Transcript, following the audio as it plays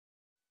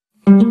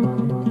ሰላም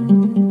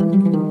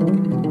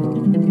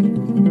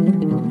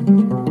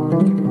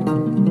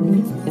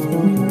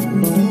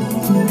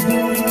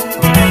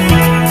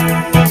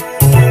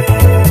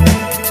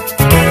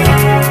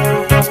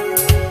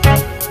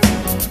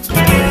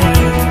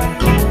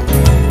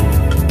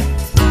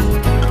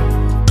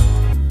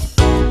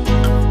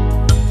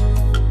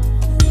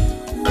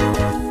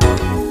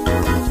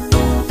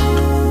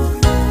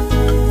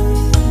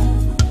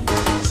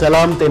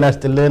ጤና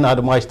ይስጥልን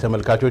አድማጭ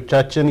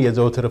ተመልካቾቻችን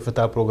የዘውትር ፍታ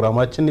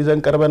ፕሮግራማችን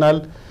ይዘን ቀርበናል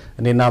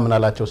እኔና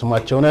ምናላቸው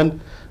ስማቸው ነን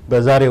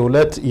በዛሬው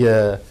ዕለት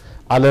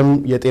የዓለም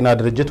የጤና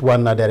ድርጅት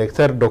ዋና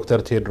ዳይሬክተር ዶክተር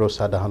ቴድሮስ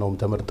አድሃኖም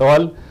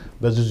ተመርጠዋል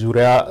በዚህ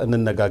ዙሪያ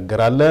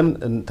እንነጋገራለን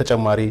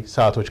ተጨማሪ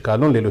ሰዓቶች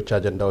ካሉን ሌሎች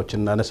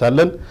አጀንዳዎችን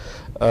እናነሳለን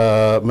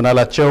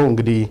ምናላቸው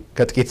እንግዲህ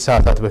ከጥቂት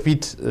ሰዓታት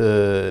በፊት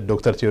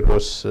ዶክተር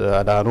ቴድሮስ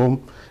አድሃኖም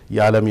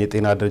የዓለም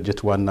የጤና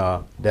ድርጅት ዋና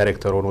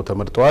ዳይሬክተር ሆነው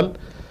ተመርጠዋል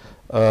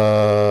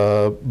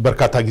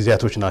በርካታ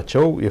ጊዜያቶች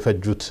ናቸው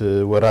የፈጁት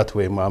ወራት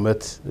ወይም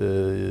አመት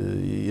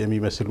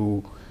የሚመስሉ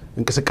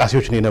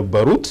እንቅስቃሴዎች ነው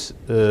የነበሩት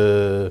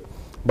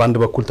በአንድ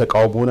በኩል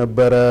ተቃውሞ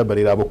ነበረ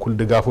በሌላ በኩል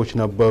ድጋፎች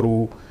ነበሩ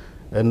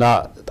እና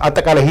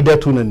አጠቃላይ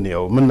ሂደቱን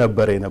እንየው ምን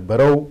ነበር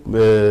የነበረው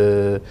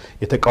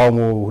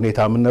የተቃውሞ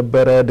ሁኔታ ምን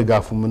ነበር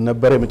ድጋፉ ምን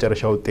ነበር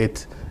የመጨረሻ ውጤት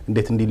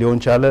እንዴት ሊሆን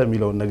ቻለ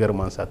የሚለው ነገር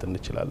ማንሳት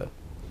እንችላለን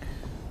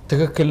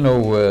ትክክል ነው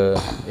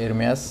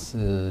ኤርሚያስ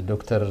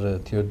ዶክተር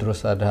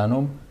ቴዎድሮስ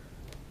አድሃኖም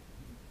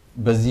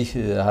በዚህ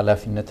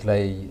ኃላፊነት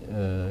ላይ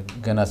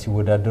ገና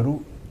ሲወዳደሩ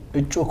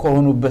እጩ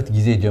ከሆኑበት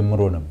ጊዜ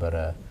ጀምሮ ነበር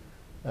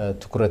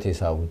ትኩረት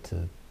የሳቡት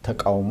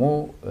ተቃውሞ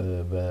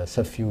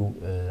በሰፊው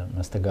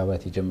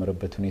መስተጋባት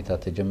የጀመረበት ሁኔታ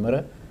ተጀመረ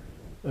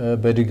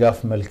በድጋፍ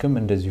መልክም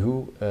እንደዚሁ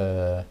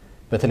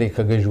በተለይ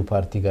ከገዢው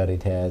ፓርቲ ጋር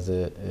የተያያዘ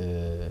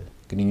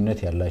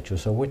ግንኙነት ያላቸው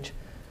ሰዎች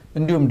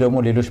እንዲሁም ደግሞ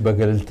ሌሎች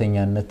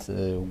በገለልተኛነት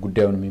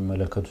ጉዳዩን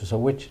የሚመለከቱ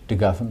ሰዎች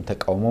ድጋፍም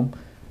ተቃውሞም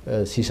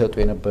ሲሰጡ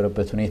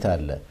የነበረበት ሁኔታ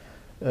አለ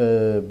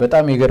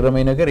በጣም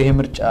የገረመኝ ነገር ይሄ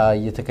ምርጫ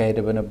እየተካሄደ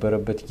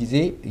በነበረበት ጊዜ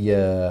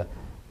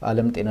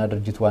የዓለም ጤና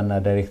ድርጅት ዋና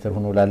ዳይሬክተር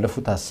ሆኖ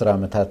ላለፉት 10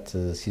 አመታት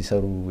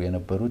ሲሰሩ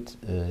የነበሩት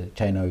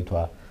ቻይናዊቷ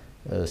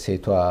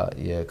ሴቷ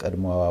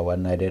የቀድሞዋ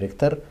ዋና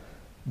ዳይሬክተር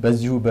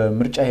በዚሁ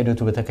በምርጫ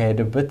ሂደቱ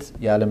በተካሄደበት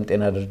የዓለም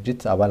ጤና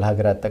ድርጅት አባል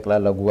ሀገራት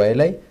ጠቅላላ ጉባኤ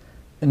ላይ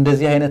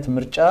እንደዚህ አይነት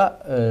ምርጫ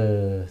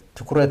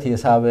ትኩረት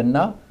የሳበና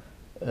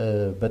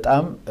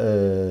በጣም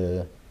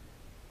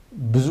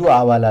ብዙ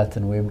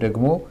አባላትን ወይም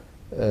ደግሞ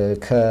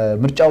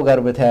ከምርጫው ጋር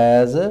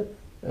በተያያዘ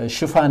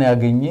ሽፋን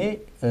ያገኘ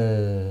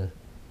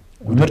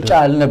ምርጫ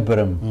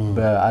አልነበረም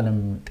በዓለም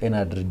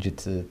ጤና ድርጅት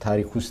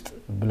ታሪክ ውስጥ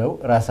ብለው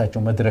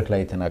ራሳቸው መድረክ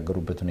ላይ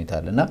የተናገሩበት ሁኔታ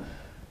አለና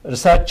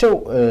እርሳቸው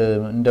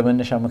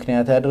እንደመነሻ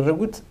ምክንያት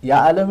ያደረጉት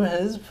የዓለም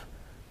ህዝብ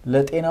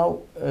ለጤናው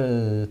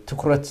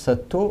ትኩረት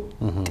ሰጥቶ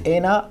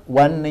ጤና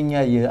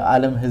ዋነኛ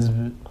የዓለም ህዝብ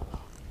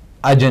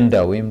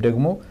አጀንዳ ወይም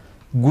ደግሞ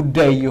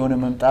ጉዳይ የሆነ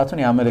መምጣቱን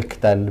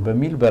ያመለክታል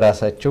በሚል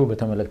በራሳቸው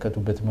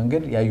በተመለከቱበት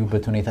መንገድ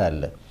ያዩበት ሁኔታ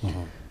አለ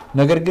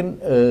ነገር ግን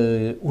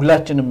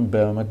ሁላችንም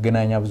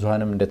በመገናኛ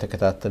ብዙሃንም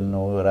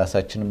እንደተከታተልነው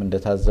ራሳችንም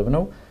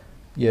እንደታዘብነው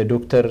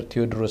የዶክተር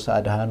ቴዎድሮስ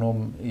አድሃኖም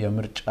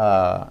የምርጫ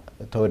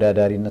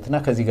ተወዳዳሪነትና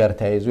ከዚህ ጋር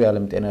ተያይዞ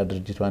የዓለም ጤና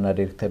ድርጅት ዋና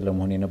ዳይሬክተር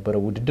ለመሆን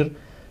የነበረው ውድድር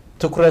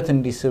ትኩረት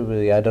እንዲስብ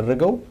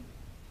ያደረገው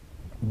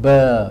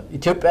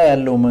በኢትዮጵያ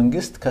ያለው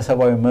መንግስት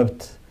ከሰባዊ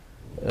መብት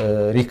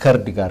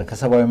ሪከርድ ጋር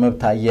ከሰባዊ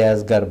መብት አያያዝ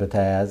ጋር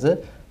በተያያዘ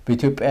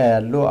በኢትዮጵያ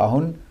ያለው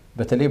አሁን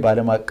በተለይ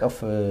በዓለም አቀፍ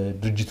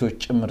ድርጅቶች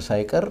ጭምር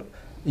ሳይቀር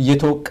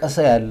እየተወቀሰ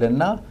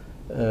ያለና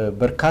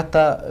በርካታ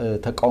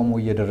ተቃውሞ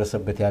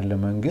እየደረሰበት ያለ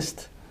መንግስት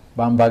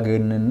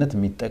በአምባገነንነት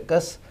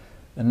የሚጠቀስ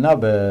እና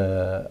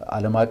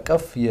በዓለም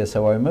አቀፍ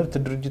የሰባዊ መብት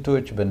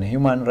ድርጅቶች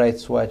በሂውማን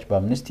ራይትስ ዋች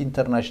በአምነስቲ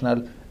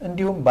ኢንተርናሽናል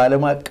እንዲሁም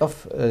በዓለም አቀፍ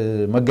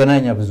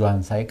መገናኛ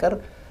ብዙሃን ሳይቀር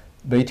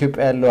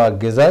በኢትዮጵያ ያለው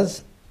አገዛዝ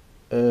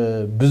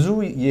ብዙ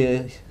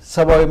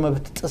የሰባዊ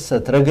መብት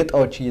ጥሰት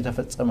ረገጣዎች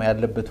እየተፈጸመ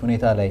ያለበት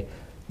ሁኔታ ላይ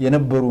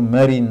የነበሩ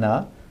መሪና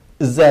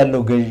እዛ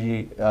ያለው ገዢ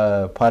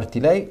ፓርቲ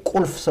ላይ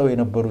ቁልፍ ሰው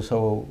የነበሩ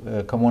ሰው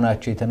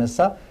ከመሆናቸው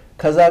የተነሳ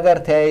ከዛ ጋር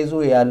ተያይዞ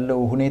ያለው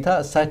ሁኔታ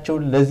እሳቸው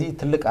ለዚህ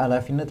ትልቅ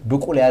ኃላፊነት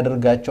ብቁ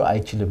ሊያደርጋቸው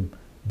አይችልም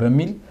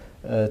በሚል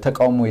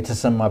ተቃውሞ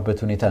የተሰማበት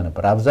ሁኔታ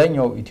ነበር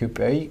አብዛኛው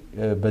ኢትዮጵያዊ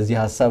በዚህ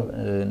ሐሳብ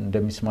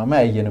እንደሚስማማ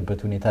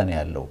ያየነበት ሁኔታ ነው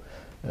ያለው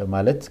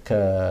ማለት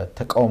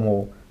ከተቃውሞ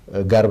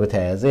ጋር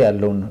በተያያዘ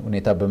ያለውን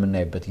ሁኔታ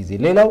በመናይበት ጊዜ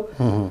ሌላው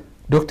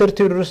ዶክተር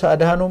ቴዎድሮስ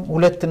አድሃኖም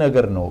ሁለት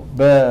ነገር ነው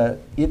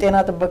በየጤና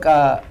ጥበቃ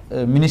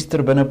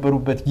ሚኒስትር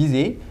በነበሩበት ጊዜ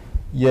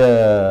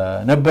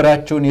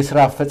የነበራቸውን የሥራ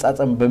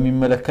አፈጻጸም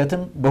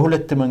በሚመለከትም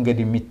በሁለት መንገድ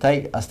የሚታይ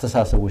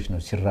አስተሳሰቦች ነው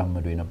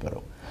ሲራመዱ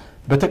የነበረው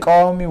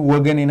በተቃዋሚ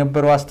ወገን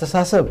የነበረው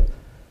አስተሳሰብ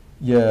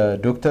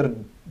የዶክተር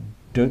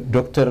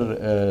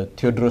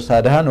ቴዎድሮስ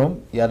አድሃኖም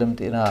የዓለም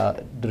ጤና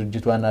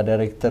ድርጅት ዋና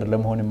ዳይሬክተር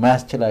ለመሆን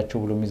የማያስችላቸው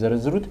ብሎ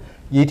የሚዘረዝሩት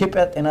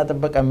የኢትዮጵያ ጤና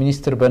ጥበቃ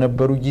ሚኒስትር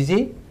በነበሩ ጊዜ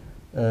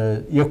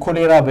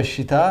የኮሌራ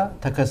በሽታ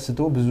ተከስቶ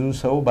ብዙ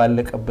ሰው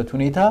ባለቀበት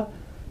ሁኔታ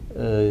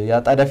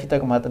ያጣዳፊ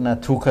ተቅማጥና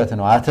ትውከት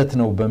ነው አተት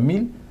ነው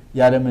በሚል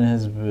የዓለምን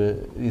ህዝብ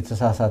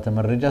የተሳሳተ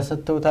መረጃ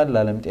ሰጥተውታል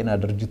ለዓለም ጤና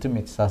ድርጅትም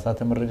የተሳሳተ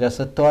መረጃ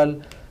ሰጥተዋል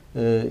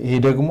ይሄ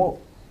ደግሞ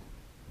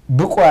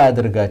ብቁ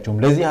አያደርጋቸውም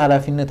ለዚህ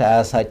ኃላፊነት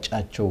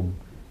አያሳጫቸውም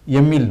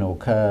የሚል ነው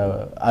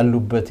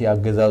ከአሉበት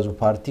ያገዛዙ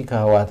ፓርቲ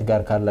ከህዋት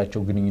ጋር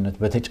ካላቸው ግንኙነት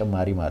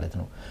በተጨማሪ ማለት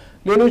ነው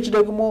ሌሎች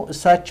ደግሞ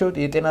እሳቸው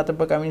የጤና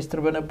ጥበቃ ሚኒስትር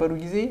በነበሩ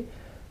ጊዜ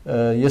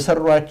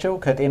የሰሯቸው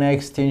ከጤና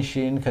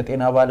ኤክስቴንሽን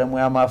ከጤና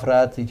ባለሙያ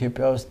ማፍራት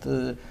ኢትዮጵያ ውስጥ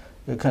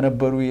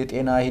ከነበሩ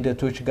የጤና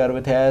ሂደቶች ጋር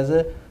በተያያዘ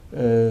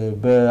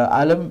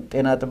በዓለም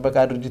ጤና ጥበቃ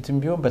ድርጅትም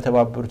ቢሆን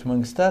በተባበሩት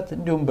መንግስታት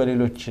እንዲሁም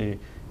በሌሎች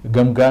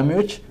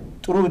ገምጋሚዎች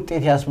ጥሩ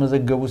ውጤት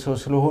ያስመዘገቡ ሰው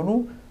ስለሆኑ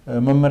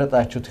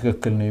መመረጣቸው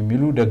ትክክል ነው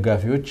የሚሉ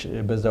ደጋፊዎች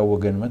በዛው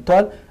ወገን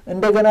መጥተዋል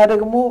እንደገና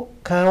ደግሞ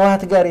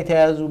ከህዋት ጋር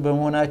የተያያዙ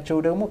በመሆናቸው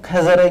ደግሞ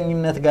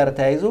ከዘረኝነት ጋር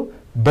ተያይዞ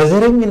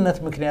በዘረኝነት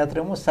ምክንያት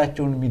ደግሞ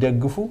እሳቸውን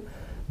የሚደግፉ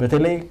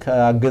በተለይ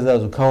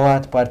ከአገዛዙ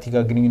ከህዋት ፓርቲ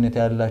ጋር ግንኙነት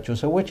ያላቸው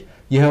ሰዎች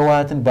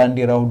የህዋትን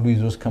ባንዲራ ሁሉ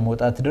ይዞስ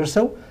ከመውጣት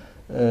ደርሰው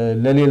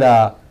ለሌላ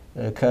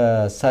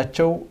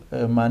ከሳቸው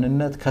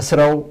ማንነት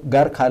ከስራው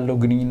ጋር ካለው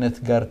ግንኙነት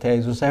ጋር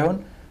ተያይዞ ሳይሆን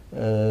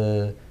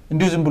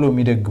እንዲሁ ዝም ብሎ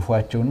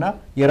የሚደግፏቸውና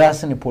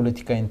የራስን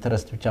የፖለቲካ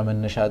ኢንተረስት ብቻ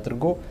መነሻ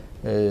አድርጎ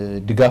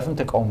ድጋፍን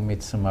ተቃውሞ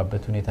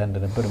የተሰማበት ሁኔታ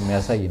እንደነበር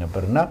የሚያሳይ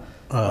ነበርና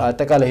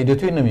አጠቃላይ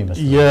ሂደቱ የነም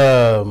ይመስላል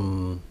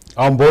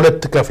አሁን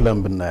በሁለት ከፍለን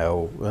ብናየው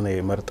እኔ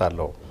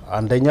መርጣለሁ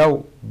አንደኛው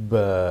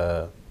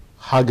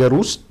በሀገር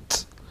ውስጥ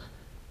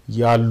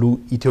ያሉ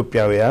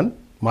ኢትዮጵያውያን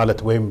ማለት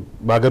ወይም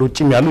በሀገር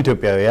ውጭም ያሉ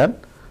ኢትዮጵያውያን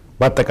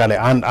በአጠቃላይ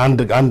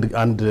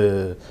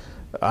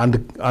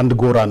አንድ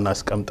ጎራ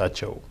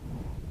እናስቀምጣቸው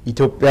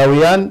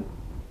ኢትዮጵያውያን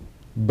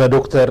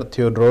በዶክተር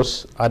ቴዎድሮስ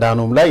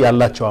አዳኖም ላይ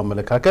ያላቸው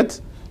አመለካከት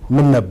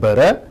ምን ነበረ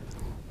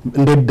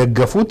እንዴት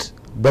ደገፉት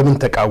በምን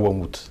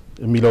ተቃወሙት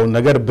የሚለውን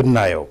ነገር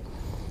ብናየው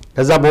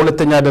ከዛ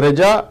በሁለተኛ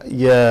ደረጃ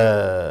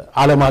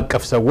የዓለም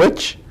አቀፍ ሰዎች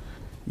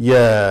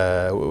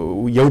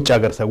የውጭ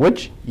ሀገር ሰዎች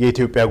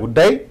የኢትዮጵያ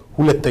ጉዳይ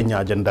ሁለተኛ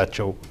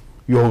አጀንዳቸው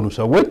የሆኑ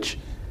ሰዎች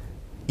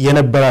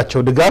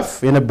የነበራቸው ድጋፍ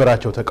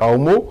የነበራቸው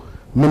ተቃውሞ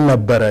ምን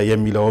ነበረ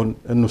የሚለውን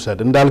እንውሰድ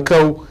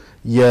እንዳልከው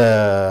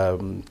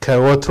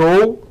ከወትሮ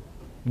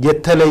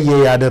የተለየ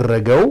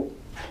ያደረገው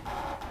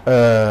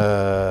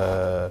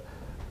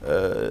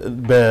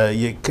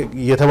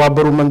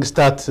የተባበሩ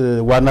መንግስታት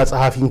ዋና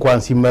ጸሐፊ እንኳን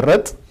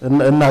ሲመረጥ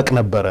እናቅ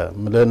ነበረ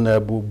ለነ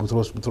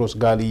ቡትሮስ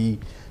ጋሊ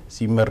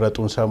ሲመረጡ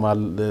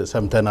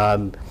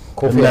ሰምተናል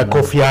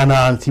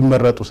ኮፊያናን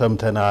ሲመረጡ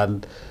ሰምተናል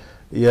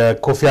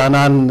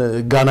የኮፊያናን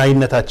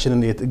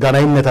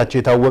ጋናይነታቸው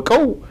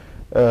የታወቀው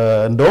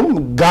እንደውም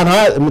ጋና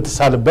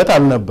የምትሳልበት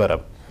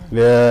አልነበረም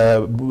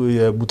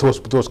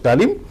የቡትሮስ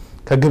ጋሊም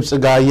ከግብጽ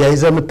ጋር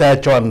ያይዘ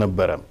መታያቸው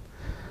አልነበረም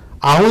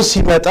አሁን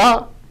ሲመጣ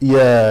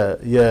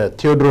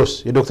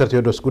የዶክተር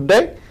ቴዎድሮስ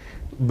ጉዳይ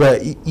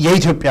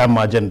የኢትዮጵያ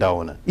አጀንዳ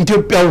ሆነ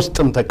ኢትዮጵያ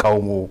ውስጥም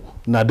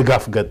ተቃውሞና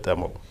ድጋፍ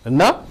ገጠመው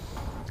እና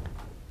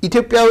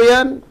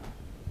ኢትዮጵያውያን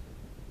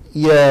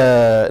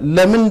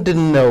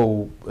ለምንድነው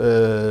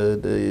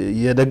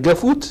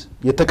የደገፉት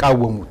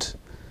የተቃወሙት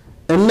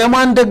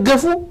እነማን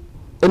ደገፉ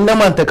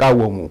እነማን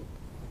ተቃወሙ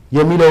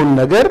የሚለውን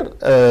ነገር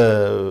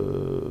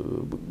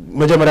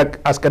መጀመሪያ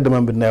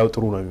አስቀድመን ብናየው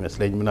ጥሩ ነው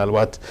የሚመስለኝ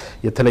ምናልባት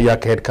የተለየ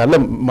አካሄድ ካለ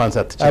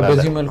ማንሳት ትችላለን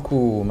በዚህ መልኩ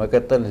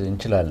መቀጠል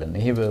እንችላለን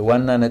ይሄ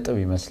ዋና ነጥብ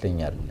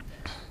ይመስለኛል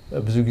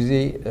ብዙ ጊዜ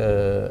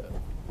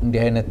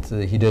እንዲህ አይነት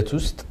ሂደት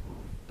ውስጥ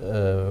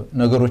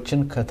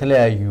ነገሮችን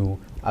ከተለያዩ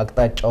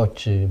አቅጣጫዎች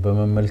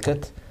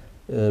በመመልከት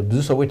ብዙ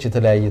ሰዎች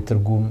የተለያየ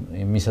ትርጉም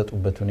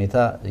የሚሰጡበት ሁኔታ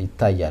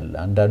ይታያል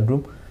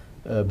አንዳንዱም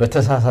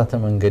በተሳሳተ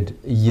መንገድ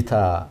እይታ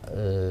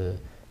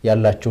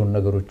ያላቸው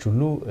ነገሮች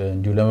ሁሉ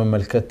እንዲሁ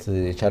ለመመልከት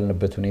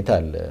የቻልንበት ሁኔታ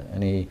አለ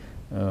እኔ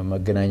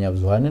መገናኛ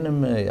ብዙሃንንም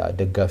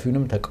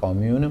ደጋፊውንም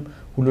ተቃዋሚውንም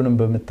ሁሉንም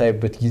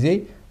በመታየበት ጊዜ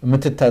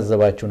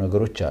የምትታዘባቸው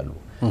ነገሮች አሉ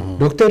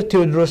ዶክተር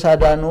ቴዎድሮስ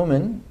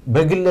አዳኖምን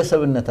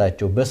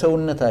በግለሰብነታቸው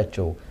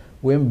በሰውነታቸው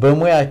ወይም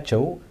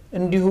በሙያቸው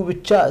እንዲሁ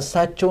ብቻ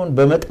እሳቸውን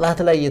በመጥላት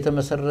ላይ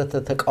የተመሰረተ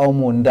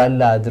ተቃውሞ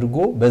እንዳለ አድርጎ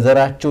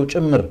በዘራቸው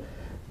ጭምር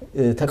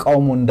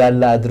ተቃውሞ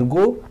እንዳለ አድርጎ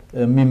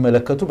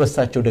የሚመለከቱ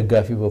በእሳቸው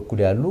ደጋፊ በኩል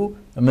ያሉ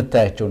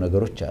የምታያቸው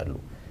ነገሮች አሉ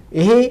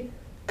ይሄ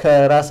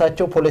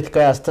ከራሳቸው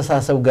ፖለቲካዊ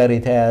አስተሳሰብ ጋር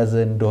የተያያዘ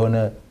እንደሆነ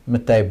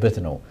የምታይበት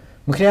ነው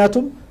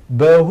ምክንያቱም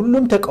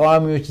በሁሉም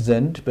ተቃዋሚዎች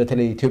ዘንድ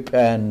በተለይ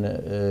ኢትዮጵያውያን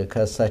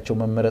ከእሳቸው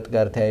መመረጥ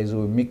ጋር ተያይዞ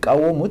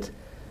የሚቃወሙት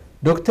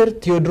ዶክተር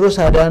ቴዎድሮስ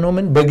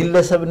አዳኖምን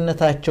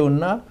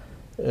በግለሰብነታቸውና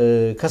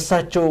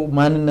ከእሳቸው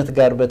ማንነት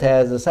ጋር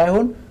በተያያዘ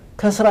ሳይሆን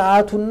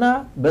ከስርዓቱና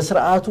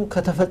በስርዓቱ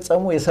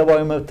ከተፈጸሙ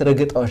የሰብአዊ መብት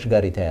ረገጣዎች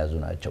ጋር የተያያዙ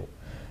ናቸው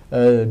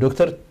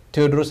ዶክተር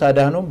ቴዎድሮስ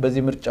አዳኖም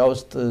በዚህ ምርጫ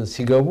ውስጥ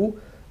ሲገቡ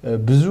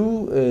ብዙ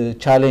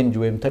ቻሌንጅ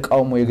ወይም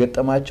ተቃውሞ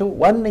የገጠማቸው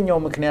ዋነኛው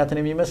ምክንያት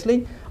ነው የሚመስለኝ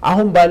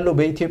አሁን ባለው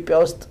በኢትዮጵያ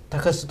ውስጥ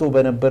ተከስቶ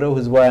በነበረው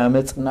ህዝባዊ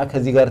አመጽና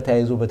ከዚህ ጋር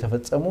ተያይዞ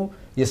በተፈጸሙ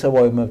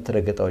የሰብአዊ መብት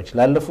ረገጣዎች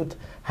ላለፉት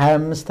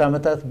 25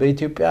 ዓመታት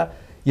በኢትዮጵያ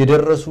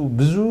የደረሱ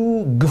ብዙ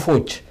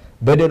ግፎች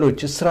በደሎች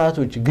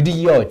እስራቶች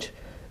ግድያዎች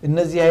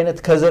እነዚህ አይነት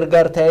ከዘር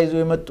ጋር ተያይዞ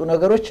የመጡ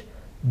ነገሮች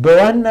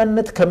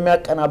በዋናነት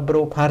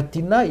ከሚያቀናብረው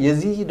ፓርቲና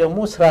የዚህ ደግሞ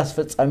ስራ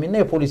አስፈጻሚና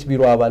የፖሊስ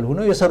ቢሮ አባል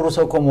ሆነው የሰሩ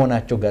ሰው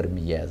ከመሆናቸው ጋር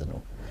የሚያያዝ ነው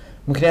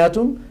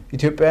ምክንያቱም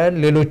ኢትዮጵያውያን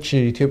ሌሎች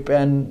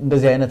ኢትዮጵያውያን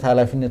እንደዚህ አይነት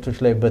ኃላፊነቶች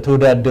ላይ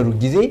በተወዳደሩ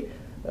ጊዜ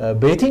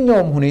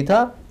በየትኛውም ሁኔታ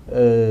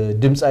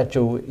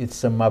ድምጻቸው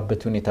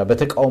የተሰማበት ሁኔታ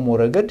በተቃውሞ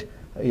ረገድ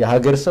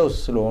የሀገር ሰው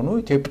ስለሆኑ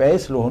ኢትዮጵያዊ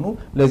ስለሆኑ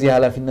ለዚህ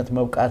ኃላፊነት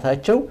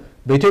መብቃታቸው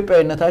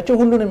በኢትዮጵያዊነታቸው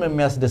ሁሉንም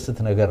የሚያስደስት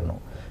ነገር ነው።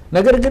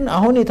 ነገር ግን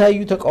አሁን የታዩ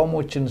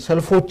ተቃውሞችን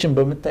ሰልፎችን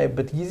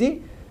በመታየበት ጊዜ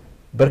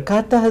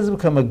በርካታ ህዝብ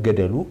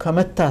ከመገደሉ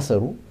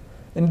ከመታሰሩ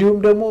እንዲሁም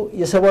ደግሞ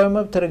የሰብአዊ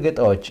መብት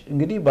ረገጣዎች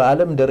እንግዲህ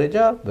በዓለም ደረጃ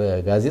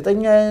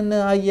በጋዜጠኛ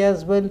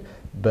አያያዝ በል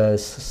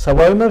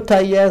በሰብአዊ መብት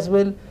አያያዝ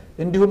በል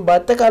እንዲሁም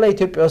በአጠቃላይ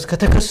ኢትዮጵያ ውስጥ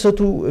ከተከሰቱ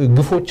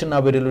ግፎችና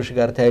በደሎች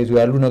ጋር ተያይዞ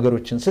ያሉ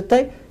ነገሮችን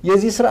ስታይ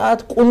የዚህ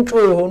ስርዓት ቁንጮ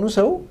የሆኑ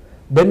ሰው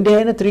በእንዲህ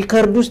አይነት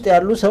ሪከርድ ውስጥ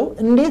ያሉ ሰው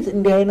እንዴት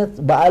እንዲህ አይነት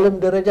በዓለም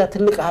ደረጃ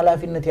ትልቅ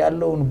ኃላፊነት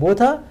ያለውን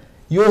ቦታ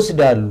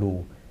ይወስዳሉ?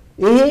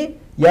 ይሄ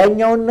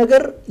ያኛውን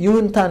ነገር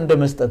ይሁንታ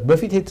እንደመስጠት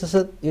በፊት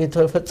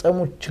የተፈጸሙ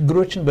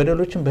ችግሮችን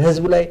በደሎችን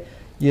በህዝብ ላይ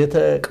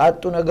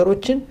የተቃጡ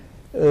ነገሮችን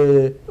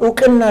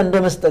እውቅና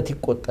እንደመስጠት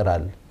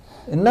ይቆጠራል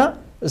እና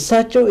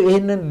እሳቸው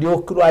ይሄንን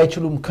ሊወክሉ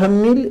አይችሉም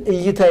ከሚል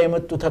እይታ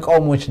የመጡ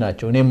ተቃውሞች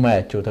ናቸው እኔ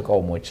የማያቸው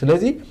ተቃውሞች።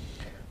 ስለዚህ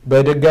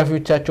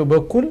በደጋፊዎቻቸው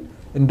በኩል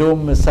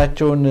እንደውም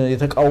እሳቸውን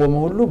የተቃወመ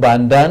ሁሉ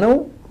ባንዳ ነው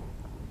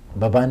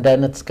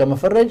በባንዳነት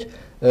እስከመፈረጅ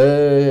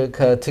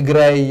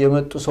ከትግራይ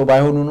የመጡ ሰው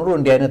ባይሆኑ ኑሮ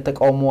እንዲህ አይነት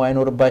ተቃውሞ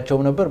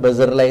አይኖርባቸውም ነበር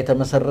በዘር ላይ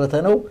የተመሰረተ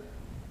ነው።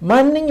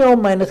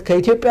 ማንኛውም አይነት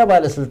ከኢትዮጵያ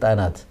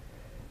ባለስልጣናት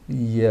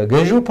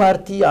የገዢው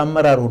ፓርቲ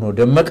አመራር ሆኖ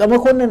ደመቀ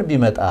መኮንን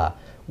ቢመጣ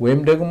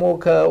ወይም ደግሞ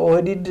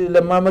ከኦህዲድ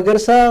ለማ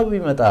መገርሳ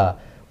ቢመጣ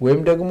ወይም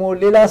ደግሞ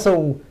ሌላ ሰው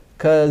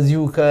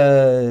ከዚሁ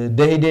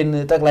ከደሂደን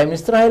ጠቅላይ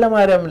ሚኒስትር ኃይለ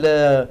ማርያም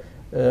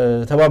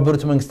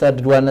ለተባበሩት መንግስታት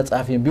ዋና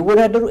ጸሐፊ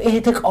ቢወዳደሩ ይሄ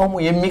ተቃውሞ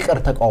የሚቀር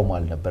ተቃውሞ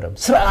አልነበረም።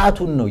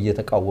 ስርዓቱን ነው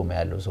እየተቃወመ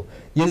ያለው ሰው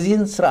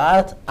የዚህን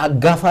ስርዓት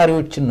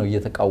አጋፋሪዎችን ነው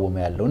እየተቃወመ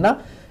ያለውና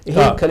ይሄ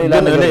ከሌላ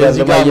ነገር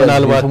ጋር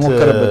ምናልባት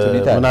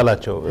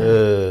ምናላቸው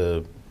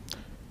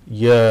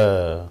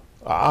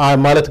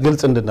ማለት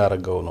ግልጽ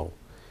እንድናረጋው ነው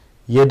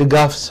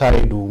የድጋፍ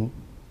ሳይዱ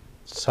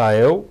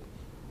ሳየው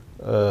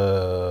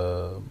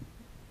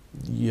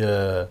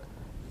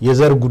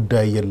የዘር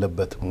ጉዳይ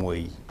የለበትም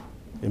ወይ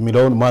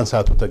የሚለውን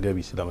ማንሳቱ ተገቢ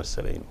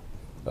ስለመሰለኝ ነው።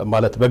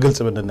 ማለት በግልጽ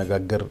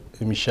ብንነጋገር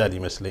የሚሻል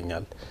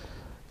ይመስለኛል።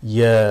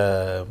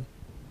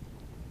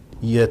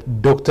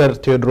 የዶክተር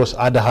ቴዎድሮስ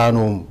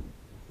አድሃኖም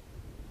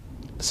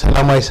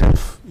ሰላማዊ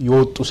ሰልፍ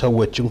የወጡ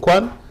ሰዎች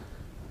እንኳን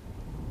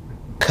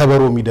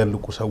ከበሮ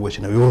የሚደልቁ ሰዎች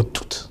ነው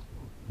የወጡት።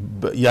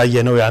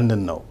 ያየነው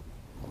ያንን ነው።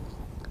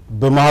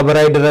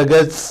 በማህበራዊ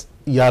ድረገጽ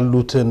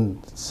ያሉትን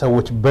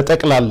ሰዎች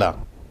በጠቅላላ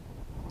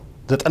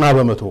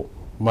 90%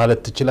 ማለት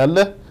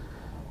ትችላለህ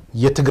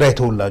የትግራይ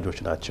ተወላጆች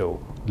ናቸው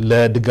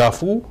ለድጋፉ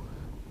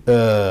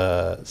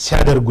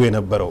ሲያደርጉ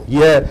የነበረው።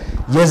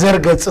 የዘር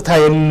ገጽታ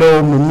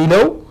የለውም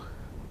የሚለው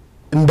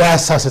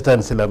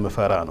እንዳያሳስተን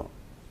ስለምፈራ ነው።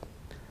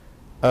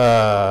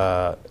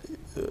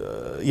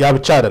 ያ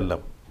ብቻ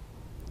አይደለም።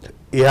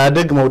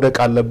 ኢህአዴግ መውደቅ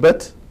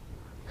አለበት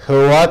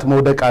ህወሓት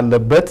መውደቅ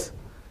አለበት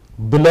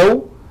ብለው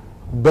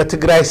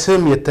በትግራይ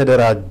ስም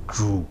የተደራጁ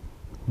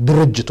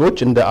ድርጅቶች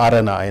እንደ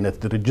አረና አይነት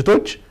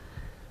ድርጅቶች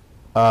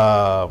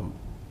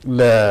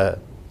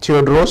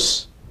ለቴዎድሮስ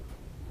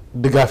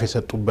ድጋፍ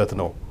የሰጡበት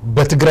ነው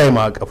በትግራይ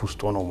ማዕቀፍ ውስጥ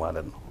ሆኖ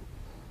ማለት ነው።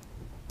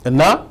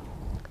 እና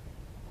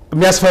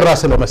የሚያስፈራ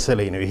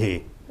ስለመሰለኝ ነው ይሄ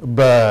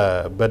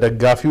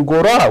በደጋፊው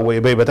ጎራ ወይ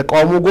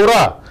በተቃውሞ ጎራ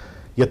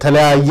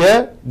የተለያየ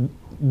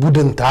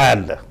ቡድን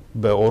ታያለ።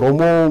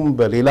 በኦሮሞም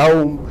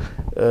በሌላውም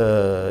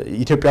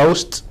ኢትዮጵያ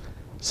ውስጥ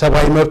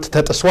ሰብአዊ መብት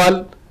ተጥሷል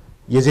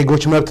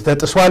የዜጎች መብት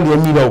ተጥሷል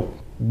የሚለው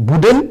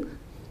ቡድን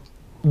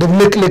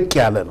ድብልቅልቅ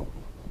ያለ ነው።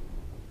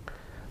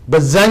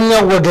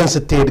 በዛኛው ወገን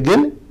ስትሄድ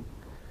ግን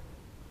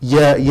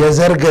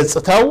የዘር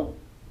ገጽታው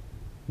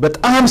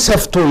በጣም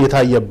ሰፍቶ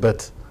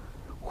የታየበት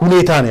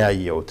ሁኔታ ነው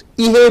ያየሁት።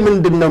 ይሄ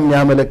ምንድነው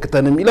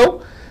የሚያመለክተን የሚለው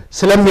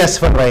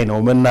ስለሚያስፈራይ ነው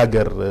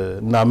መናገር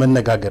እና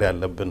መነጋገር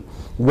ያለብን።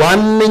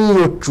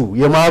 ዋነኞቹ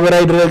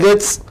የማህበራዊ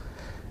ድረገጽ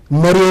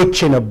መሪዎች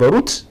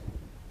የነበሩት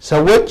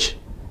ሰዎች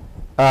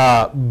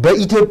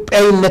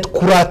በኢትዮጵያዊነት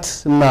ኩራት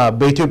እና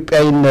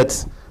በኢትዮጵያዊነት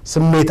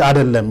ስሜት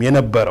አይደለም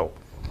የነበረው።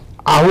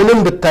 አሁንም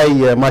ብታይ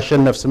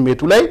የማሸነፍ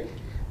ስሜቱ ላይ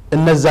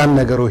እነዛን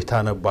ነገሮች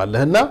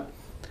ታነባለህና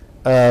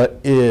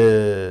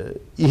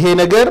ይሄ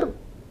ነገር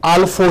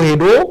አልፎ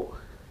ሄዶ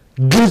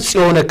ግልጽ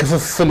የሆነ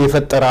ክፍፍል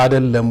የፈጠረ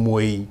አይደለም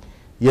ወይ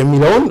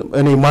የሚለውን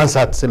እኔ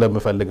ማንሳት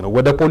ስለምፈልግ ነው።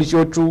 ወደ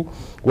ፖሊሲዎቹ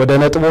ወደ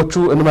ነጥቦቹ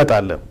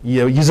እንመጣለን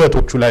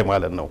ይዘቶቹ ላይ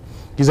ማለት ነው።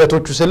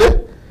 ይዘቶቹ ስለ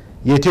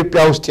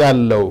የኢትዮጵያ ውስጥ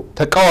ያለው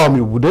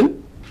ተቃዋሚው ቡድን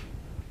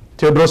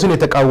ቴዎድሮስን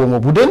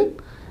የተቃወመው ቡድን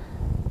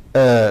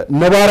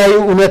ነባራዊ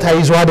እውነት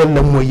አይዞ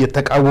አይደለም ወይ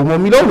የተቃወመው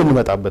የሚለውን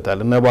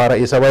እንመጣበታለን። ነባራ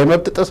የሰብአዊ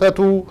መብት ጥሰቱ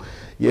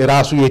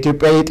የራሱ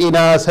የኢትዮጵያ የጤና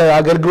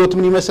አገልግሎት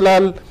ምን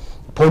ይመስላል፣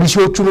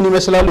 ፖሊሲዎቹ ምን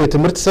ይመስላሉ፣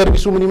 የትምህርት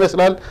ሰርቪሱ ምን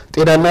ይመስላል፣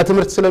 ጤናና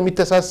ትምህርት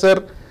ስለሚተሳሰር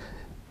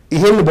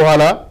ይሄን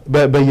በኋላ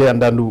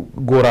በየአንዳንዱ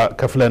ጎራ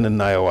ከፍለን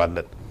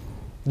እናየዋለን።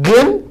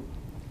 ግን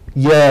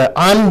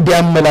የአንድ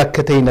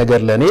ያመላከተኝ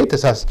ነገር ለኔ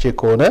ተሳስቼ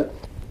ከሆነ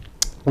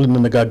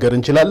ልንነጋገር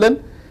እንችላለን።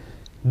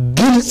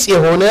 ግልጽ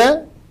የሆነ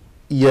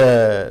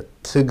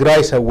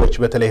የትግራይ ሰዎች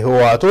በተለይ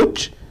ህወሓቶች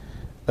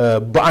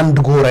በአንድ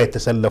ጎራ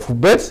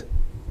የተሰለፉበት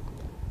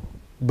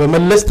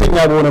በመለስተኛ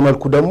በሆነ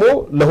መልኩ ደግሞ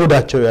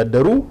ለሆዳቸው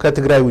ያደሩ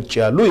ከትግራይ ውጪ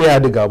ያሉ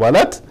የኢህአዴግ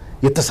አባላት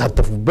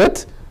የተሳተፉበት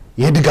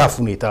የድጋፍ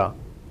ሁኔታ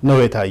ነው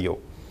የታየው።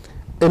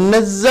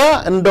 እነዛ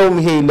እንደውም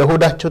ይሄ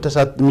ለሆዳቸው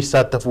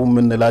የሚሳተፉ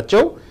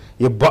ምንላቸው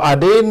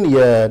የባአዴን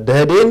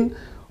የደህዴን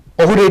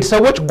ኦህዴድ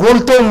ሰዎች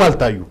ጎልተውም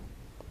አልታዩ።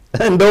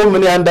 እንደውም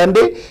እኔ አንዳንዴ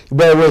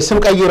በስም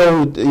ቀይረው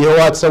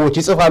የህወሓት ሰዎች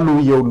ይጽፋሉ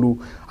ይየውሉ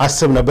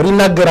አስብ ነበር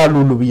ይናገራሉ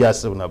ሁሉ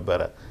በያስብ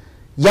ነበር።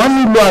 ያን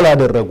ሁሉ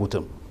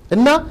አላደረጉትም።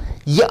 እና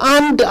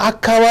የአንድ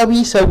አካባቢ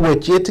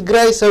ሰዎች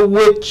የትግራይ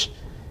ሰዎች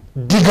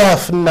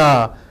ድጋፍና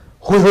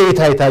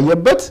ሆይሆይታ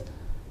የታየበት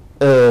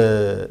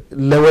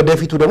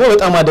ለወደፊቱ ደግሞ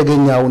በጣም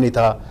አደገኛ ሁኔታ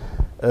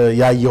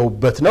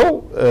ያየውበት ነው።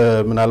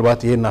 ምናልባት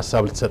ይሄን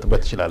ሐሳብ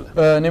ልትሰጥበት ይችላል?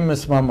 እኔም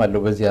እስማማለሁ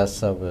በዚህ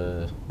ሐሳብ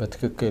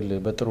በትክክል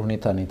በጥሩ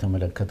ሁኔታ ነው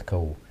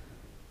የተመለከትከው።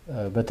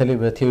 በተለይ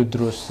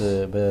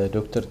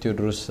በዶክተር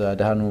ቴዎድሮስ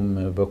አድሃኖም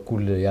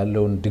በኩል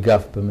ያለውን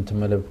ድጋፍ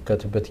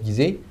በምትመለከትበት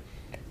ጊዜ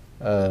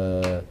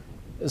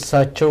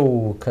እሳቸው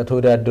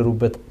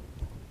ከተወዳደሩበት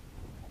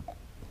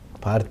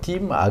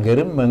ፓርቲም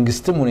አገርም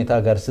መንግስትም ሁኔታ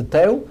ጋር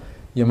ስታዩ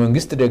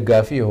የመንግስት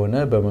ደጋፊ የሆነ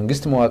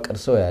በመንግስት መዋቅር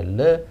ሰው ያለ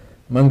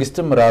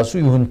መንግስትም ራሱ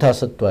ይሁንታ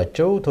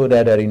ሰጥቷቸው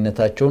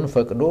ተወዳዳሪነታቸውን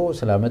ፈቅዶ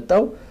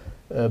ስላመጣው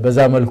በዛ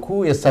መልኩ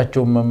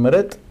የእሳቸው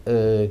መመረጥ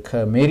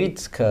ከሜሪት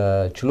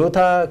ከችሎታ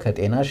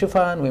ከጤና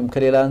ሽፋን ወይም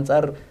ከሌላ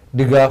አንፃር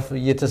ድጋፍ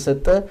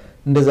እየተሰጠ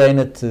እንደዛ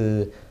አይነት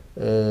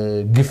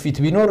ግፊት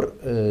ቢኖር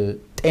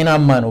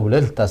ጤናማ ነው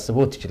ብለህ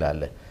ልታስበው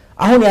ትችላለህ።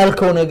 አሁን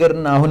ያልከው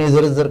ነገርና አሁን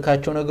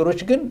የዘረዘርካቸው ነገሮች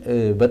ግን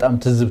በጣም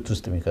ትዝብት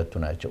ውስጥ የሚከቱ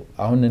ናቸው።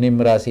 አሁን እኔም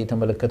ራሴ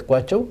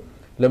የተመለከትኳቸው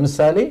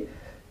ለምሳሌ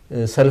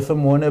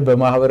ሰልፍም ሆነ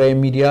በማህበራዊ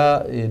ሚዲያ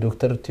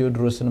ዶክተር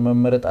ቴዎድሮስን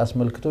መመረጥ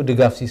አስመልክቶ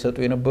ድጋፍ ሲሰጡ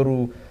የነበሩ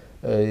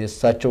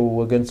የእሳቸው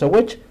ወገን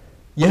ሰዎች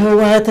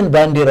የህወሓትን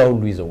ባንዲራ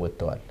ሁሉ ይዘው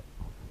ወጥተዋል።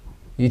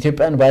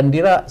 የኢትዮጵያን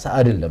ባንዲራ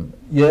አይደለም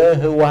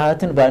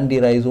የህወሓትን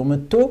ባንዲራ ይዞ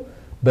መጥቶ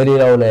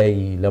በሌላው ላይ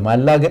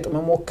ለማላገጥ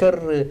መሞከር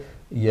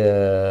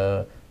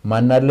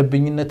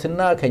የማናለብኝነትና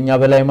ከኛ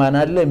በላይ ማን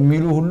አለ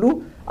የሚሉ ሁሉ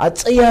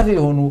አጸያፊ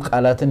የሆኑ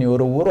ቃላትን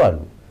ይወረወሩ አሉ።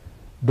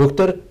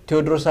 ዶክተር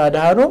ቴዎድሮስ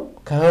አድሃኖም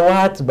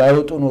ከህወሓት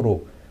ባይወጡ ኖሮ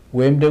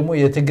ወይም ደግሞ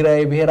የትግራይ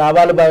ብሔር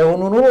አባል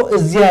ባይሆኑ ኖሮ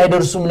እዚህ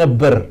አይደርሱም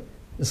ነበር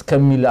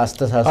እስከሚል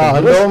አስተሳሰብ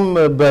እንደውም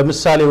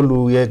በምሳሌ ሁሉ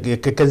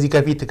ከዚህ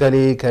ከፊት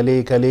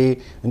ከሌ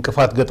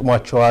እንቅፋት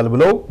ገጥሟቸዋል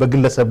ብለው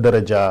በግለሰብ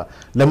ደረጃ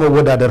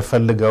ለመወዳደር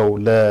ፈልገው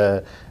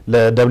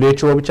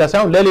ለWHO ብቻ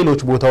ሳይሆን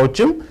ለሌሎች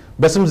ቦታዎችም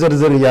በስም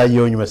ዝርዝር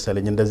ያየውኝ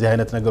መሰለኝ እንደዚህ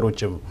አይነት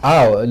ነገሮችም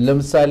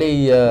ለምሳሌ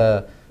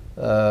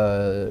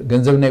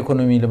ገንዘብና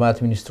ኢኮኖሚ ልማት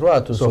ሚኒስትሩ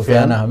አቶ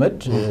ሶፊያን አህመድ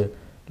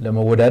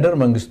ለመወዳደር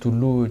መንግስት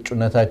ሁሉ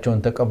ጭነታቸውን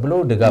ተቀብለው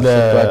ድጋፍ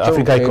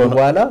ሰጥቷቸው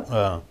በኋላ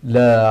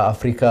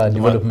ለአፍሪካ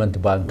ዲቨሎፕመንት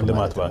ባንክ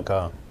ልማት ባንክ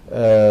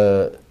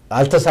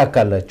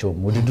አልተሳካላቸውም።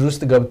 ውድድር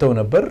ውስጥ ገብተው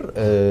ነበር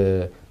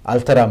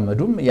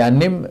አልተራመዱም።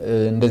 ያኔም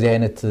እንደዚህ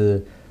አይነት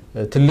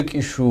ትልቅ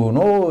ኢሹ ሆኖ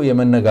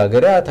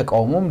የመነጋገሪያ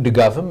ተቃውሞም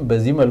ድጋፍም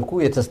በዚህ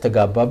መልኩ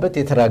የተስተጋባበት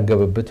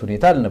የተራገበበት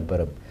ሁኔታ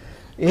አልነበረም።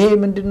 ይሄ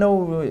ምንድነው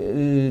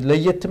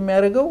ለየት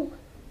የሚያደርገው?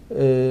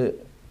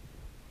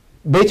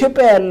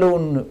 በኢትዮጵያ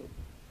ያለውን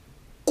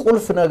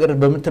ቁልፍ ነገር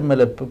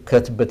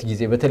በመተመለከትበት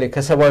ጊዜ በተለይ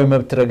ከሰባዊ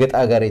መብት ረገጣ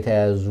ጋር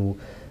የተያያዙ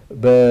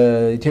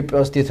በኢትዮጵያ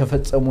ውስጥ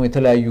የተፈጸሙ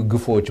የተለያዩ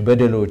ግፎች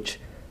በደሎች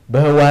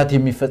በህወሓት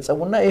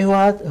የሚፈጸሙና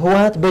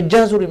ህወሓት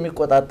በጃዙር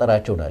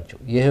የሚቆጣጠራቸው ናቸው።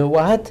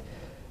 የህወሓት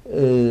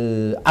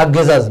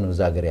አገዛዝ ነው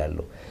ዛገር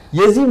ያለው።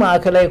 የዚህ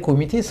ማዕከላዊ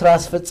ኮሚቴ ስራ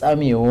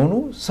አስፈጻሚ የሆኑ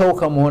ሰው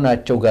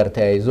ከመሆናቸው ጋር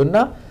ተያይዞና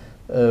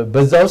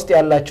በዛ ውስጥ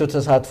ያላቸው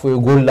ተሳትፎ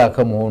የጎላ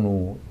ከመሆኑ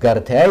ጋር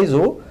ተያይዞ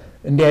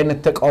እንዲህ አይነት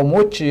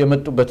ተቃውሞች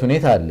የመጡበት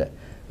ሁኔታ አለ።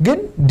 ግን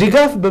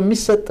ድጋፍ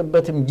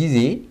በሚሰጥበትም ጊዜ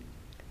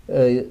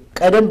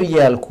ቀደም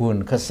በያልኩን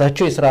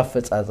ከሳቸው የሥራ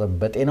አፈጻጸም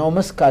በጤናው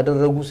መስክ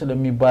አደረጉ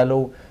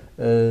ስለሚባለው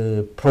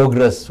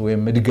ፕሮግረስ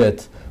ወይም እድገት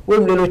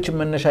ወይም ሌሎች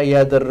መነሻ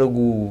ያደረጉ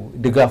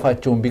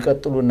ድጋፋቸውን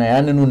ቢቀጥሉና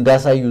ያንኑ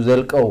እንዳሳዩ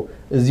ዘልቀው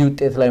እዚህ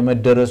ውጤት ላይ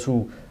መደረሱ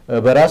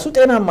በራሱ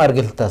ጤናማ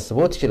አድርገህ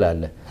ልታስበው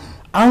ትችላለህ።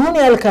 አሁን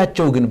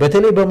ያልካቸው ግን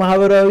በተለይ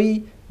በማህበራዊ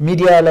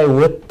ሚዲያ ላይ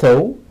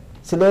ወጥተው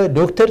ስለ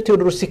ዶክተር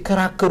ቴዎድሮስ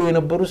ሲከራከሩ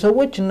የነበሩ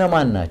ሰዎች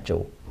እነማን ናቸው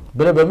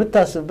ብለህ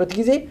በመታሰብበት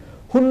ጊዜ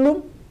ሁሉም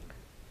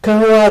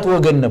ከህወሓት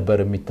ወገን ነበር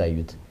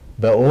የሚታዩት።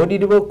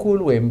 በኦህዴድ በኩል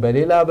ወይም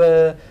በሌላ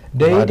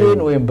በደኢህዴን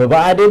ወይም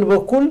በባአዴን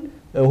በኩል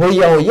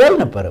ሆያ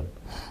አልነበረም።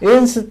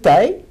 ይሄን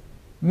ስታይ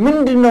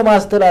ምንድነው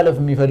ማስተላለፍ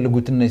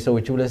የሚፈልጉት እነዚህ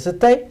ሰዎች ብለህ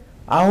ስታይ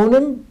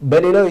አሁንም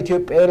በሌላው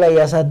ኢትዮጵያ ላይ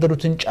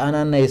ያሳደሩትን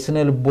ጫናና የስነ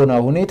ልቦና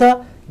ሁኔታ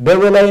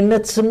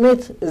በበላይነት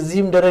ስሜት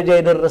እዚህም ደረጃ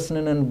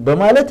የደረስነን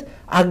በማለት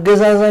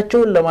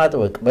አገዛዛቸውን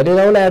ለማጥበቅ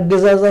በሌላው ላይ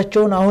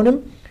አገዛዛቸውን አሁንም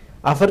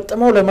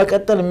አፈርጥመው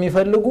ለመቀጠል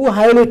የሚፈልጉ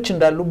ኃይሎች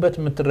እንዳሉበት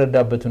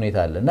የምትረዳበት ሁኔታ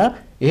አለና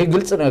ይሄ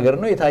ግልጽ ነገር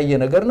ነው የታየ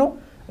ነገር ነው።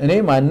 እኔ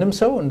ማንንም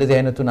ሰው እንደዚህ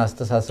አይነቱን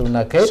አስተሳሰብና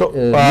ከይት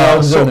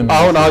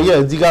አሁን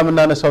እዚህ ጋር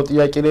ምናነሳው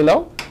ጥያቄ ሌላው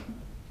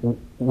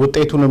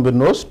ውጤቱንም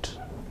ብንወስድ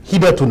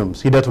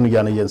ሂደቱን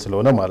ያነየን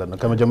ስለሆነ ማለት ነው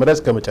ከመጀመሪያ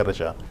እስከ መጨረሻ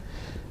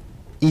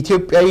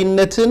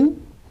ኢትዮጵያዊነትን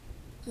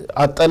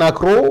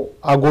አጠናክሮ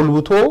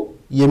አጎልብቶ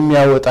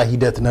የሚያወጣ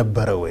ሂደት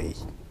ነበረ ወይ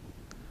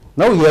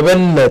ነው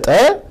የበለጠ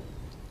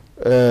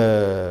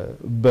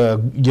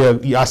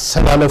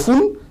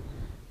ያሰላለፉን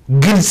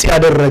ግልጽ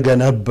ያደረገ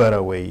ነበር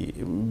ወይ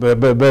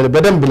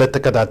በደንብ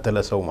ለተከታተለ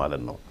ሰው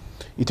ማለት ነው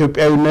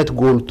ኢትዮጵያዊነት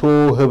ጎልቶ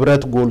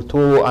ህብረት ጎልቶ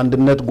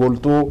አንድነት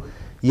ጎልቶ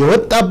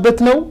የወጣበት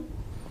ነው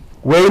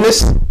ወይንስ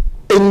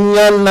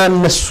እኛና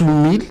እነሱ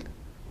ሚል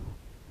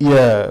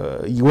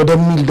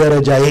ወደሚል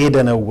ደረጃ የሄደ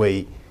ነው ወይ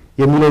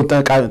የሚለው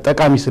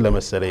ጠቃሚ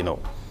ስለመሰለኝ ነው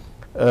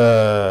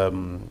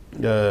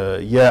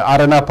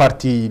የአረና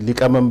ፓርቲ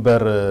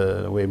ሊቀመንበር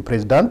ወይም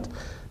ፕሬዝዳንት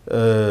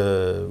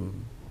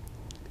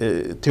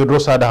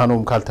ቴዎድሮስ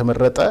አድሃኖም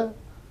ካልተመረጠ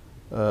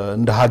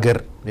እንደ ሀገር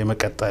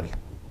የመቀጠል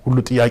ሁሉ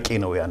ጥያቄ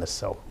ነው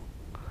ያነሳው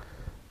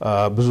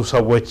ብዙ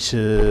ሰዎች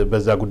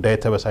በዛ ጉዳይ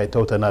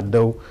ተበሳይተው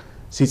ተናደው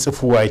ሲጽፉ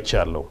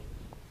አይቻለው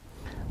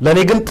ለኔ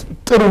ግን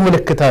ጥሩ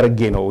ምልክት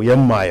አድርጌ ነው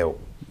የማየው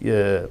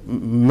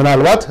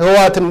ምናልባት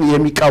ህዋትን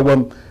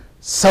የሚቃወም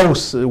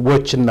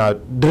ሰዎችና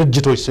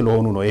ድርጅቶች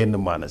ስለሆኑ ነው ይሄን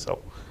ማነሳው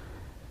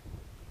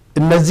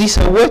እነዚህ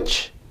ሰዎች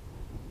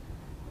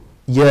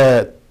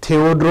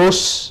የቴዎድሮስ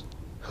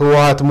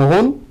ህዋት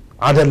መሆን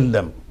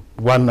አይደለም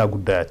ዋና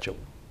ጉዳያቸው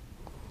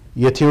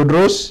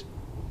የቴዎድሮስ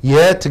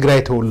የትግራይ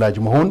ተወላጅ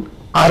መሆን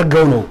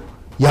አርገው ነው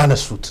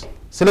ያነሱት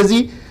ስለዚህ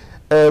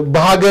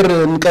በሀገር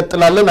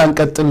እንቀጥላለን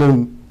አንቀጥልም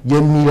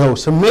የሚለው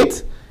ስሜት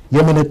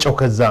የመነጨው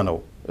ከዛ ነው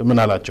ምን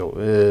አላቸው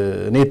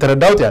እኔ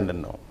ተረዳውት ያንን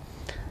ነው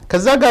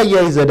ከዛ ጋር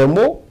ያይዘ ደግሞ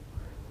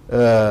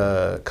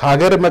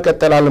ከሀገር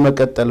መቀጠል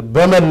አለመቀጠል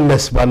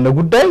በመለስ ባለ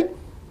ጉዳይ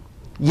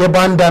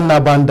የባንዳና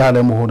ባንዳ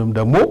ለመሆንም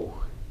ደግሞ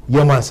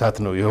የማንሳት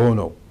ነው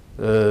የሆነው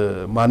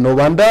ማነው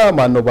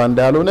ባንዳ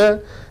ያልሆነ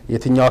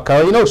የትኛው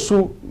አካባቢ ነው እሱ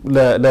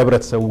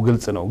ለህብረተሰቡ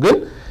ግልጽ ነው ግን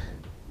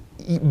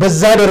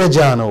በዛ ደረጃ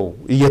ነው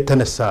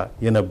እየተነሳ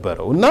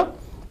የነበረውና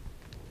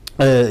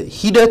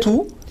ሂደቱ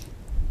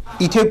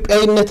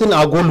ኢትዮጵያዊነትን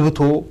አጎልብቶ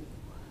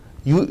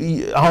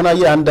አሁን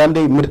አንዳንዴ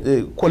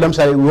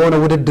ለምሳሌ የሆነ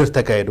ውድድር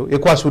ተካሂዶ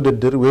የኳስ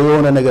ውድድር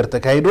የሆነ ነገር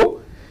ተካሂዶ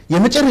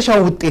የመጨረሻው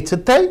ውጤት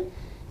ስታይ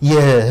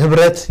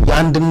የህብረት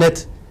የአንድነት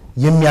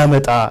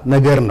የሚያመጣ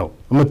ነገር ነው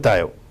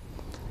የምታየው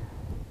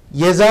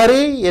የዛሬ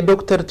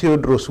የዶክተር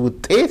ቴዎድሮስ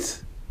ውጤት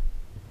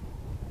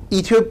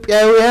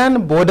ኢትዮጵያውያን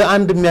ወደ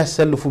አንድ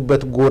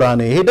የሚያሰልፉበት ጎራ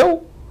ነው የሄደው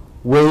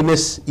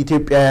ወይንስ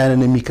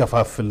ኢትዮጵያውያንን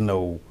የሚከፋፍል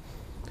ነው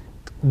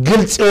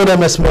ግልጽ የሆነ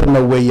መስመር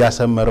ነው ወይ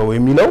ያሰመረው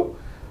የሚለው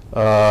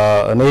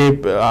እኔ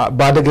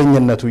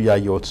ባደገኝነቱ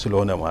ያየሁት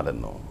ስለሆነ ማለት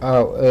ነው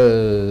አው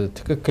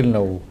ትክክል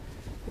ነው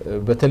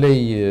በተለይ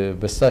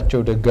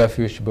በሳቸው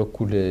ደጋፊዎች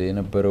በኩል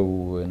የነበረው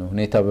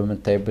ሁኔታ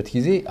በመታየበት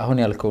ጊዜ አሁን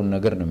ያልከውን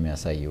ነገር ነው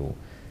የሚያሳየው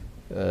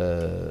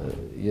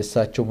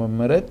የሳቸው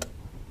መመረጥ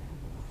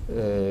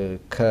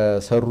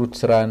ከሰሩት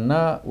ስራና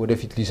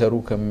ወደፊት ሊሰሩ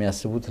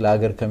ከሚያስቡት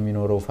ለሀገር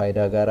ከሚኖረው ፋይዳ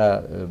ጋራ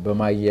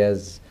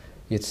በማያያዝ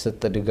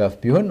የተሰጠ ድጋፍ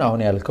ቢሆን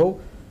አሁን ያልከው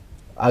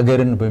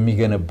አገርን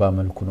በሚገነባ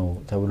መልኩ ነው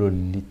ተብሎ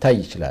ሊታይ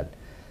ይችላል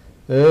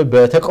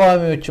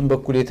በተቃዋሚዎችም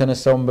በኩል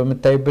የተነሳውን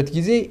በመታየበት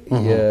ጊዜ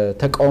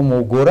የተቃውሞ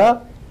ጎራ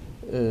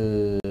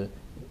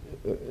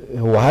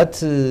ህወሓት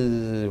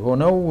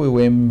ሆነው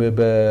ወይም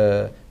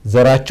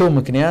በዘራቸው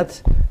ምክንያት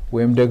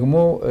ወይም ደግሞ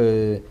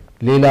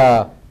ሌላ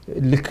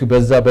ልክ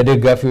በዛ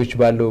በደጋፊዎች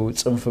ባለው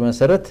ጽንፍ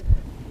መሰረት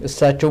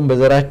እሳቸውን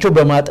በዘራቸው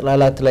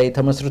በማጥላላት ላይ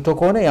ተመስርቶ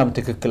ከሆነ ያም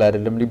ትክክል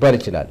አይደለም ሊባል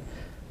ይችላል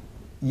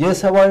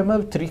የሰባዊ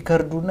መብት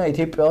ሪከርዱና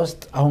ኢትዮጵያ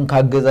ውስጥ አሁን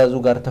ካገዛዙ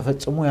ጋር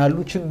ተፈጽሞ ያሉ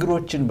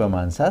ችግሮችን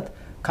በማንሳት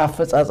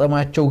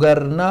ካፈጻጸማቸው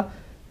ጋርና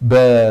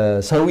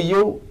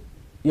በሰውየው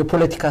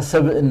የፖለቲካ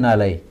ሰብዕና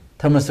ላይ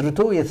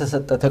ተመስርቶ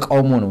የተሰጠ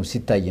ተቃውሞ ነው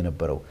ሲታይ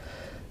የነበረው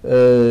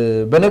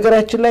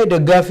በነገራችን ላይ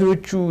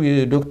ደጋፊዎቹ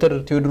ዶክተር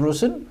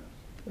ቴዎድሮስን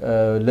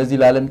ለዚህ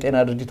ለዓለም ጤና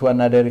ድርጅት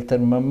ዋና ዳይሬክተር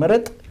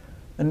መመረጥ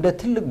እንደ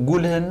ትልቅ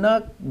ጉልህና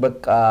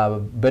በቃ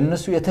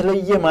በእነሱ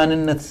የተለየ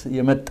ማንነት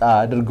የመጣ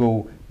አድርገው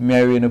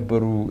የሚያዩ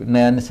የነበሩ እና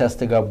ያንስ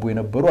ያስተጋቡ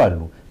የነበሩ አሉ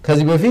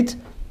ከዚህ በፊት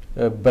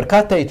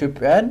በርካታ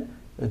ኢትዮጵያውያን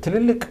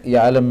ትልልቅ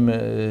የዓለም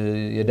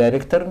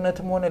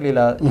የዳይሬክተርነትም ሆነ ሌላ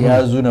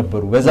ያዙ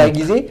ነበሩ በዛ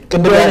ጊዜ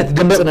ቅድሚያነት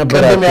ድምጽ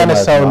ነበር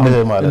ያነሳው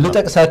ማለት ነው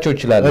ልጠቅሳቸው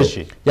ይችላል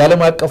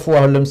የዓለም አቀፉ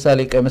አሁን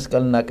ለምሳሌ ቀይ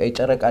መስቀልና ቀይ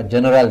ጨረቃ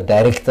ጀነራል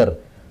ዳይሬክተር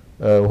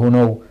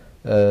ሆነው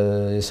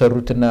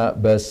የሰሩትና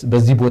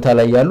በዚህ ቦታ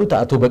ላይ ያሉት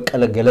አቶ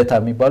በቀለ ገለታ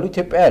የሚባሉ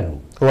ኢትዮጵያውያን አሉ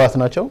ህዋት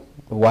ናቸው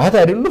ዋት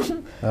አይደሉም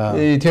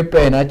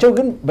ኢትዮጵያዊ ናቸው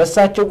ግን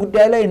በሳቸው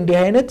ጉዳይ ላይ እንዲህ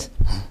አይነት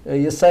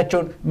የሳቸው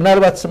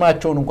ምናልባት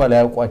ስማቸውን እንኳን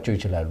ላያውቋቸው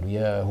ይችላሉ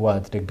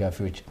የህዋት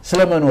ደጋፊዎች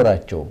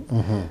ስለመኖራቸው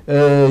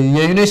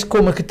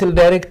የዩኔስኮ ምክትል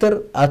ዳይሬክተር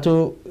አቶ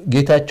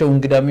ጌታቸው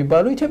እንግዳ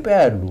የሚባሉ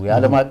ኢትዮጵያውያን አሉ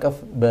የዓለም አቀፍ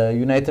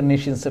በዩናይትድ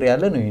ኔሽንስ ስር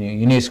ያለ ነው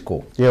ዩኔስኮ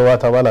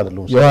የህዋት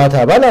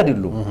አባል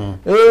አይደሉም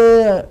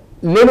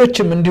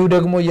ሌሎችም እንዲሁ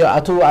ደግሞ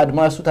የአቶ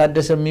አድማሱ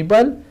ታደሰ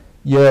የሚባል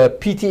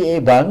የፒቲኤ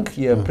ባንክ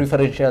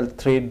የፕሪፈረንሻል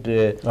ትሬድ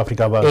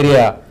ኤሪያ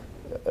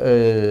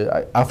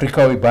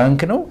አፍሪካዊ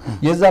ባንክ ነው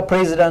የዛ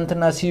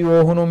ፕሬዝዳንትና ሲኢኦ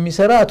ሆኖ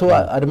የሚሰራ አቶ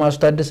አድማሱ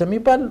ታደሰ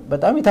የሚባል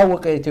በጣም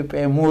የታወቀ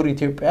ኢትዮጵያዊ ምሁር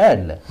ኢትዮጵያዊ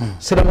አለ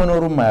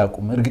ስለመኖሩም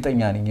አያውቁም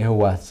እርግጠኛ ነኝ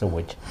የህዋት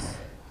ሰዎች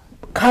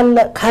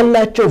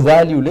ካላቸው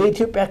ቫልዩ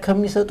ለኢትዮጵያ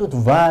ከሚሰጡት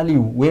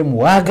ቫልዩ ወይም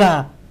ዋጋ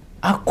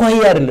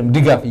አኳያ አይደለም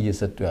ድጋፍ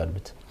እየሰጡ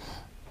ያሉት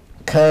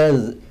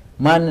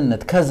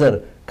ከማንነት ከዘር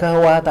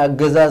ከህወሓት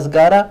አገዛዝ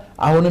ጋራ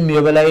አሁንም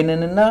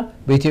የበላይነንና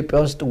በኢትዮጵያ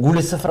ውስጥ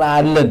ጉልህ ስፍራ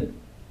አለን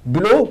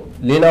ብሎ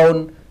ሌላውን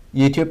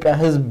የኢትዮጵያ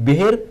ህዝብ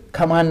ብሔር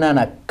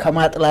ከማናናቅ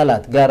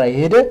ከማጥላላት ጋራ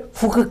የሄደ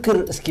ፉክክር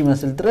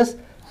እስኪመስል ድረስ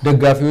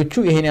ደጋፊዎቹ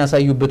ይሄን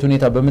ያሳዩበት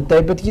ሁኔታ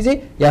በመታየበት ጊዜ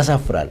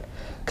ያሳፍራል።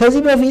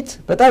 ከዚህ በፊት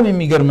በጣም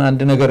የሚገርም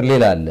አንድ ነገር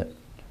ሌላ አለ።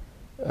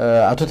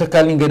 አቶ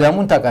ተካልኝ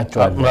ገዳሙን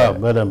ታውቃቸዋለህ?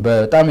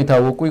 በጣም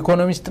የታወቁ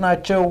ኢኮኖሚስት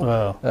ናቸው።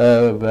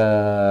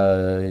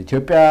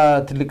 በኢትዮጵያ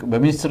ትልቅ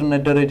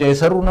በሚኒስትርነት ደረጃ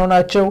የሰሩ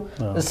ናቸው።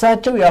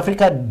 እሳቸው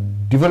የአፍሪካ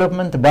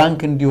ዲቨሎፕመንት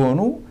ባንክ እንዲሆኑ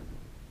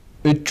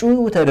እጩ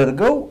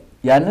ተደርገው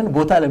ያንን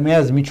ቦታ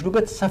ለመያዝ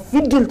የሚችሉበት ሰፊ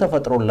ዕድል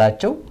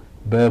ተፈጥሮላቸው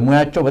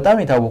በሙያቸው በጣም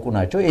የታወቁ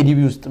ናቸው። ኤዲቢ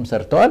ውስጥም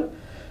ሰርተዋል።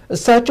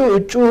 እሳቸው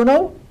እጩ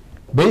ነው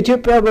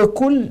በኢትዮጵያ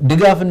በኩል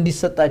ድጋፍ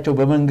እንዲሰጣቸው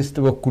በመንግስት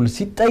በኩል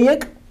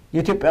ሲጠየቅ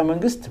የኢትዮጵያ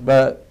መንግስት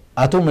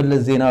በአቶ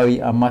መለስ ዜናዊ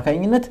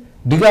አማካኝነት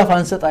ድጋፍ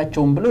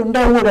አንሰጣቸውም ብለው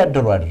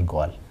እንዳይወዳደሩ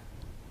አድርገዋል።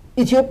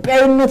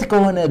 ኢትዮጵያዊነት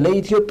ከሆነ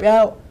ለኢትዮጵያ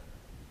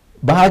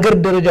በሀገር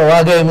ደረጃ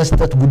ዋጋ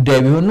የመስጠት ጉዳይ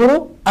ቢሆን ኖሮ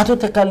አቶ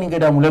ተካልኝ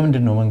ገዳሙ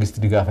ለምንድን ነው መንግስት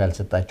ድጋፍ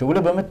ያልሰጣቸው ብለ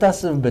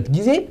በመታሰብበት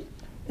ጊዜ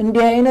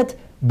እንዲህ አይነት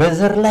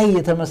በዘር ላይ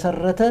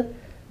የተመሰረተ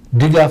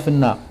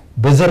ድጋፍና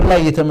በዘር ላይ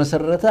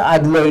የተመሰረተ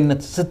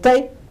አድሏዊነት ስታይ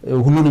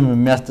ሁሉንም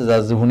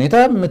የሚያስተዛዝብ ሁኔታ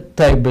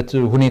የምታይበት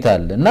ሁኔታ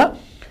አለና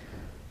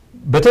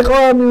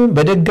በተቃዋሚው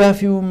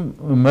በደጋፊው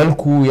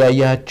መልኩ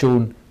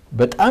ያያቸውን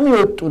በጣም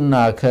ይወጡና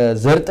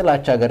ከዘር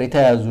ጥላቻ ጋር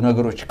የተያያዙ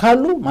ነገሮች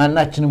ካሉ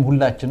ማናችንም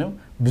ሁላችንም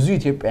ብዙ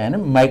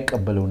ኢትዮጵያውያንም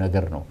የማይቀበለው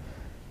ነገር ነው።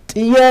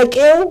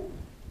 ጥያቄው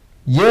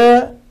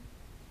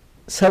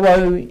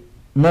የሰብአዊ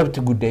መብት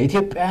ጉዳይ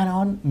ኢትዮጵያውያን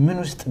አሁን ምን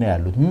ውስጥ ነው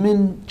ያሉት? ምን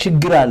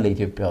ችግር አለ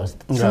ኢትዮጵያ ውስጥ?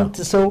 ስንት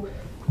ሰው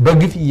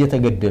በግፍ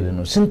እየተገደለ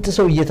ነው? ስንት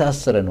ሰው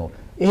እየታሰረ ነው?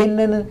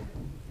 ይሄንን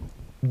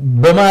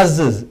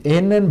በማዘዝ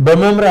ይሄንን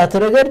በመምራት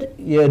ረገድ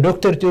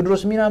የዶክተር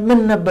ቴዎድሮስ ሚና ምን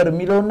ነበር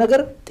የሚለውን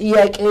ነገር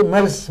ጥያቄ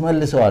መልስ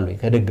መልሰዋል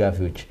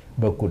ከደጋፊዎች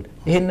በኩል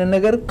ይሄንን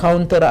ነገር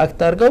ካውንተር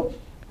አክት አድርገው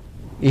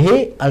ይሄ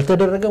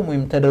አልተደረገም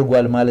ወይም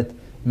ተደርጓል ማለት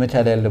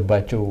መቻል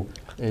ያለባቸው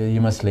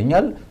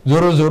ይመስለኛል።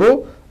 ዞሮ ዞሮ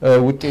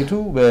ውጤቱ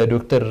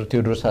በዶክተር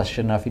ቴዎድሮስ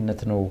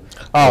አሸናፊነት ነው።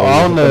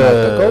 አሁን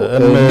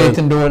እንዴት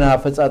እንደሆነ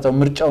አፈጻጸው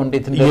ምርጫው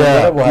እንዴት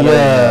እንደነበረ በኋላ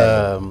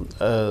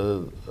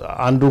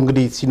አንዱ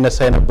እንግዲህ ሲነሳ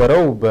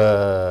የነበረው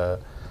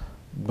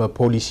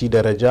በፖሊሲ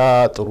ደረጃ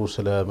ጥሩ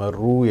ስለመሩ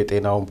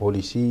የጤናውን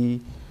ፖሊሲ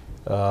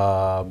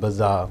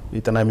በዛ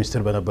የጤና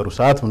ሚኒስትር በነበሩ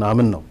ሰዓት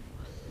ምናምን ነው።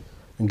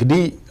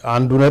 እንግዲህ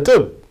አንዱ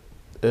ነጥብ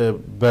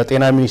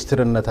በጤና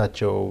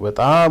ሚኒስትርነታቸው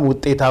በጣም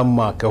ውጤታማ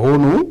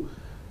ከሆኑ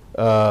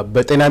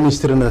በጤና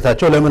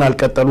ሚኒስትርነታቸው ለምን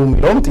አልቀጠሉ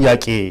የሚለውም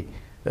ጥያቄ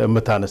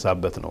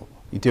መታነሳበት ነው።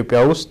 ኢትዮጵያ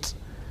ውስጥ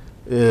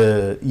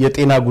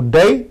የጤና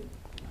ጉዳይ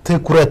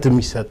ትኩረት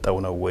የሚሰጠው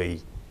ነው ወይ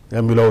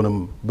የሚለውንም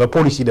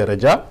በፖሊሲ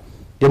ደረጃ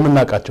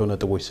የምናቃቸው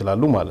ነጥቦች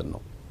ስላሉ ማለት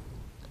ነው።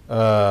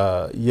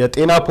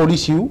 የጤና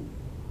ፖሊሲው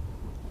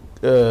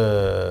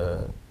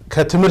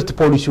ከትምህርት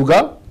ፖሊሲው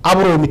ጋር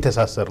አብሮ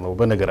የሚተሳሰር ነው።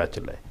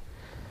 በነገራችን ላይ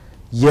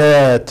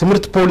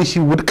የትምህርት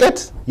ፖሊሲው ውድቀት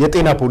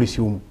የጤና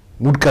ፖሊሲው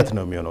ውድቀት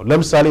ነው የሚሆነው።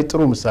 ለምሳሌ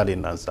ጥሩ ምሳሌ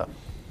እናንሳ፣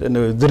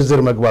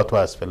 ዝርዝር መግባቱ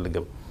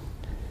አያስፈልግም።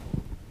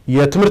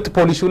 የትምህርት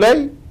ፖሊሲው ላይ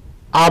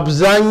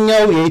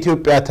አብዛኛው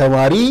የኢትዮጵያ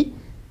ተማሪ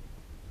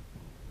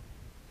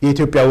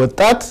የኢትዮጵያ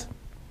ወጣት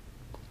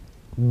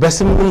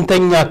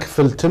በስምንተኛ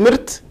ክፍል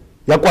ትምህርት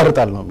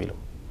ያቋርጣል ነው የሚለው።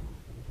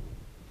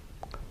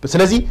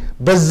 ስለዚህ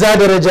በዛ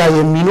ደረጃ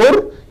የሚኖር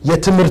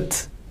የትምህርት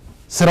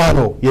ስራ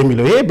ነው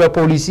የሚለው። ይሄ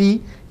በፖሊሲ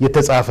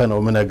የተጻፈ ነው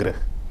ምነግርህ።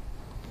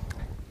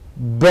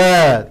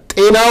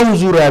 በጤናው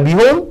ዙሪያ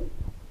ቢሆን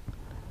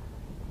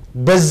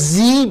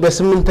በዚህ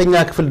በስምንተኛ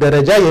ክፍል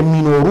ደረጃ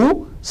የሚኖሩ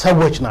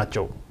ሰዎች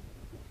ናቸው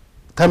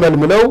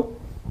ተመልምለው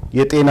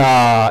የጤና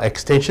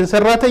ኤክስቴንሽን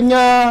ሰራተኛ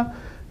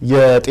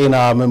የጤና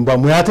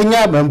ሙያተኛ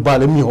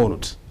መንባል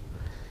የሚሆኑት።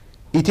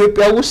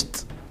 ኢትዮጵያ ውስጥ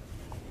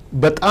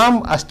በጣም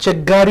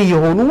አስቸጋሪ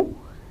የሆኑ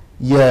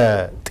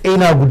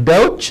የጤና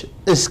ጉዳዮች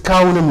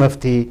እስካሁን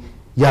መፍትሄ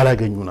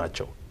ያላገኙ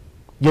ናቸው።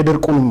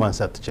 የድርቁን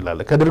ማንሳት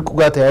ትችላለህ። ከድርቁ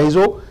ጋር ተያይዞ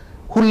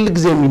ሁሉ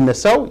ጊዜ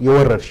የሚነሳው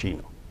የወረርሽኝ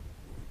ነው።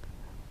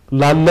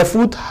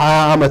 ላለፉት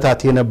 20 ዓመታት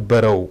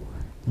የነበረው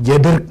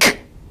የድርቅ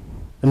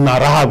እና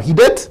ረሃብ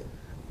ሂደት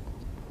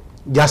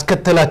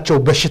ያስከተላቸው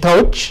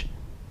በሽታዎች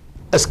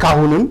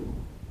እስካሁንም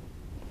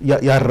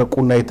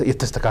ያረቁና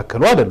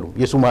የተስተካከሉ አይደሉም።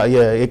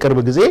 የቅርብ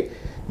ጊዜ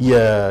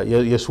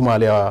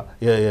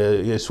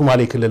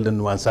የሶማሌ ክልልን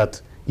ማንሳት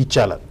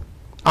ይቻላል።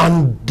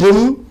 አንድም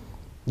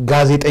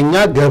ጋዜጠኛ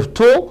ገብቶ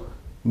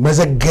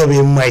መዘገብ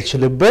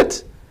የማይችልበት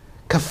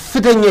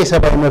ከፍተኛ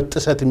የሰብአዊ መብት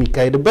ጥሰት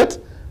የሚካሄድበት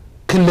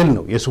ክልል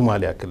ነው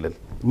የሶማሊያ ክልል፣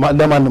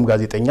 ለማንም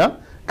ጋዜጠኛ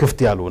ክፍት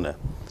ያልሆነ።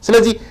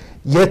 ስለዚህ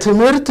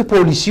የትምህርት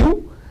ፖሊሲው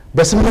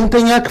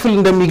በስምንተኛ ክፍል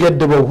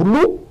እንደሚገድበው ሁሉ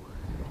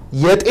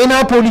የጤና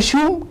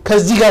ፖሊሲው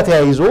ከዚህ ጋር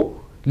ተያይዞ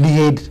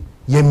ሊሄድ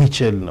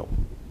የሚችል ነው።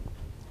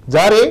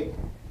 ዛሬ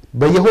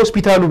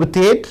በየሆስፒታሉ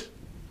ብትሄድ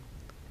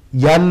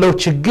ያለው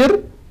ችግር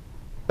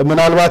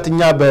ምናልባት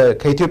እኛ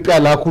ከኢትዮጵያ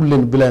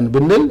ላኩልን ብለን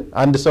ብንል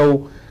አንድ ሰው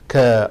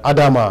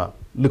ከአዳማ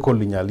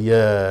ልኮልኛል።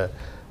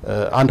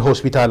 የአንድ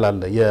ሆስፒታል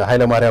አለ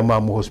የኃይለ ማርያም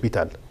ማሙ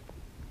ሆስፒታል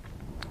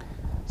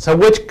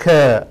ሰዎች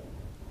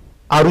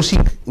ከአርሲ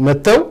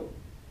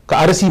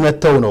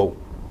መተው ነው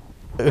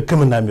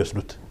ህክምና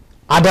የሚወስዱት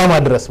አዳማ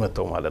ድረስ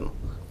መተው ማለት ነው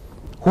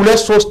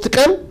 2-3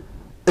 ቀን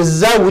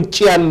እዛ ውጪ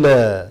ያለ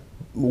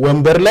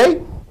ወንበር ላይ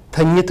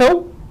ተኝተው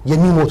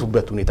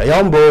የሚሞቱበት ሁኔታ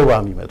ያውም በወባ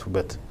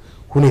የሚመቱበት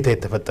ሁኔታ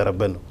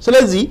የተፈጠረበት ነው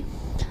ስለዚህ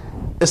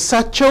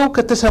እሳቸው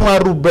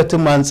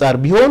ከተሰማሩበትም አንፃር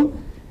ቢሆን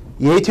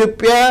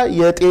የኢትዮጵያ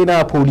የጤና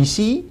ፖሊሲ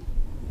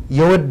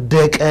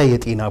የወደቀ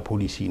የጤና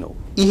ፖሊሲ ነው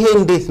ይሄ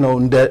እንዴት ነው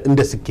እንደ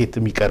ስኬት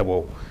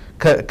የሚቀርበው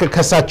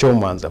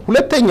ከሳቸውም አንፃር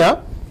ሁለተኛ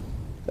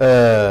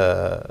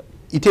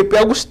ኢትዮጵያ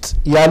ውስጥ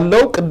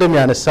ያለው ቅድም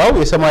ያነሳው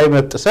የሰማይ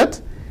መብት ጥሰት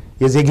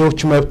የዜጎች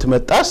መብት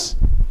መጣስ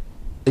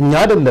እኛ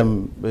አይደለም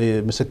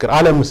ምስክር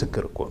ዓለም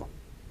ምስክር እኮ ነው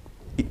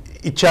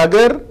እቺ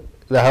ሀገር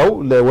ለሃው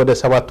ወደ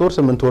 7 ወር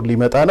 8 ወር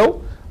ሊመጣ ነው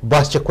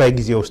በአስቸኳይ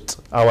ጊዜ ውስጥ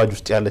አዋጅ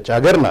ውስጥ ያለች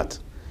ሀገር ናት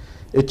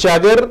እቺ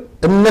ሀገር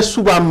እነሱ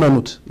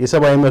ባመኑት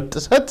የሰማይ መብት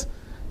ጥሰት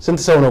ስንት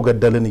ሰው ነው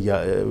ገደልን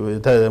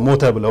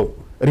ሞተ ብለው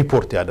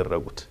ሪፖርት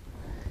ያደረጉት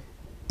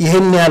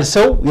ይሄን ያህል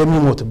ሰው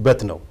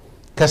የሚሞትበት ነው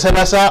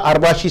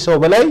ከ30-40 ሺህ ሰው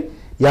በላይ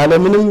ያለ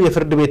ምንም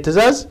የፍርድ ቤት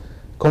ትዕዛዝ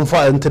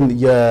እንትን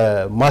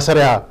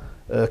የማሰሪያ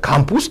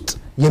ካምፕ ውስጥ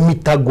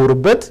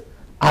የሚታጎርበት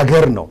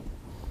አገር ነው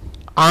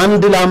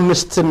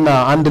 1-5 እና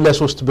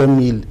 1-3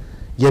 በሚል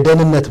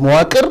የደህንነት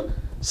መዋቅር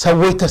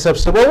ሰዎች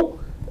ተሰብስበው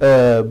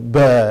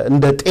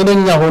እንደ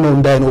ጤነኛ ሆነው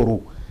እንዳይኖሩ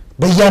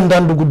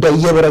በእያንዳንዱ ጉዳይ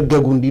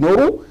እየበረገጉ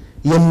እንዲኖሩ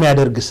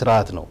የሚያደርግ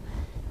ስርዓት ነው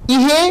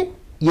ይሄ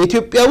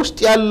የኢትዮጵያ ውስጥ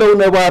ያለው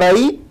ነባራዊ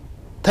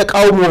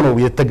ተቃውሞ ነው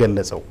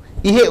የተገለጸው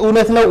ይሄ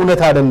እውነት ነው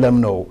እውነት አይደለም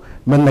ነው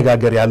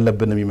መነጋገር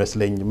ያለብን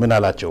የሚመስለኝ ምን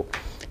አላቸው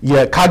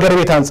የካገር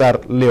ቤት አንፃር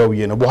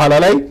ሊያውየ ነው በኋላ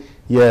ላይ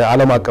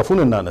የዓለም አቀፉን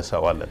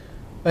እናነሳዋለን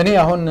እኔ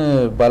አሁን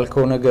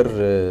ባልከው ነገር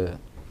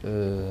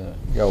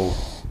ያው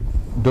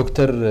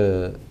ዶክተር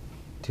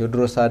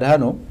ቴዎድሮስ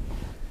አድሃኖም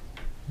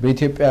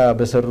በኢትዮጵያ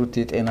በሰሩት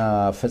የጤና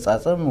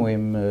አፈጻጸም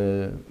ወይም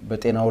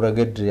በጤናው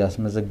ረገድ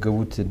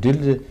ያስመዘገቡት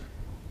ድል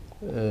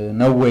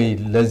ነው ወይ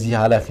ለዚህ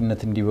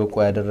ኃላፊነት እንዲበቁ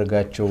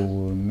ያደረጋቸው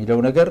የሚለው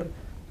ነገር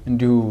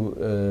እንዲሁ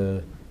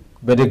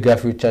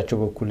በደጋፊዎቻቸው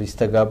በኩል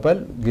ይስተጋባል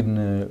ግን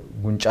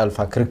ጉንጫ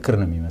አልፋ ክርክር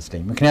ነው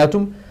የሚመስለኝ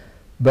ምክንያቱም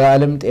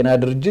በዓለም ጤና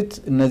ድርጅት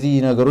እነዚህ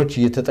ነገሮች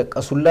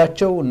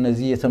እየተጠቀሱላቸው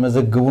እነዚህ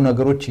የተመዘገቡ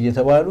ነገሮች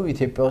እየተባሉ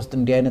ኢትዮጵያ ውስጥ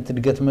እንዲህ አይነት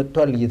እድገት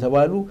መጥቷል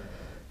እየተባሉ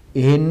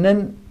ይሄንን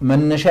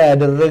መነሻ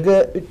ያደረገ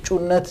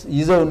እጩነት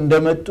ይዘው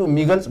እንደመጡ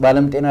የሚገልጽ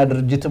በዓለም ጤና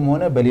ድርጅትም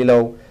ሆነ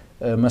በሌላው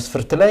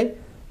መስፈርት ላይ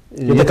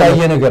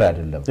የታየ ነገር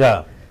አይደለም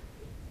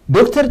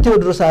ዶክተር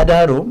ቴዎድሮስ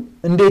አድሃኖም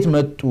እንዴት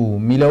መጡ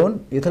ሚለውን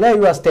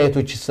የተለያዩ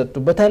አስተያየቶች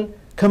ይሰጡበታል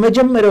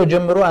ከመጀመሪያው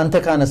ጀምሮ አንተ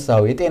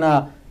ካነሳው የጤና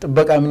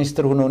ጥበቃ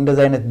ሚኒስትር ሆኖ እንደዛ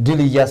አይነት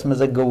ድል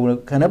ያስመዘገቡ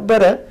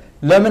ከነበረ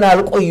ለምን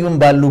አልቆዩም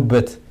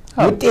ባሉበት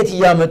ውጤት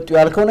ያመጡ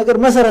ያልከው ነገር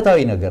መሰረታዊ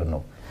ነገር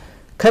ነው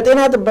ከጤና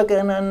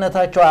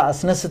ጥበቃነታቸው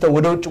አስነስተው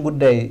ወደ ውጭ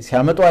ጉዳይ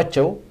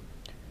ሲያመጧቸው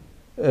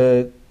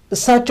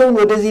እሳቸውን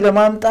ወደዚህ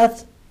ለማምጣት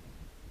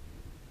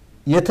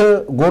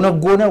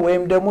የተጎነጎነ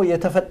ወይም ደግሞ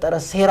የተፈጠረ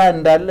ሴራ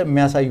እንዳለ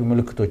የሚያሳዩ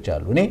ምልክቶች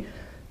አሉ እኔ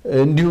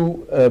እንዲሁ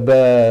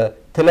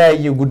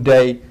በተለያየ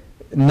ጉዳይ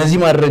እነዚህ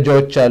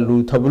ማረጃዎች አሉ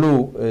ተብሎ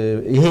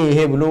ይሄ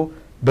ብሎ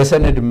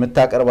በሰነድ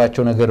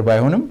መታቀርባቸው ነገር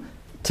ባይሆንም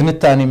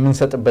ትንታኔ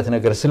የምንሰጥበት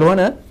ነገር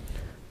ስለሆነ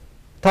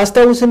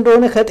ታስታውስ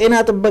እንደሆነ ከጤና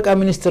ጥበቃ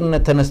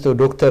ሚኒስትርነት ተነስተው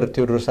ዶክተር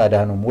ቴዎድሮስ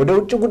አድሃኖም ወደ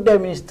ውጭ ጉዳይ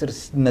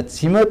ሚኒስትርነት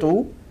ሲመጡ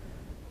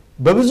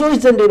በብዙዎች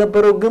ዘንድ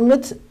የነበረው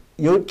ግምት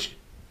የውጭ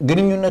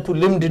ግንኙነቱ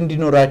ልምድ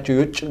እንዲኖራቸው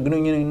የውጭ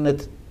ግንኙነት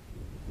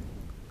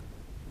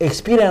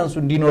ኤክስፒሪየንስ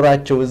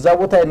እንዲኖራቸው እዛ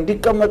ቦታ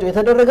እንዲቀመጡ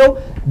የተደረገው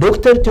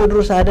ዶክተር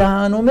ቴዎድሮስ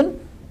አድሃኖምን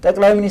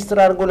ጠቅላይ ሚኒስትር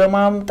አድርጎ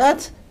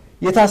ለማምጣት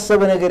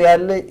የታሰበ ነገር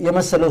ያለ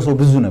የመሰለው ሰው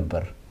ብዙ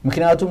ነበር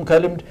ምክንያቱም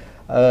ከልምድ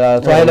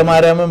አቶ ኃይለ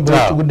ማርያምን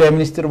በውጭ ጉዳይ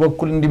ሚኒስትር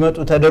በኩል እንዲመጡ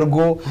ተደርጎ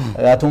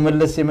አቶ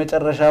መለስ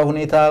የመጨረሻ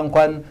ሁኔታ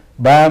እንኳን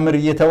ባያምር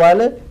እየተባለ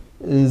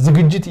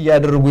ዝግጅት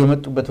ያደረጉ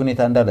የመጡበት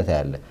ሁኔታ እንዳለ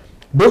ታያለ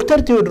ዶክተር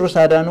ቴዎድሮስ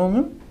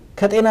አድሃኖምም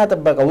ከጤና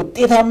ጥበቃ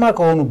ውጤታማ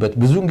ከሆኑበት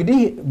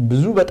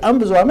ብዙ በጣም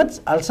ብዙ አመት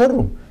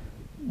አልሰሩም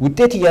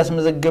ውጤት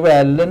ያስመዘገበ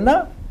ያለና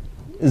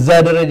እዛ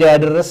ደረጃ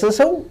ያደረሰ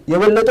ሰው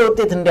የበለጠ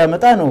ውጤት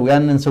እንዲያመጣ ነው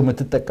ያንን ሰው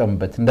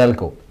መተጠቀምበት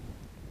እንዳልከው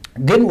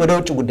ግን ወደ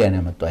ውጭ ጉዳይ ነው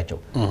ያመጣቸው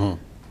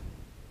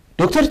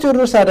ዶክተር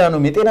ቴዎድሮስ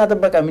አድሃኖም የጤና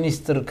ጥበቃ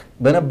ሚኒስትር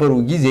በነበሩ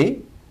ጊዜ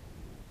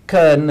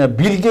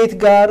ከቢልጌት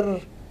ጋር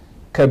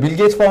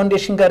ከቢልጌት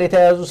ፋውንዴሽን ጋር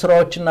የተያያዙ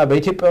ስራዎችና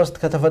በኢትዮጵያ ውስጥ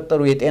ከተፈጠሩ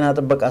የጤና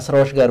ጥበቃ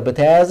ስራዎች ጋር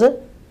በተያያዘ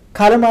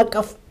ከዓለም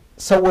አቀፍ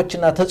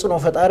ሰዎችና ተጽዕኖ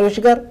ፈጣሪዎች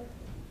ጋር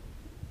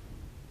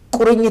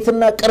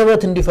ቁርኝትና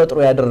ቅርበት እንዲፈጥሩ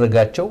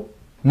ያደረጋቸው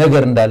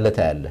ነገር እንዳለ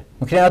ታያለ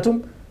ምክንያቱም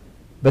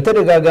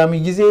በተደጋጋሚ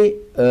ጊዜ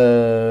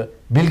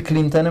ቢል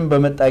ክሊንተንም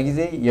በመጣ ጊዜ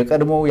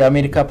የቀድሞ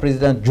የአሜሪካ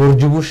ፕሬዝዳንት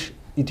ጆርጅ ቡሽ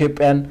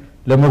ኢትዮጵያን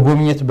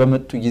ለመጎብኘት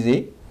በመጡ ጊዜ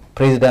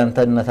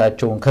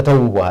ፕሬዝዳንትነታቸውን ከተው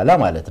በኋላ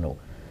ማለት ነው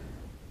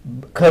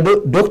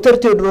ከዶክተር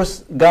ቴዎድሮስ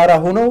ጋር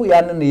ሆነው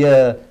ያንን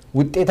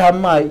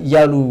የውጤታማ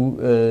ያሉ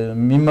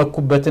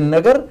የሚመኩበትን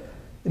ነገር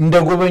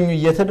እንደጎበኙ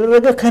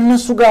እየተደረገ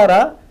ከነሱ ጋራ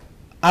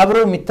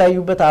አብረው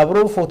የሚታዩበት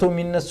አብረው ፎቶ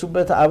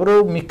የሚነሱበት አብረው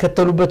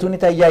የሚከተሉበት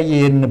ሁኔታ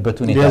ያየየንበት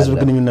ሁኔታ የህዝብ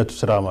ግንኙነቱ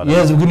ስራ ማለት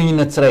የህዝብ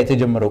ግንኙነት ስራ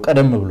የተጀመረው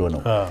ቀደም ብሎ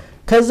ነው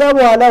ከዛ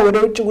በኋላ ወደ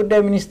ውጭ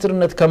ጉዳይ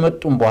ሚኒስትርነት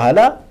ከመጡም በኋላ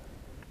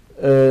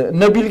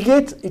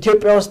ነቢልጌት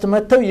ኢትዮጵያ ውስጥ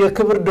መተው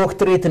የክብር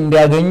ዶክትሬት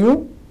እንዲያገኙ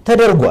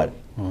ተደርጓል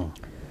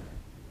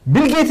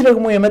ቢልጌት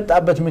ደግሞ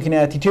የመጣበት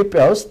ምክንያት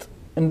ኢትዮጵያ ውስጥ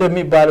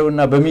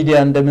እንደሚባለውና በሚዲያ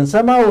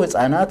እንደምንሰማው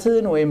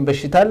ህፃናትን ወይም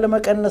በሽታን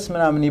ለመቀነስ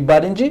ምናምን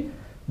ይባል እንጂ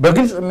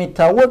በግልጽ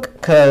የሚታወቅ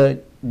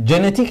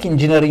ከጄኔቲክ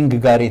ኢንጂነሪንግ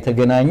ጋር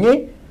የተገናኘ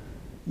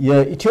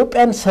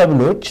የኢትዮጵያን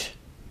ሰብሎች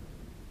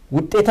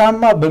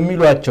ውጤታማ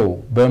በሚሏቸው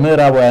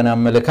በመራባውያን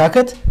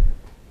አመለካከት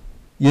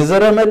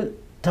የዘረመል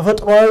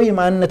ተፈጥሯዊ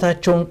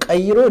ማንነታቸውን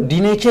ቀይሮ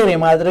ዲኔቸር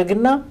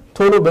የማድረግና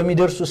ቶሎ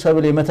በሚደርሱ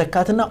ሰብል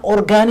የመተካትና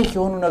ኦርጋኒክ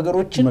የሆኑ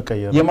ነገሮችን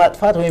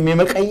የማጥፋት ወይም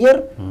የመቀየር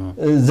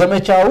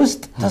ዘመቻ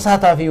ውስጥ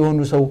ተሳታፊ የሆኑ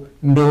ሰው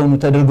እንደሆኑ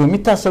ተደርጎ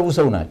የሚታሰቡ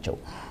ሰው ናቸው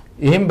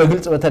ይሄም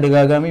በግልጽ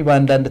በተደጋጋሚ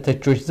በአንዳንድ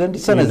ተቾች ዘንድ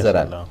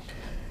ይሰነዘራል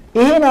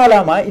ይሄን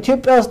ዓላማ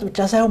ኢትዮጵያ ውስጥ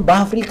ብቻ ሳይሆን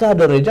በአፍሪካ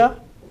ደረጃ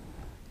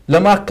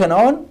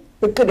ለማከናወን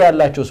እቅድ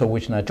ያላቸው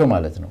ሰዎች ናቸው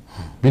ማለት ነው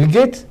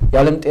ቢልጌት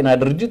የዓለም ጤና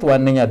ድርጅት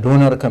ዋነኛ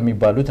ዶነር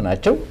ከሚባሉት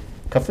ናቸው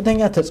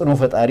ከፍተኛ ተጽዕኖ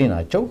ፈጣሪ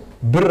ናቸው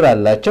ብር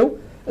አላቸው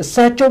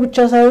እሳቸው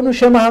ብቻ ሳይሆኑ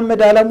ሼህ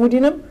መሐመድ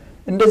አላሙዲንም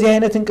እንደዚህ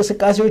አይነት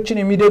እንቅስቃሴዎችን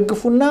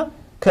የሚደግፉና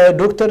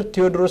ከዶክተር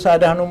ቴዎድሮስ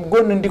አድሃኖም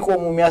ጎን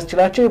እንዲቆሙ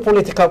የሚያስችላቸው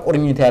የፖለቲካ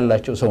ቁርኝት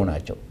ያላቸው ሰው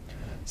ናቸው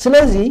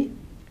ስለዚህ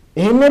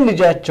ይሄንን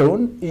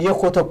ልጃቸውን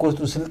እየኮተኮቱ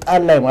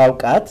ስልጣን ላይ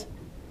ማብቃት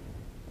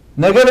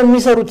ነገር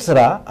የሚሰሩት ስራ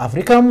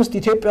አፍሪካም ውስጥ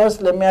ኢትዮጵያ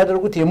ውስጥ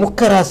ለሚያደርጉት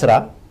የሙከራ ስራ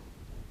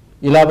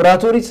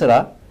የላቦራቶሪ ስራ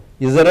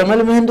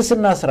የዘረመል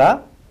ምህንድስና ስራ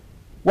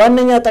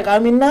ዋነኛ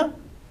ጠቃሚና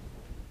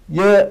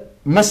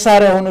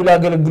የመሳሪያ ሆኖ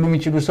ሊያገለግሉ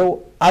የሚችሉ ሰው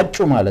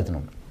አጩ ማለት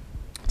ነው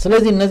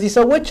ስለዚህ እነዚህ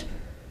ሰዎች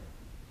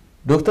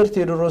ዶክተር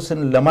ቴዎድሮስን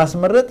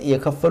ለማስመረጥ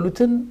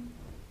የከፈሉትን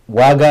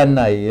ዋጋና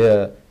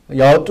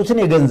ያወጡትን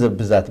የገንዘብ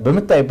ብዛት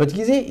በመታየበት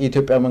ጊዜ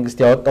የኢትዮጵያ መንግስት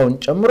ያወጣውን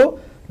ጨምሮ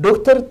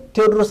ዶክተር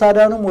ቴዎድሮስ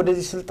አድሃኖም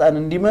ወደዚህ ስልጣን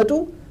እንዲመጡ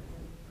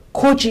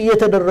ኮች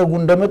እየተደረጉ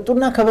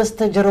እንደመጡና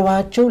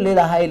ከበስተጀርባቸው ሌላ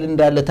ኃይል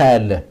እንዳለ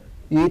ታያለ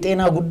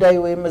የጤና ጉዳይ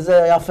ወይም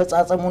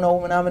ያፈጻጸሙ ነው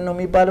ምናምን ነው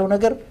የሚባለው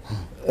ነገር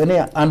እኔ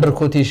አንደር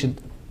ኮቴሽን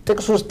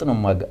ጥቅስ ውስጥ ነው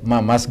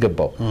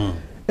ማስገባው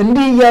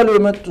እንዲህ ያሉ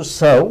የመጡ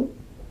ሰው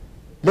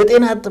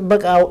ለጤና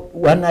ጥበቃ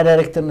ዋና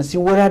ዳይሬክተርነት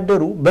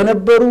ሲወዳደሩ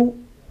በነበሩ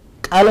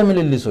ቃለ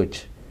ምልልሶች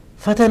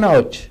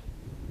ፈተናዎች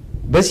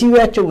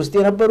በሲቪያቸው ውስጥ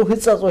የነበሩ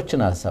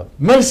ህጻጾችን ሐሳብ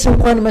መልስ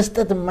እንኳን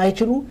መስጠት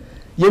የማይችሉ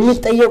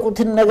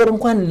የሚጠየቁትን ነገር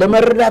እንኳን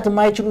ለመረዳት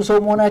የማይችሉ ሰው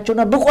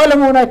መሆናቸውና ብቁ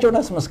ለመሆናቸውን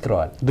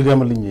አስመስክረዋል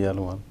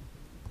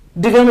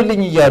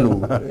ድገምልኝ እያሉ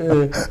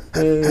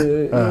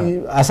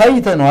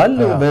አሳይተናል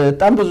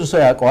በጣም ብዙ ሰው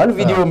ያውቀዋል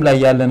ቪዲዮም ላይ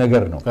ያለ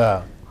ነገር ነው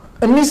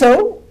እኚህ ሰው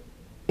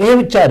ይሄ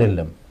ብቻ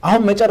አይደለም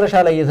አሁን መጨረሻ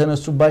ላይ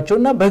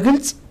የተነሱባቸውና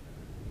በግልጽ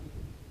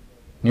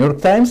ኒውዮርክ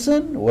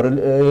ታይምስን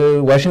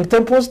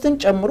ዋሽንግተን ፖስትን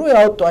ጨምሮ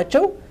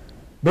ያወጧቸው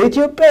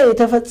በኢትዮጵያ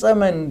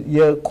የተፈጸመን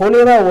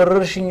የኮሌራ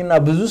ወረርሽኝና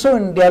ብዙ ሰው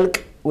እንዲያልቅ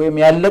ወይም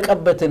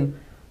ያለቀበትን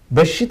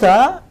በሽታ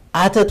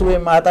አተት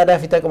ወይም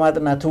አጣዳፊ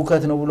ተቅማጥና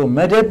ትውከት ነው ብሎ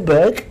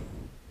መደበቅ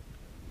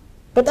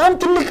በጣም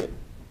ትልቅ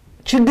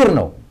ችግር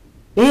ነው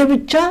ይሄ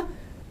ብቻ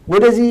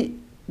ወደዚህ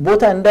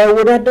ቦታ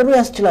እንዳይወዳደሩ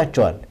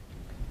ያስችላቸዋል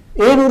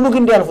ይሄን ሁሉ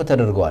ግን እንዲያልፉ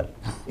ተደርገዋል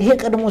ይሄ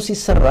ቀድሞ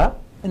ሲሰራ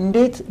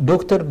እንዴት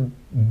ዶክተር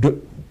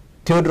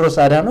ቴዎድሮስ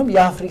አድሃኖም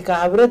የአፍሪካ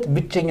ህብረት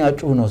ብቸኛ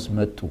እጩ ሆነው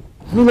መጡ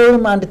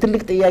ምንም አንድ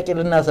ትልቅ ጥያቄ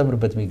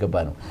ልናሰምርበት የሚገባ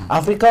ነው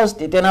አፍሪካ ውስጥ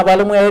የጤና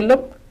ባለሙያ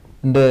የለም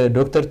እንደ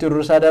ዶክተር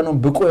ቴዎድሮስ አድሃኖም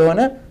ብቁ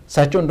የሆነ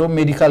እሳቸው እንደውም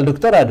ሜዲካል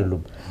ዶክተር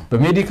አይደሉም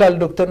በሜዲካል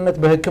ዶክተርነት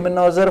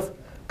በህክምናው ዘርፍ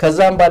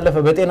ከዛም ባለፈ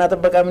በጤና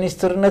ጥበቃ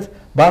ሚኒስትርነት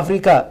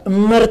በአፍሪካ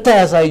እመርታ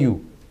ያሳዩ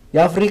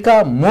የአፍሪካ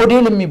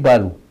ሞዴል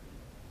የሚባሉ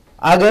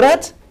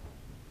አገራት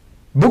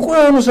ብቁ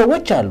የሆኑ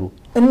ሰዎች አሉ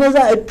እነዛ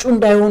እጩ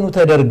እንዳይሆኑ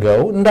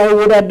ተደርገው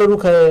እንዳይወዳደሩ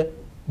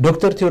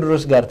ከዶክተር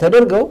ቴዎድሮስ ጋር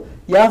ተደርገው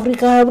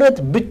የአፍሪካ ህብረት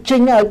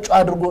ብቸኛ እጩ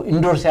አድርጎ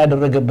ኢንዶርስ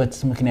ያደረገበት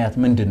ምክንያት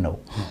ምንድነው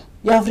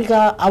የአፍሪካ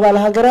አባል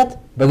ሀገራት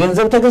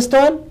በገንዘብ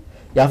ተገዝተዋል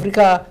የአፍሪካ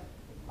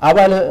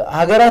አባል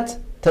ሀገራት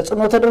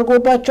ተጽዕኖ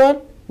ተደርጎባቸዋል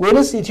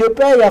ወይስ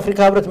ኢትዮጵያ የአፍሪካ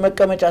ህብረት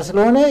መቀመጫ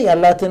ስለሆነ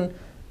ያላትን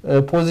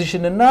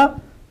ፖዚሽን እና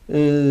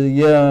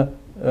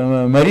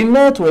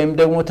የመሪነት ወይም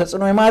ደግሞ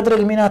ተጽዕኖ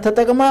የማድረግ ሚና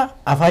ተጠቅማ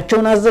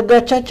አፋቸውን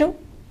አዘጋቻቸው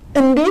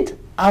እንዴት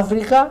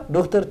አፍሪካ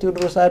ዶክተር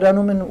ቴዎድሮስ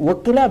አድሃኖምን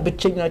ወክላ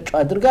ብቸኛ እጩ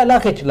አድርጋ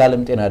ላከች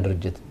ለዓለም ጤና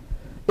ድርጅት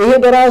ይሄ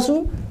በራሱ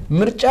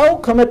ምርጫው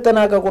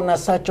ከመጠናቀቁና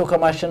እሳቸው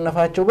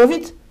ከማሸነፋቸው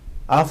በፊት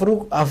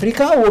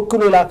አፍሪካ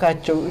ወክሎ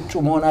ላካቸው እጩ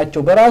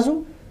መሆናቸው በራሱ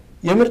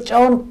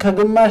የምርጫውን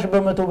ከግማሽ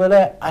በመቶ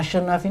በላይ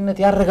አሸናፊነት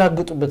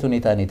ያረጋግጡበት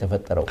ሁኔታ ነው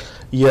የተፈጠረው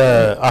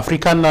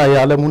የአፍሪካና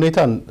የዓለም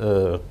ሁኔታን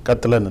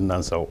ቀጥለን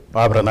እናንሳው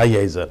አብረን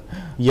አያይዘን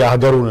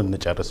የሀገሩን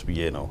እንጨርስ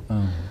ብዬ ነው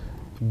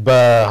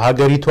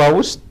በሀገሪቷ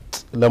ውስጥ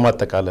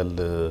ለማጠቃለል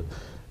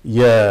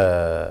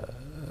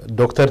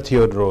የዶክተር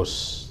ቴዎድሮስ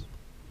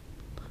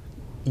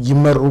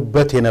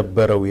ይመሩበት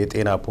የነበረው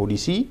የጤና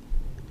ፖሊሲ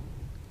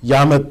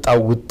ያመጣው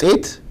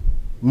ውጤት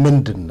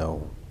ምንድነው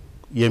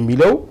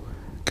የሚለው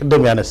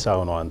ቅድም ያነሳው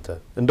ነው አንተ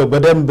እንደው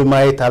በደንብ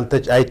ማየት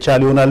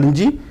አይቻል ይሆናል እንጂ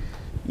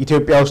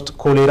ኢትዮጵያ ውስጥ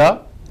ኮሌራ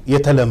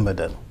የተለመደ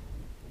ነው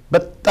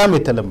በጣም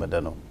የተለመደ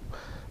ነው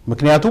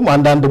ምክንያቱም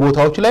አንዳንድ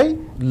ቦታዎች ላይ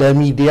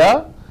ለሚዲያ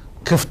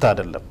ክፍት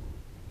አይደለም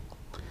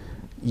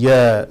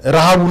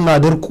የረሃቡና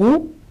ድርቁ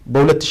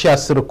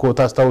በ2010 እኮ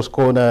ታስታውስ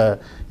ከሆነ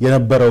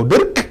የነበረው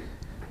ድርቅ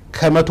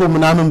ከመቶ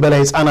ምናምን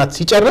በላይ ህፃናት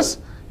ሲጨርስ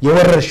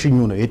የወረርሽኙ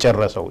ነው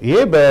የጨረሰው ይሄ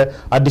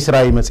በአዲስ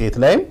ራዕይ መጽሔት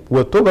ላይም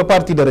ወጥቶ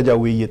በፓርቲ ደረጃ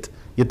ውይይት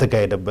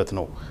የተካሄደበት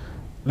ነው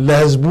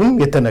ለህዝቡም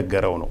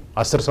የተነገረው ነው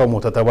 10 ሰው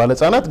ሞተ ተባለ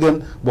ህፃናት ግን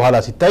በኋላ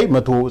ሲታይ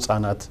 100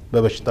 ህፃናት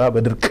በበሽታ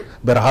በድርቅ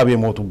በረሃብ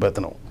የሞቱበት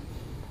ነው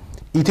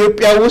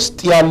ኢትዮጵያ ውስጥ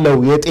ያለው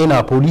የጤና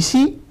ፖሊሲ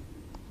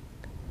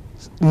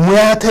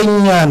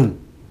ሙያተኛን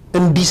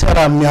እንዲሰራ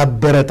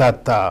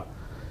የሚያበረታታ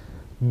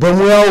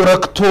በሙያው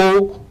ረክቶ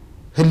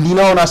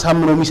ህሊናውን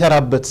አሳምኖ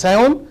የሚሰራበት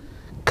ሳይሆን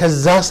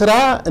ከዛ ስራ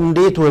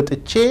እንዴት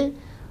ወጥቼ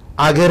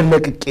አገር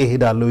ለቅቄ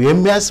ሄዳለሁ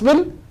የሚያስብል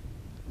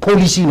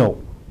ፖሊሲ ነው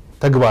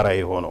ተግባራዊ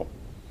ሆኖ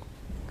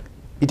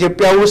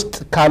ኢትዮጵያ ውስጥ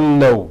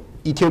ካለው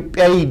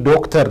ኢትዮጵያዊ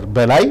ዶክተር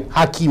በላይ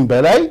ሐኪም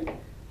በላይ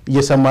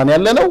እየሰማን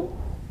ያለ ነው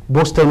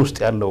ቦስተን ውስጥ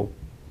ያለው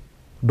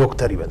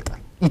ዶክተር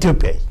ይበልጣል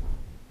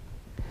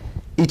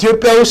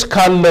ኢትዮጵያ ውስጥ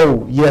ካለው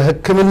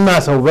የህክምና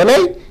ሰው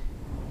በላይ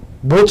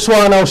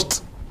ቦትስዋና ውስጥ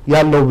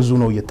ያለው ብዙ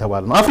ነው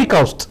እየተባለ ነው አፍሪካ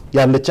ውስጥ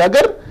ያለች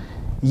ሀገር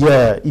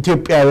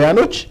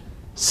የኢትዮጵያውያኖች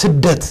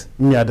ስደት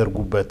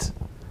የሚያደርጉበት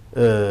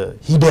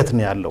ሂደት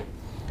ነው ያለው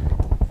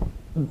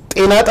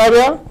ጤና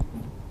ጣቢያ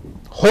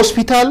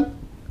ሆስፒታል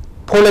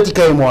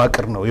ፖለቲካዊ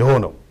መዋቅር ነው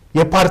የሆነው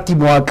የፓርቲ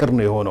መዋቅር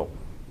ነው የሆነው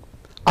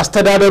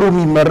አስተዳደሩ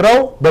የሚመራው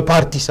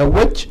በፓርቲ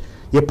ሰዎች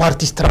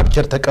የፓርቲ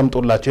ስትራክቸር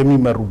ተቀምጦላቸው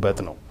የሚመሩበት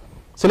ነው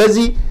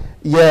ስለዚህ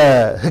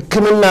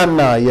የህክምናና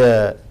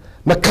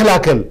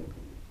የመከላከል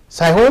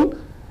ሳይሆን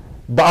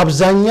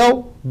በአብዛኛው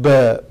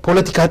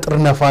በፖለቲካ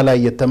ጥርነፋ ላይ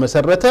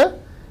የተመሰረተ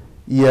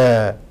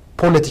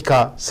የፖለቲካ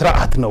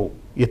ስርዓት ነው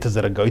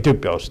የተዘረጋው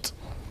ኢትዮጵያ ውስጥ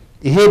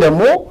ይሄ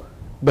ደግሞ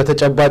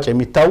በተጨባጭ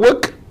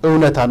የሚታወቅ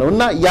እውነታ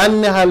ነውና ያን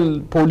ያህል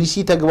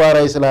ፖሊሲ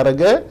ተግባራዊ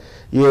ስላደረገ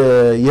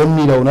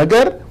የሚለው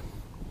ነገር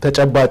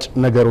ተጨባጭ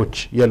ነገሮች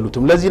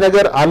የሉትም ለዚህ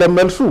ነገር ዓለም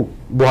መልሱ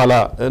በኋላ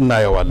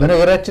እናየዋለን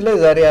በነገራችን ላይ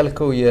ዛሬ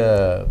ያልከው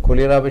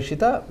የኮሌራ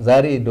በሽታ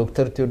ዛሬ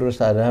ዶክተር ቴዎድሮስ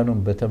አድሃኖም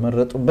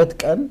በተመረጡበት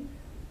ቀን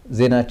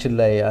ዜናችን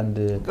ላይ አንድ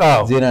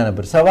ዜና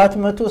ነበር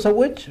 700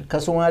 ሰዎች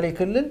ከሶማሌ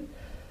ክልል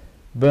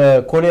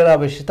በኮሌራ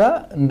በሽታ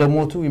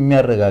እንደሞቱ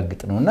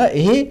የሚያረጋግጥ ነውና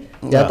ይሄ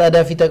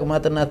ያጣዳፊ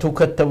ተቅማጥና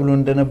ትውከት ተብሎ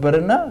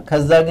እንደነበርና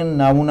ከዛ ግን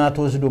ናሙና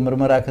ተወስዶ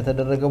ምርመራ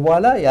ከተደረገ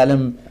በኋላ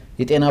የዓለም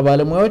የጤና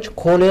ባለሙያዎች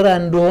ኮሌራ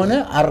እንደሆነ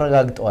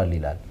አረጋግጠዋል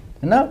ይላል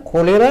እና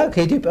ኮሌራ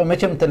ከኢትዮጵያ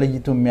መቼም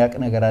ተለይቶ የሚያቅ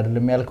ነገር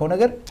አይደለም ያልከው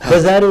ነገር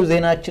በዛሬው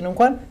ዜናችን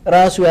እንኳን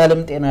ራሱ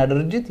የዓለም ጤና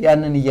ድርጅት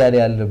ያንን ይያለ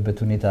ያለበት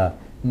ሁኔታ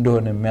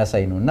እንደሆነ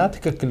የሚያሳይ ነውና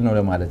ትክክል ነው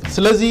ለማለት ነው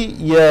ስለዚህ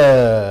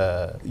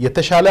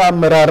የተሻለ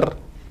አመራር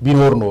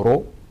ቢኖር ኖሮ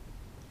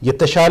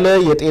የተሻለ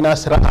የጤና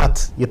ስርዓት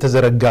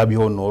የተዘረጋ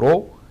ቢሆን ኖሮ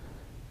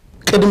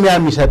ቅድሚያ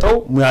የሚሰጠው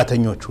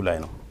ሙያተኞቹ ላይ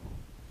ነው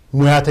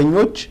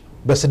ሙያተኞች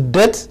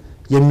በስደት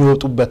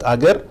የሚወጡበት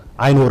አገር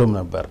አይኖርም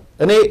ነበር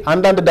እኔ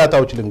አንዳንድ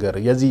ዳታዎች ልንገር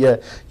የዚህ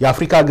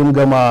የአፍሪካ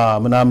ግምገማ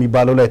ምናምን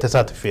የሚባለው ላይ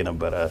ተሳትፌ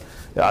ነበር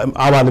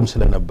አባልም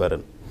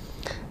ስለነበርን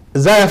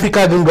እዛ የአፍሪካ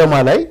ግምገማ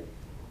ላይ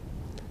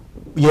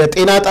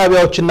የጤና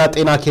ጣቢያዎችና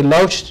ጤና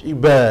ኬላዎች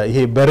ይሄ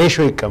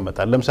በሬሽዮ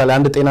ይቀመጣል ለምሳሌ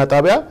አንድ ጤና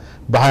ጣቢያ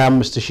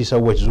በ25000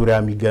 ሰዎች ዙሪያ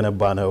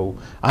የሚገነባ ነው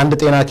አንድ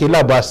ጤና ኬላ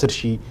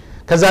በ10000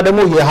 ከዛ ደግሞ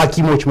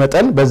የሐኪሞች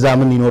መጠን በዛ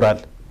ምን ይኖራል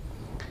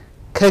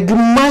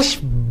ከግማሽ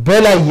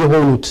በላይ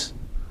የሆኑት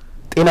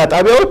ጤና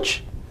ጣቢያዎች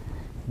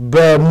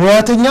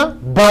በሙያተኛ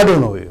ባዶ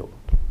ነው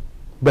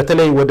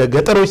በተለይ ወደ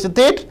ገጠሮች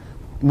ስትሄድ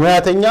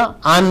ሙያተኛ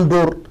 1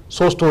 ወር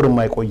 3 ወር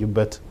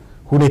የማይቆይበት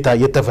ሁኔታ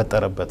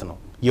የተፈጠረበት ነው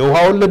የውሃ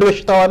ወለድ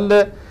በሽታው አለ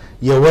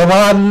የወባ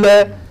አለ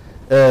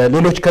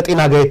ሌሎች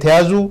ከጤና ጋር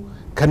የተያዙ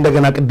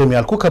ከእንደገና ቅድም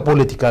ያልኩ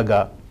ከፖለቲካ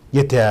ጋር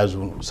የተያዙ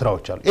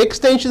ስራዎች አሉ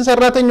ኤክስቴንሽን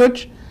ሰራተኞች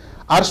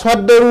አርሶ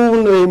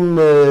አደሩን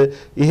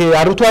ይሄ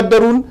አርብቶ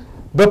አደሩን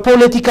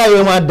በፖለቲካ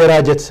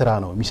የማደራጀት ስራ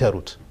ነው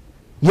የሚሰሩት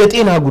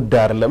የጤና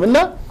ጉዳይ አይደለምና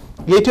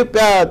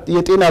የኢትዮጵያ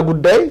የጤና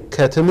ጉዳይ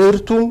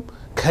ከትምህርቱም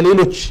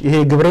ከሌሎች ይሄ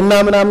ግብርና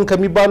ምናምን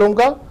ከሚባለውም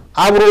ጋር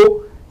አብሮ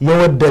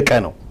የወደቀ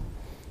ነው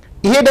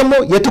ይሄ ደግሞ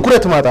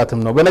የትኩረት ማጣትም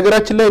ነው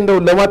በነገራችን ላይ እንደው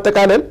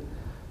ለማጠቃለል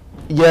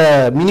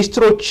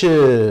የሚኒስትሮች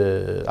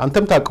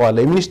አንተም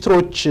ታውቀዋለህ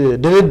የሚኒስትሮች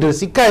ድርድር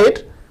ሲካሄድ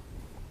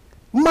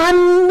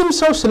ማንንም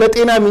ሰው ስለ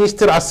ጤና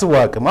ሚኒስትር አስቦ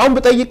አቅም አሁን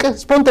በጠይቀህ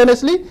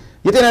ስፖንታኒየስሊ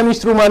የጤና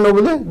ሚኒስትሩ ማን ነው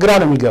ብለህ ግራ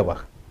ነው የሚገባህ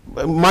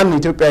ማን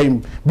ኢትዮጵያዊ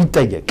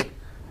ቢጠየቅ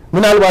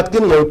ምናልባት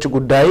ግን የውጭ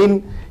ጉዳይን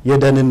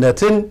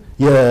የደህንነትን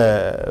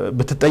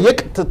ብትጠየቅ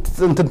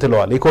እንትን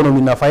ትለዋል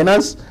ኢኮኖሚና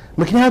ፋይናንስ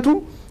ምክንያቱም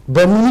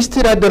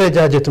በሚኒስትር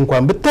አደረጃጀት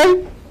እንኳን ብታይ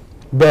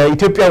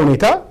በኢትዮጵያ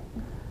ሁኔታ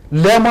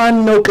ለማን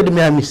ነው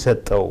ቅድሚያ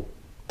የሚሰጠው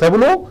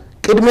ተብሎ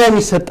ቅድሚያ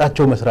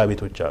የሚሰጣቸው መስሪያ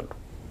ቤቶች አሉ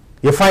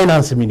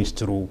የፋይናንስ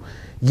ሚኒስትሩ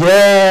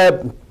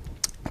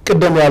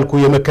የቅድም ያልኩ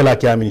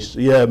የመከላከያ ሚኒስትሩ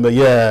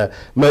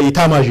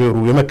የኢታማዦሩ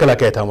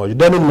የመከላከያ ኢታማዦር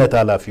ደህንነት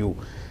ኃላፊው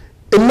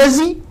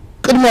እነዚህ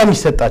ቅድሚያ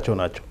የሚሰጣቸው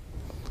ናቸው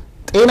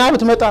ጤና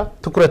ብትመጣ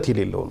ትኩረት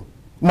የሌለው ነው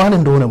ማን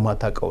እንደሆነ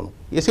ማታቀው ነው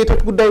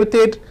የሴቶች ጉዳይ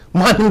ብትሄድ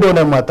ማን እንደሆነ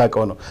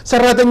ማታቀው ነው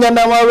ሰራተኛና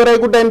ማህበራዊ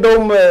ጉዳይ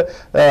እንደውም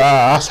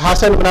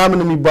ሐሰን ምናምን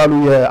የሚባሉ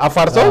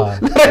የአፋር ሰው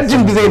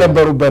ለረጅም ጊዜ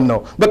ነበሩበት ነው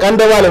በቃ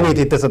እንደ ባለቤት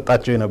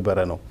የተሰጣቸው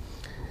የነበረ ነው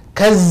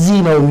ከዚህ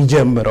ነው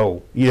የሚጀምረው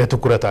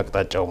የትኩረት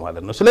አቅጣጫው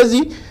ማለት ነው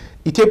ስለዚህ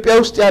ኢትዮጵያ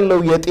ውስጥ ያለው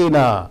የጤና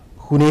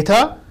ሁኔታ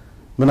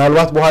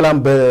ምናልባት በኋላም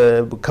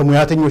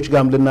ከሙያተኞች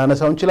ጋርም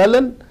ልናነሳው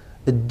እንችላለን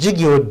እጅግ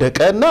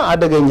የወደቀና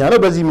አደገኛ ነው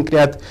በዚህ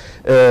ምክንያት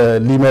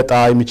ሊመጣ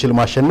የሚችል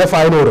ማሸነፍ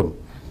አይኖርም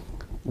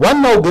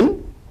ዋናው ግን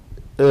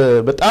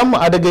በጣም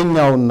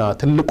አደገኛውና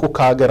ትልቁ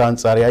ከሀገር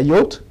አንፃር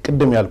ያየውት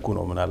ቅድም ያልኩ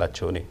ነው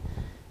ምናላቸው እኔ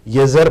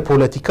የዘር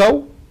ፖለቲካው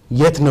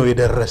የት ነው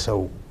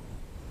የደረሰው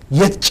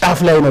የት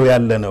ጫፍ ላይ ነው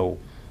ያለነው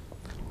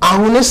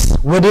አሁንስ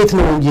ወዴት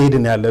ነው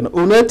እየሄድን ያለነው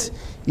እውነት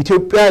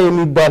ኢትዮጵያ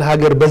የሚባል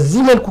ሀገር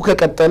በዚህ መልኩ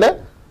ከቀጠለ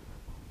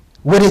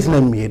ወዴት ነው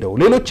የሚሄደው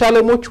ሌሎች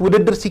ዓለሞች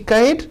ውድድር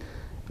ሲካሄድ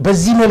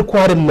በዚህ መልኩ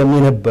አይደለም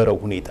የነበረው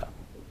ሁኔታ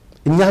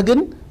እኛ ግን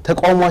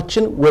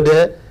ተቋማችን ወደ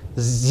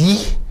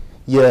ዚህ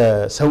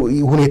የሰው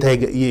ሁኔታ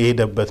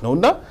የሄደበት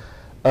ነውና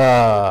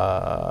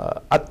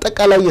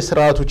አጠቃላይ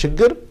የሥርዓቱ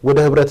ችግር ወደ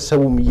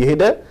ህብረተሰቡም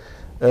እየሄደ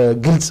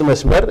ግልጽ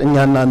መስመር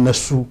እኛና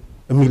እነሱ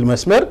የሚል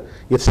መስመር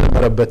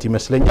የተሰመረበት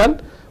ይመስለኛል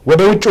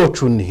ወደ ውጮቹ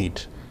እንሂድ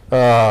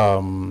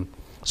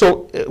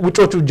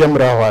ውጮቹ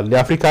ጀምረዋል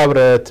የአፍሪካ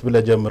ህብረት ብለ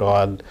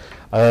ጀምረዋል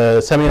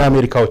ሰሜን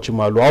አሜሪካዎችም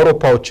አሉ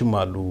አውሮፓዎችም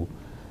አሉ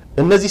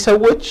እነዚህ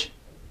ሰዎች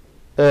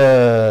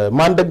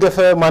ማን ደገፈ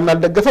ማን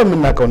አልደገፈ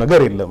ምናቀው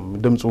ነገር የለም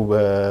ድምጹ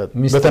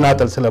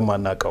በተናጠል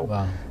ስለማናቀው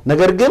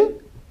ነገር ግን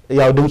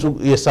ያው ድምጹ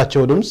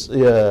የሳቸው ድምጽ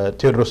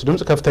የቴዎድሮስ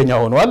ድምጽ ከፍተኛ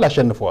ሆነዋል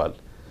አሸንፈዋል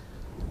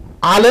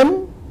ዓለም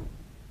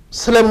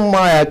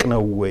ስለማያቅ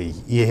ነው ወይ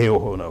ይሄ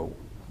ሆነው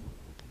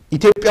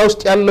ኢትዮጵያ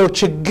ውስጥ ያለው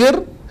ችግር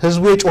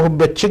ህዝቡ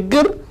የጮህበት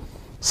ችግር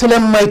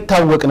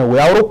ስለማይታወቅ ነው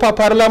ወይ አውሮፓ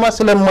ፓርላማ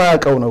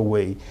ስለማያቀው ነው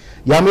ወይ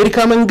የአሜሪካ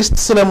መንግስት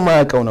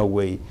ስለማያቀው ነው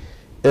ወይ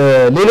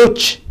ሌሎች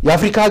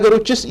የአፍሪካ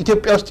ሀገሮችስ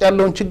ኢትዮጵያ ውስጥ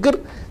ያለውን ችግር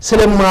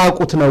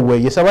ስለማያውቁት ነው ወይ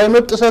የሰብአዊ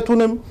መብት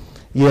ጥሰቱንም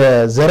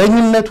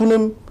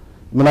የዘረኝነቱንም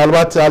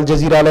ምናልባት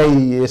አልጀዚራ ላይ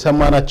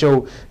የሰማናቸው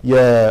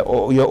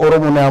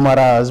የኦሮሞና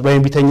የአማራ ህዝባዊ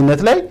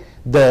ቢተኝነት ላይ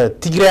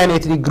Tigrigna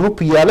ethnic group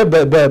እያለ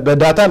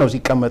በዳታ ነው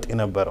ሲቀመጥ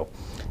የነበረው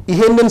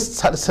ይሄንን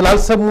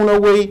ስላልሰሙ ነው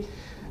ወይ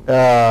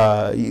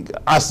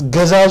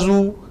አስገዛዙ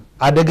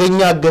አደገኛ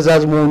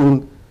አገዛዝ መሆኑን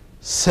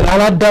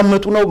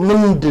ስላላዳመጡ ነው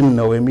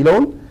ምንድነው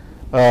የሚለውን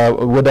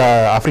ወደ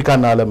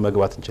አፍሪካና ዓለም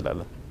መግባት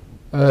እንችላለን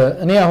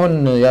እኔ አሁን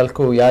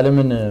ያልከው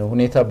የዓለምን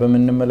ሁኔታ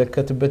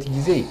በመንመለከትበት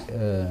ጊዜ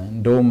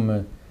እንደውም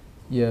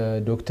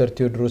የዶክተር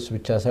ቴዎድሮስ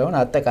ብቻ ሳይሆን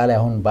አጠቃላይ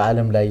አሁን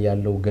በዓለም ላይ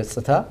ያለው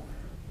ገጽታ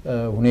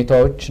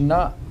ሁኔታዎችና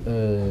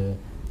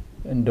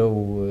እንደው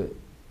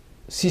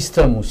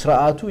ሲስተሙ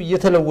ስርዓቱ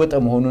እየተለወጠ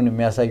መሆኑን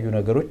የሚያሳዩ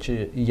ነገሮች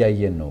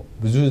እያየን ነው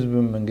ብዙ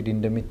ህዝብም እንግዲህ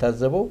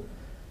እንደሚታዘበው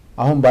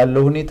አሁን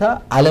ባለው ሁኔታ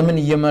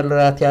ዓለምን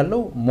እየመረራት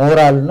ያለው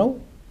ሞራል ነው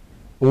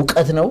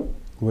ዕውቀት ነው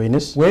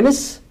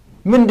ወይንስ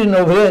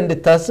ምንድነው ብለ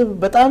እንድታስብ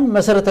በጣም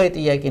መሰረታዊ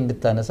ጥያቄ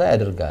እንድታነሳ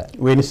ያደርጋል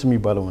ወይንስ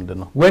የሚባለው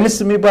ምንድነው ወይንስ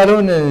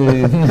የሚባለውን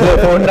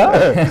ሆና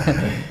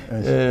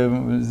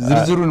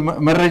ዝርዝሩን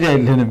መረጃ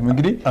የለንም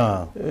እንግዲህ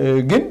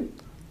ግን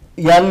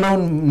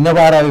ያለውን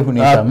ነባራዊ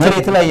ሁኔታ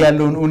መሬት ላይ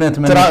ያለውን ኡነት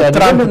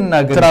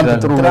ትራምፕ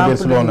ጥሩ ነገር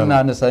ስለሆነ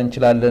እናነሳ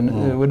እንችላለን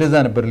ወደዛ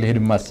ነበር ለሄድ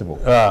ማስበው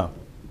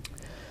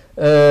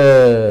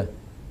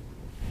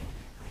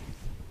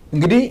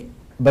እንግዲህ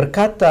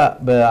በርካታ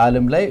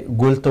በዓለም ላይ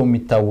ጎልተው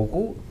የሚታወቁ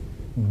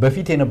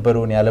በፊት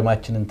የነበረውን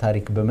የዓለማችንን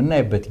ታሪክ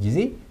በመናይበት ጊዜ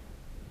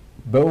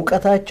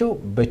በእውቀታቸው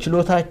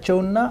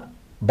በችሎታቸውና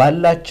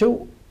ባላቸው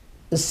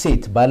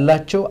እሴት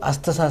ባላቸው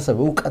አስተሳሰብ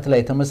ዕውቀት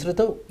ላይ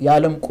ተመስርተው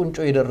የዓለም ቁንጮ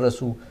የደረሱ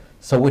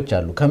ሰዎች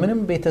አሉ ከምንም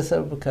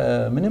ቤተሰብ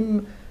ከምንም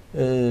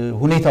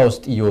ሁኔታ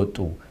ውስጥ እየወጡ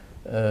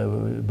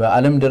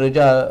በዓለም ደረጃ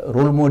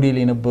ሮል ሞዴል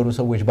የነበሩ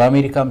ሰዎች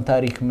በአሜሪካም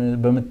ታሪክ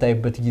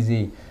በመታይበት ጊዜ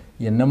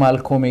የነ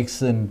ማልኮም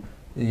ኤክስን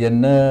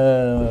የነ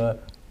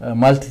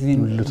ማርቲን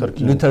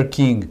ሉተር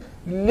ኪንግ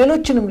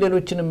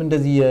ሌሎችንም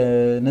እንደዚህ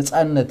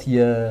የነጻነት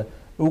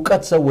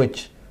የዕውቀት ሰዎች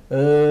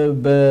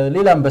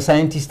በሌላም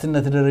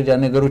በሳይንቲስትነት ደረጃ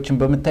ነገሮችን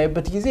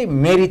በመታይበት ጊዜ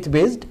ሜሪት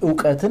ቤዝድ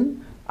ዕውቀትን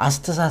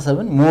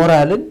አስተሳሰብን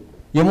ሞራልን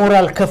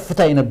የሞራል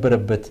ከፍታ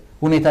የነበረበት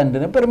ሁኔታ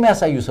እንደነበር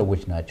የሚያሳዩ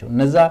ሰዎች ናቸው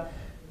እነዛ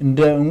እንደ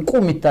እንቁ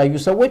የሚታዩ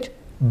ሰዎች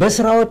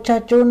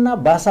በስራዎቻቸውና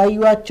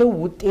ባሳዩአቸው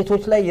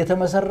ውጤቶች ላይ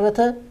የተመሰረተ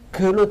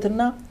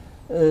ክህሎትና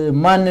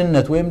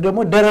ማንነት ወይም ደግሞ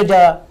ደረጃ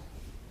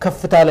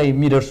ከፍታ ላይ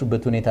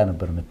የሚደርሱበት ሁኔታ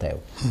ነበር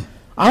መታየው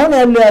አሁን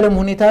ያለው የዓለም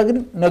ሁኔታ ግን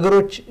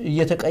ነገሮች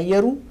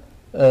እየተቀየሩ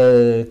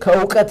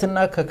ከዕውቀትና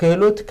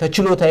ከክህሎት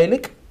ከችሎታ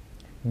ይልቅ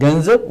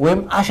ገንዘብ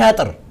ወይም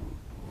አሻጥር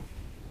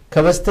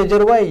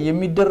ከበስተጀርባ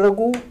የሚደረጉ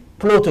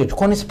ፕሎቶች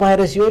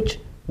ኮንስፓይረሲዎች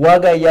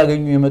ዋጋ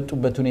ያገኙ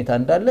የመጡበት ሁኔታ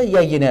እንዳለ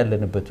ያየነ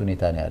ያለንበት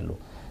ሁኔታ ነው ያለው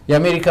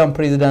የአሜሪካን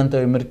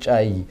ፕሬዝዳንታዊ ምርጫ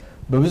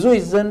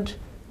በብዙዎች ዘንድ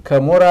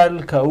ከሞራል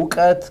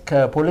ከዕውቀት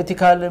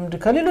ከፖለቲካል ልምድ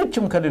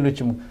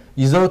ከሌሎችም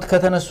ይዘውት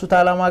ከተነሱት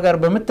ዓላማ ጋር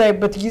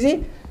በመታይበት ጊዜ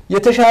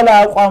የተሻለ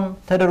አቋም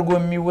ተደርጎ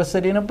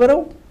የሚወሰድ የነበረው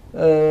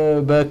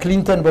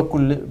በክሊንተን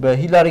በኩል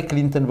በሂላሪ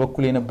ክሊንተን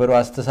በኩል የነበረው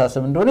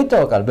አስተሳሰብ እንደሆነ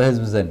ይታወቃል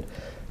በህዝብ ዘንድ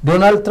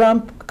ዶናልድ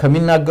ትራምፕ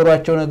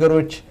ከሚናገሯቸው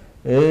ነገሮች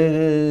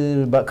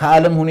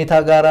ከዓለም ሁኔታ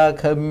ጋራ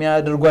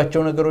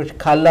ከሚያደርጓቸው ነገሮች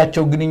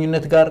ካላቸው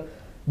ግንኙነት ጋር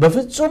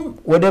በፍጹም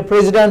ወደ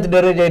ፕሬዚዳንት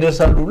ደረጃ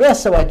ይደርሳሉ ብሎ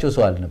ያሰባቸው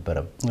ሰው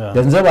አልነበረም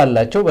ገንዘብ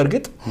አላቸው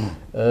በርግጥ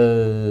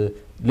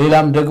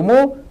ሌላም ደግሞ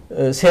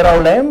ሴራው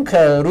ላይም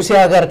ከሩሲያ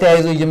ጋር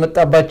ተያይዞ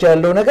እየመጣባቸው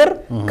ያለው ነገር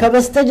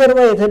ከበስተጀርባ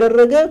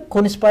የተደረገ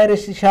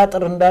ኮንስፓይረሲ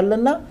ሻጥር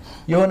እንዳለና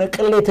የሆነ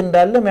ቅሌት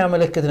እንዳለ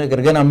የሚያመለክት ነገር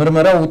ገና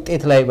ምርመራው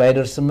ውጤት ላይ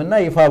ባይደርስምና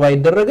ይፋ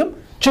ባይደረግም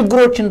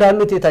ችግሮች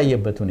እንዳሉት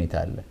የታየበት ሁኔታ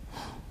አለ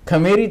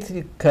ከሜሪት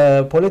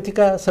ከፖለቲካ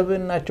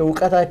ሰብናቸው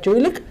ዕውቀታቸው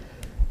ይልቅ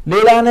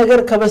ሌላ ነገር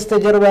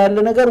ከበስተጀርባ ያለ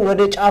ነገር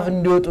ወደ ጫፍ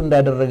እንዲወጡ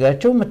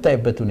እንዳደረጋቸው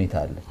መታየበት ሁኔታ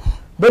አለ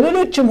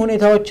በሌሎችም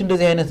ሁኔታዎች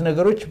እንደዚህ አይነት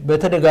ነገሮች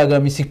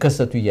በተደጋጋሚ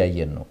ሲከሰቱ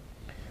ያያየን ነው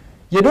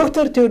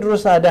የዶክተር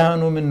ቴዎድሮስ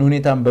አድሃኖምን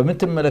ሁኔታን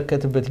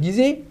በመተመለከተበት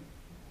ጊዜ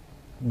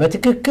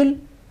በትክክል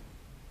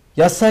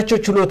ያሳቸው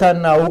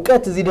ችሎታና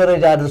ዕውቀት እዚህ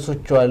ደረጃ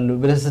አድርሶቻል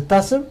ብለህ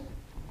ስታስብ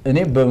እኔ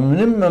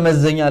በምንም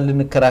መመዘኛ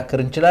ልንከራከር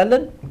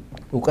እንችላለን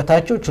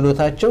ዕውቀታቸው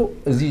ችሎታቸው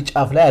እዚህ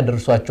ጫፍ ላይ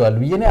አድርሷቸዋል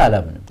ብዬ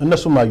አላምንም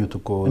እነሱም አዩት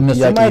እኮ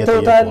እነሱም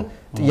አይተውታል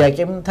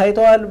ጥያቄም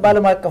ታይተዋል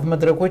ባለም አቀፍ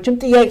መድረኮችም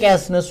ጥያቄ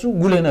ያስነሱ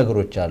ጉልህ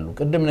ነገሮች አሉ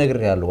ቅድም ነገር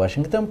ያለው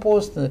ዋሽንግተን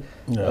ፖስት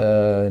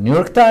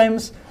ኒውዮርክ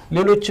ታይምስ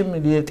ሌሎችም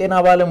የጤና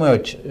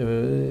ባለሙያዎች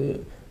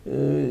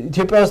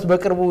ኢትዮጵያ ውስጥ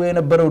በቅርቡ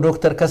የነበረው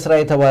ዶክተር ከስራ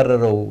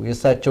የተባረረው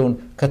የሳቸውን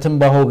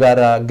ከትንባሆ ጋር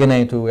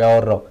ገናይቶ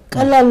ያወራው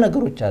ቀላል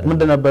ነገሮች አይደለም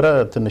ምንድን ነበር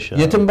ትንሽ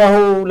የትንባሆ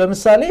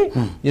ለምሳሌ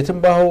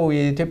የትንባሆ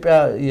የኢትዮጵያ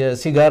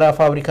የሲጋራ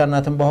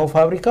ፋብሪካና ትንባሆ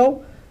ፋብሪካው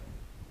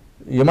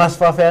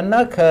የማስፋፋያና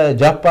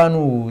ከጃፓኑ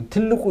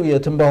ትልቁ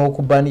የትንባሆ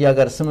ኩባንያ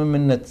ጋር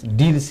ስምምነት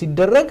ዲል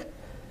ሲደረግ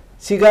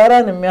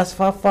ሲጋራን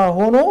የሚያስፋፋ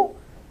ሆኖ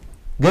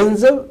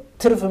ገንዘብ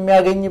ትርፍ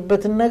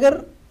የሚያገኝበትን ነገር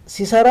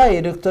ሲሰራ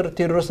የዶክተር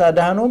ቴዎድሮስ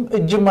አድሃኖም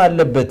እጅም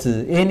አለበት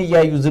ይሄን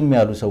ያዩ ዝም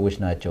ያሉ ሰዎች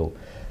ናቸው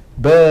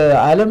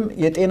በዓለም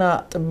የጤና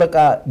ጥበቃ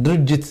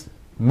ድርጅት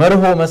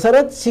መርሆ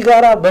መሰረት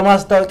ሲጋራ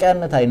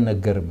በማስታወቂያነት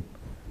አይነገርም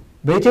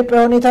በኢትዮጵያ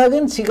ሁኔታ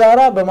ግን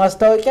ሲጋራ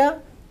በማስታወቂያ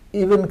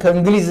ኢቭን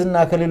ከእንግሊዝና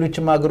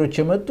ከሌሎችም ሀገሮች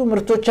የመጡ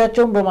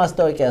ምርቶቻቸውን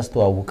በማስታወቂያ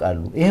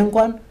ያስተዋውቃሉ ይሄ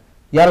እንኳን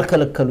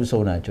ያልከለከሉ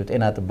ሰው ናቸው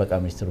ጤና ጥበቃ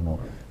ሚኒስትር ነው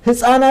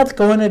ህፃናት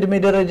ከሆነ እድሜ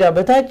ደረጃ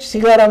በታች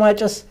ሲጋራ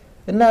ማጨስ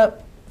እና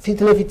ፊት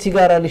ለፊት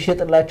ሲጋራ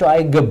ሊሸጥላቸው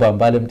አይገባም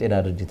ባለም ጤና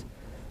ድርጅት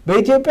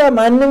በኢትዮጵያ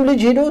ማንንም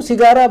ልጅ ሄዶ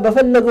ሲጋራ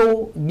በፈለገው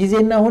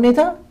ጊዜና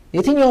ሁኔታ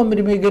የትኛውም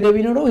እድሜ ገደብ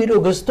ይኖረው ሄዶ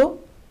ገዝቶ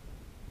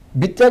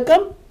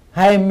ቢጠቀም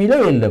ሃይ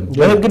ሚለው የለም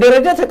በህግ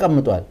ደረጃ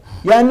ተቀምጧል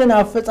ያንን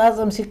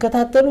አፈጻጸም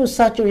ሲከታተሉ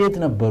እሳቸው የት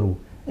ነበሩ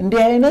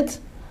እንዲህ አይነት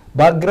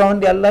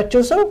ባክግራውንድ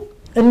ያላቸው ሰው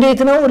እንዴት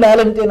ነው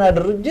ለዓለም ጤና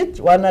ድርጅት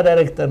ዋና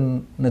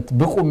ዳይሬክተርነት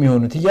ብቁ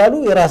የሚሆኑት ይያሉ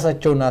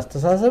የራሳቸውን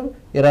አስተሳሰብ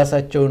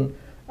የራሳቸውን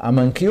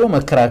አመንኪዮ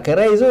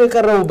መከራከሪያ ይዘው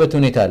የቀረቡበት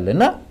ሁኔታ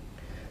አለና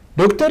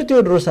ዶክተር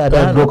ቴዎድሮስ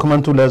አድሃኖም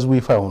ዶክመንቱ ለህዝቡ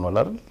ይፋ ሆኗል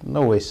አይደል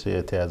ነው ወይስ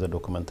የተያዘ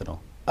ዶክመንት ነው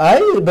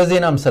አይ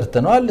በዜናም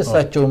ሰርተናል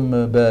እሳቸውም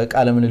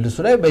በቃለ ምልልሱ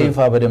ላይ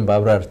በይፋ በደንብ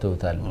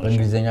አብራርተውታል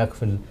በእንግሊዘኛ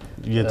ክፍል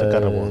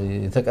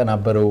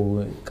የተቀናበረው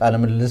ቃለ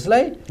ምልልስ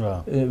ላይ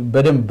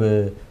በደንብ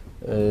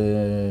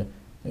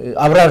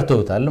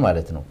አብራርተውታል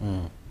ማለት ነው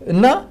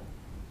እና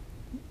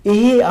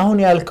ይሄ አሁን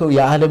ያልከው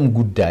የዓለም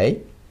ጉዳይ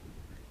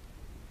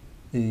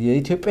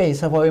የኢትዮጵያ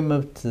የሰብአዊ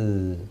መብት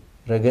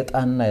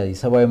ረገጣና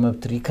የሰብአዊ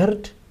መብት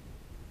ሪከርድ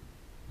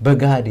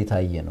በጋድ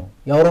የታየ ነው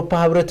የአውሮፓ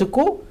ህብረት እኮ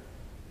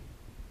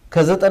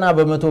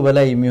ከ90%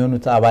 በላይ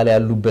የሚሆኑት አባል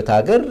ያሉበት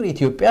ሀገር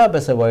ኢትዮጵያ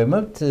በሰብአዊ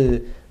መብት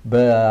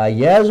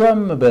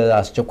በአያያዟም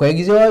በአስቸኳይ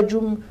ጊዜ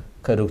አዋጁም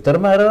ከዶክተር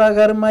መረራ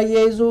ጋር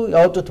ማያይዞ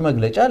ያወጡት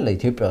መግለጫ አለ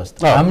ኢትዮጵያ ውስጥ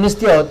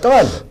አምነስቲ ያወጣው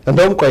አለ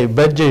እንደውም ቆይ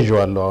በእጄ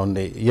ይዤዋለሁ አሁን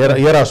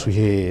የራሱ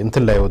ይሄ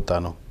እንትን ላይ ወጣ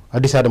ነው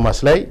አዲስ አድማስ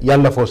ላይ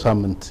ያለፈው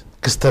ሳምንት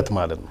ክስተት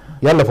ማለት ነው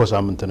ያለፈው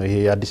ሳምንት ነው ይሄ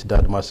አዲስ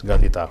አድማስ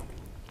ጋዜጣ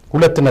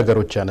ሁለት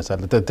ነገሮች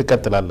ያነሳል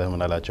ተቀጥላለህ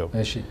ምን አላቸው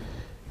እሺ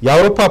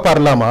የአውሮፓ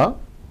ፓርላማ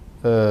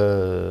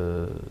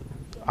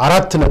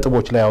አራት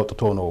ነጥቦች ላይ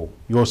አውጥቶ ነው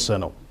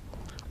የወሰነው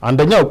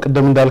አንደኛው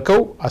ቅድም እንዳልከው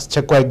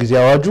አስቸኳይ ጊዜ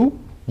አዋጁ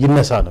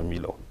ይነሳ ነው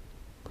የሚለው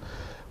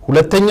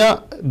ሁለተኛ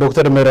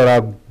ዶክተር መረራ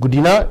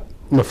ጉዲና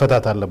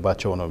መፈታት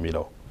አለባቸው ነው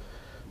የሚለው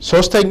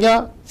ሶስተኛ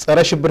ጸረ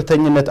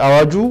ሽብርተኝነት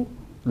አዋጁ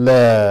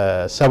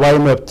ለሰብአዊ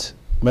መብት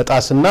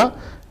መጣስና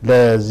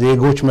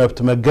ለዜጎች መብት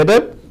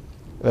መገደብ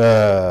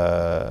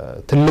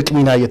ትልቅ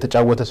ሚና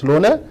እየተጫወተ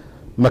ስለሆነ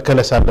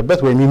መከለስ አለበት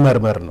ወይ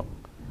የሚመርመር ነው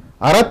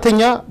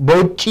አራተኛ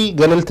በውጪ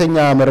ገለልተኛ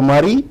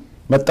መርማሪ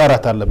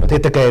መጣራት አለበት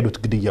የተካሄዱት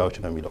ግድያዎች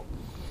ነው የሚለው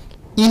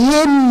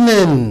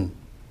ይሄንን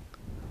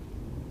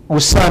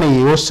ውሳኔ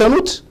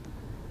የወሰኑት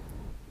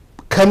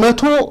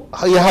ከመቶ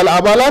ያህል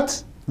አባላት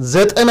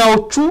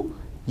 90ዎቹ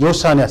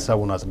የውሳኔ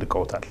ሐሳቡን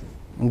አጽድቀውታል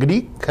እንግዲህ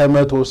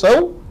ከመቶ ሰው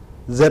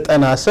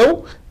 90 ሰው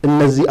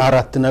እነዚህ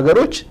አራት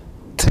ነገሮች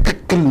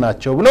ትክክል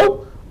ናቸው ብለው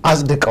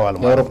አጽድቀዋል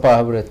የአውሮፓ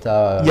ህብረት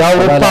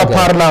የአውሮፓ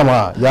ፓርላማ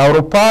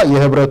የአውሮፓ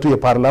የህብረቱ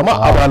የፓርላማ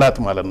አባላት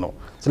ማለት ነው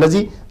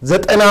ስለዚህ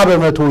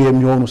 90%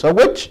 የሚሆኑ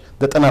ሰዎች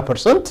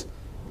 90%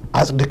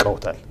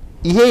 አጽድቀውታል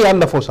ይሄ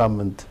ያለፈው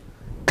ሳምንት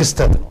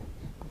ክስተት ነው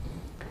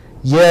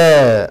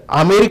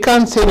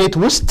የአሜሪካን ሴኔት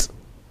ውስጥ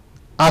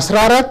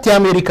 14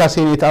 የአሜሪካ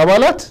ሴኔት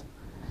አባላት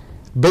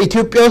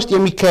በኢትዮጵያ ውስጥ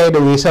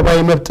የሚካሄደው የሰብአዊ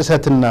መብት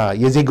ጥሰትና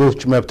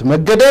የዜጎች መብት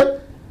መገደብ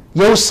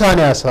የውሳኔ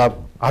ሐሳብ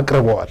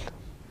አቅርበዋል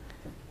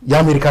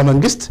የአሜሪካ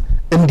መንግስት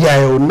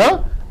እንዲያየውና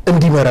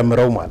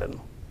እንዲመረምረው ማለት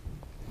ነው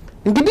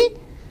እንግዲህ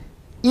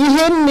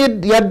ይሄን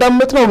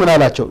ያዳመጥነው ምን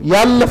አላቸው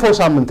ያለፈው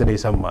ሳምንት ነው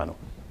የሰማነው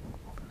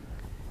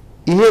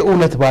ይሄ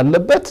እውነት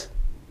ባለበት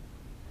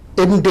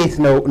እንዴት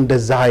ነው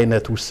እንደዛ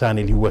አይነት ውሳኔ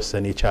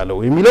ሊወሰን የቻለው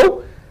የሚለው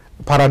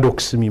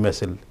ፓራዶክስ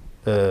የሚመስል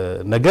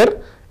ነገር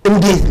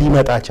እንዴት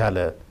ሊመጣ ቻለ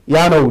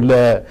ያ ነው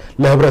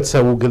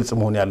ለህብረተሰቡ ግልጽ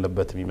መሆን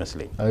ያለበት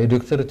የሚመስለኝ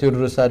ዶክተር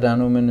ቴዎድሮስ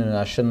አድሃኖምን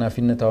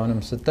አሸናፊነት አሁንም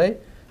ስታይ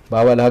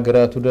በአባል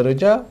ሀገራቱ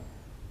ደረጃ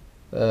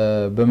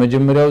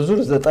በመጀመሪያው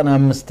ዙር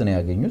 95 ነው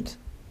ያገኙት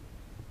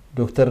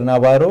ዶክተር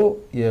ናባሮ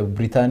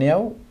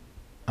የብሪታንያው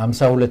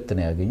 52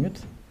 ነው ያገኙት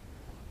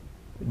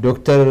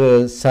ዶክተር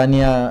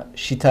ሳኒያ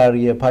ሺታር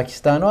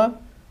የፓኪስታኗ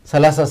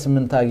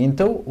 38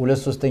 አግኝተው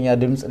 2/3ኛ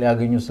ድምጽ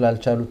ሊያገኙ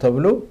ስላልቻሉ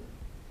ተብሎ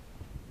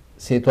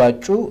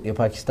ሴቷጩ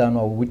የፓኪስታኗ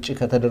ውጪ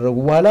ከተደረጉ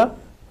በኋላ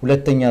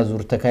ሁለተኛ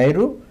ዙር ተካሂዶ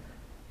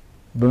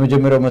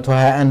በመጀመሪያው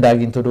 121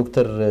 አግኝተው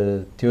ዶክተር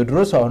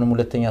ቴዎድሮስ አሁንም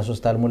ሁለተኛ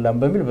 3 አልሞላም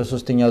በሚል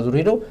በሶስተኛ ዙር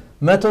ሄደው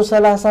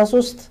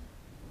 133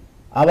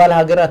 አባል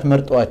ሀገራት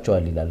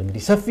መርጠዋቸዋል ይላል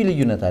እንግዲህ ሰፊ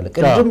ልዩነት አለ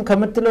ቅድም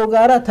ከምትለው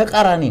ጋራ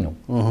ተቃራኒ ነው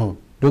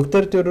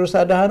ዶክተር ቴዎድሮስ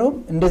አድሃኖም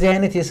እንደዚህ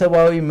አይነት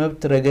የሰብአዊ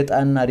መብት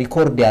ረገጣና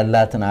ሪኮርድ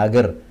ያላትን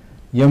ሀገር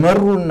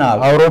የመሩና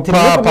አውሮፓ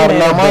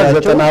ፓርላማ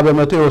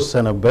 90%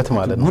 የወሰነበት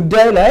ማለት ነው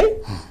ጉዳይ ላይ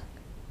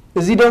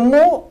እዚህ ደግሞ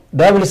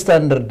ዳብል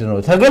ስታንዳርድ ነው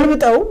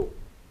ተገልብጠው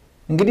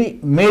እንግዲህ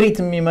ሜሪት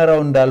የሚመራው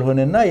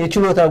እንዳልሆነና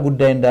የችሎታ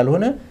ጉዳይ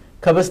እንዳልሆነ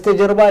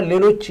ከበስተጀርባ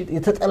ሌሎች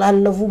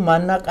የተጠላለፉ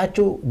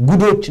ማናቃቸው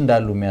ጉዶች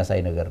እንዳሉ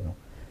የሚያሳይ ነገር ነው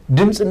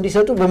ድምጽ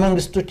እንዲሰጡ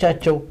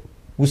በመንግስቶቻቸው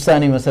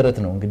ውሳኔ መሰረት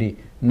ነው እንግዲህ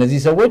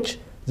እነዚህ ሰዎች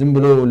ዝም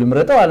ብሎ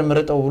ልምረጠው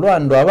አልምረጠው ብሎ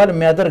አንዱ አባል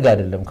የሚያደርግ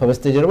አይደለም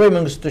ከበስተጀርባ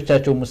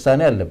የመንግስቶቻቸው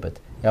ውሳኔ አለበት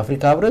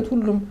የአፍሪካ ህብረት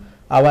ሁሉም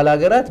አባል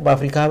ሀገራት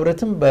በአፍሪካ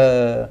ህብረትም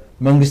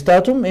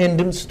በመንግስታቱም ይሄን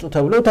ድምጽ ስጡ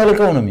ተብሎ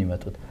ተልከው ነው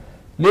የሚመጡት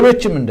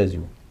ሌሎችም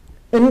እንደዚሁ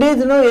እንዴት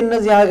ነው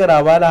የነዚህ ሀገር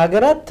አባል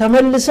ሀገራት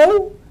ተመልሰው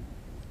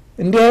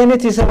እንዲህ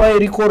አይነት የሰብአዊ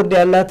ሪኮርድ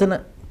ያላትን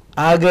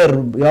አገር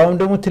ያውም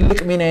ደግሞ ትልቅ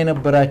ሚና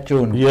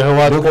የነበራቸው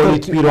የህዋት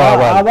ፖሊት ቢሮ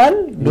አባል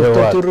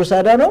ዶክተር ቴዎድሮስ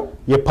አድሃኖም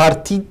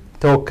የፓርቲ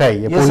ተወካይ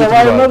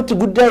የሰብአዊ መብት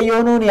ጉዳይ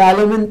የሆነውን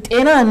የዓለምን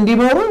ጤና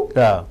እንዲመሩ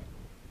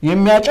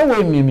የሚያጨው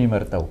ወይም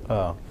የሚመርጠው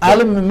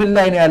ዓለም ምን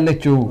ላይ ነው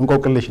ያለችው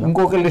እንቆቅልሽ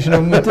ነው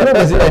የምትለው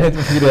በዚህ አይነት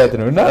ምክንያት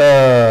ነውና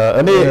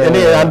እኔ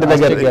አንድ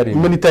ነገር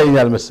ምን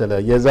ይታየኛል መሰለ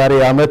የዛሬ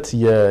አመት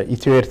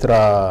የኢትዮ ኤርትራ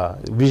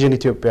ቪዥን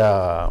ኢትዮጵያ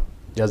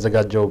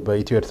ያዘጋጀው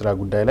በኢትዮ ኤርትራ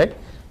ጉዳይ ላይ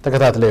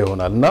ተከታትለ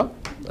ይሆናልና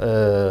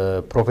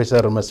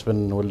ፕሮፌሰር መስፍን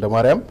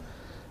ወልደማርያም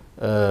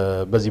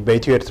በዚህ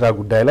በኢትዮ ኤርትራ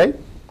ጉዳይ ላይ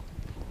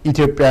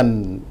ኢትዮጵያን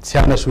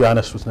ሲያነሱ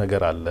ያነሱት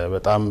ነገር አለ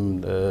በጣም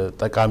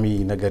ጠቃሚ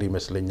ነገር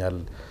ይመስለኛል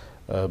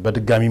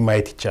በድጋሚ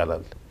ማየት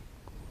ይቻላል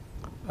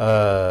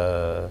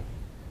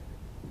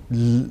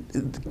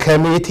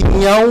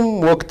ከመትኛው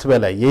ወቅት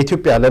በላይ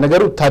የኢትዮጵያ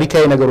ለነገሩ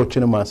ታሪካዊ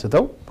ነገሮችንም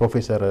አንስተው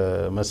ፕሮፌሰር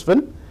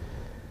መስፍን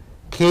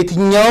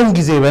ከየትኛው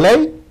ጊዜ በላይ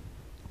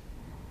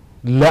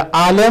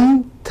ለዓለም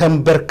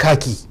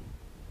ተንበርካኪ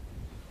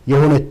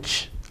የሆነች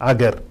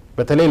አገር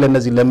በተለይ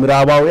ለነዚህ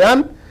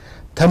ለምዕራባውያን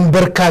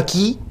ተንበርካኪ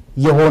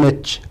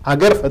የሆነች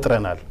አገር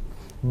ፈጥረናል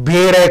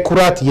ብሔራዊ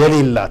ኩራት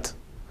የሌላት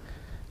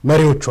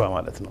መሪዎቿ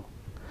ማለት ነው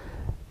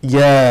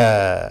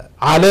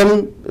የዓለም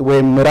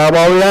ወይም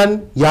ምዕራባውያን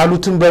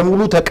ያሉትን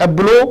በሙሉ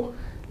ተቀብሎ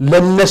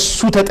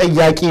ለነሱ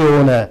ተጠያቂ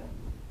የሆነ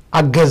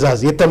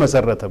አገዛዝ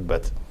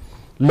የተመሰረተበት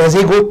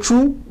ለዜጎቹ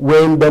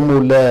ወይም ደግሞ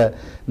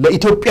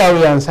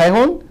ለኢትዮጵያውያን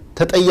ሳይሆን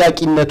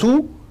ተጠያቂነቱ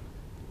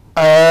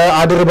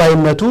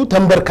አድርባይነቱ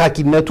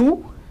ተንበርካኪነቱ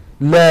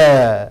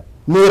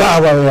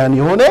ለምዕራባውያን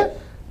የሆነ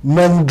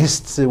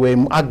መንግስት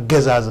ወይም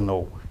አገዛዝ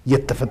ነው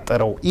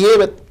የተፈጠረው ይሄ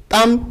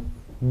በጣም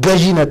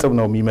ገዢ ነጥብ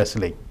ነው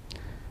የሚመስለኝ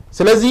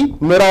ስለዚህ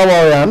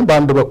ምዕራባውያን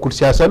በአንድ በኩል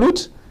ሲያሰሉት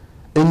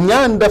እኛ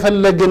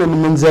እንደፈለግን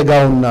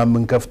ምንዘጋውና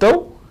ምንከፍተው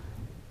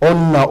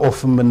ኦንና ኦፍ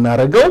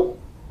ምናረገው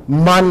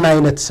ማን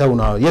አይነት ሰው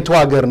ነው የቱ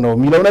ሀገር ነው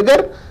የሚለው ነገር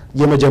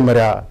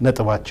የመጀመሪያ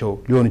ነጥባቸው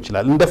ሊሆን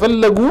ይችላል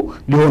እንደፈለጉ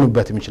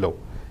ሊሆኑበት የሚችለው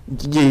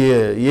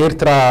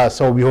የኤርትራ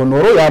ሰው ቢሆን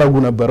ኖሮ ያረጉ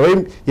ነበር ወይም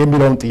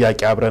የሚለውን ጥያቄ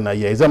አብረን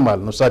አያይዘን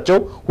ማለት ነው እሳቸው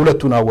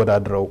ሁለቱን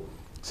አወዳድረው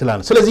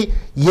ስላን ስለዚህ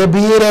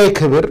የብሔራዊ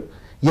ክብር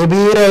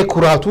የብሔራዊ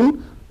ኩራቱን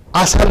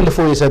አሳልፎ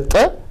የሰጠ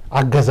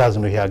አገዛዝ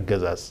ነው ይሄ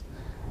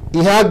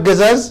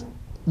አገዛዝ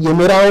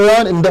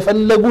የምዕራባውያን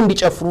እንደፈለጉ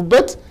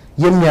እንዲጨፍሩበት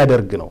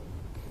የሚያደርግ ነው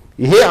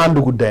ይሄ አንዱ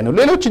ጉዳይ ነው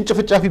ሌሎች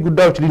እንጭፍጫፊ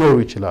ጉዳዮች ሊኖሩ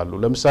ይችላሉ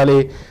ለምሳሌ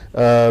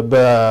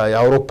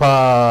በአውሮፓ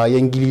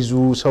የእንግሊዙ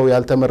ሰው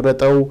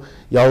ያልተመረጠው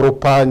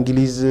የአውሮፓ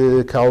እንግሊዝ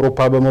ከአውሮፓ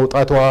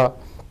በመውጣቷ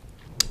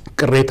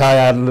ቅሬታ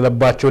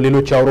ያለባቸው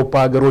ሌሎች የአውሮፓ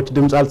ሀገሮች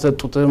ድምጽ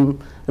አልሰጡትም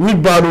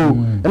የሚባሉ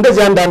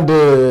እንደዚህ አንዳንድ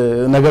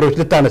ነገሮች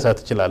ልታነሳ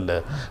ትችላለህ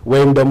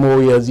ወይም ደግሞ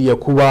የዚህ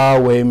የኩባ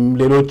ወይም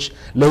ሌሎች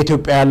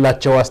ለኢትዮጵያ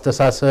ያላቸው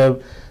አስተሳሰብ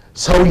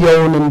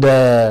ሰውየውን እንደ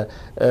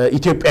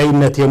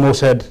ኢትዮጵያዊነት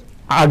የመውሰድ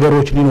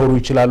አገሮች ሊኖሩ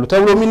ይችላሉ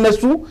ተብሎ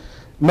የሚነሱ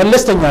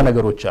መለስተኛ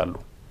ነገሮች አሉ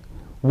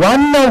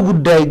ዋናው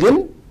ጉዳይ ግን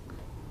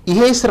ይሄ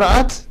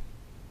ስርዓት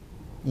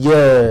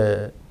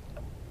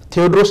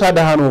የቴዎድሮስ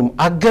አድሃኖም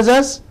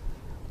አገዛዝ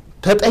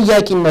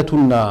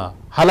ተጠያቂነቱና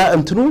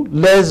ኃላፊነቱ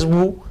ለህዝቡ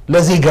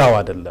ለዜጋው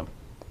አይደለም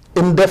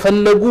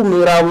እንደፈለጉ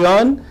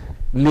ምዕራባውያን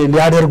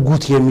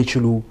ሊያደርጉት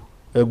የሚችሉ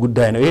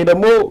ጉዳይ ነው ይሄ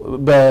ደግሞ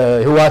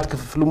በህዋት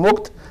ክፍፍሉም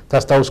ወቅት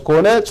ታስታውስ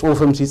ከሆነ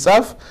ጽሁፍም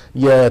ሲጻፍ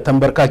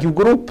የተንበርካኪው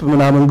ግሩፕ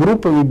ምናምን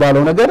ግሩፕ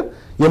የሚባለው ነገር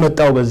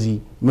የመጣው በዚህ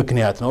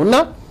ምክንያት ነውና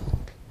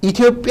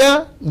ኢትዮጵያ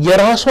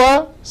የራሷ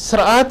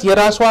ስርዓት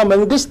የራሷ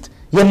መንግስት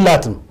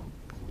የላትም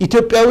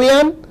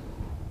ኢትዮጵያውያን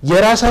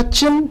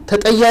የራሳችን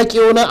ተጠያቂ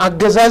የሆነ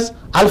አገዛዝ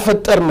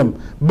አልፈጠርንም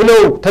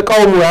ብለው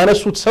ተቃውሞ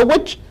ያነሱት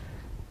ሰዎች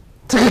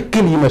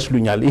ትክክል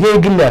ይመስሉኛል ይሄ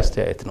ግል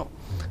አስተያየት ነው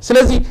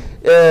ስለዚህ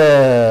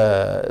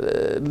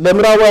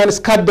ለምራዋያን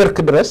እስካደርክ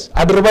ድረስ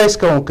አድርባይ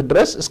እስከሆንክ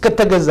ድረስ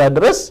እስከተገዛ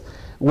ድረስ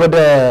ወደ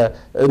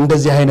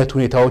እንደዚህ አይነት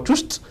ሁኔታዎች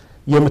ውስጥ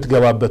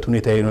የምትገባበት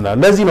ሁኔታ ይሆናል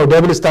ለዚህ ነው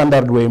ደብል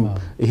ስታንዳርድ ወይም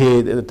ይሄ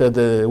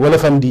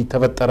ወለፈንዲ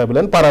ተፈጠረ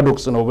ብለን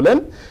ፓራዶክስ ነው ብለን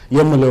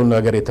የምንለው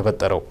ነገር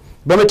የተፈጠረው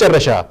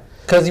በመጨረሻ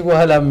ከዚህ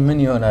በኋላ ምን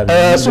ይሆናል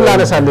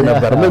ሱላነሳለ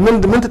ነበር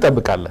ምን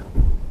ተጠብቃለህ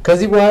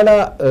ከዚህ በኋላ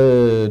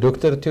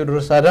ዶክተር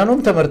ቴዎድሮስ አድሃኖም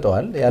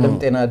ተመርጠዋል የዓለም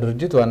ጤና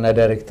ድርጅት ዋና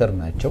ዳይሬክተር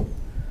ናቸው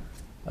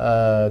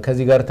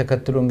ከዚህ ጋር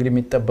ተከትሎ እንግዲህ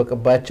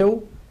የሚጠበቅባቸው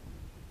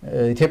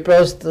ኢትዮጵያ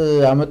ውስጥ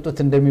አመጡት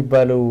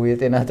እንደሚባለው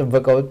የጤና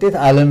ጥበቃ ውጤት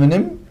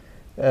ዓለምንም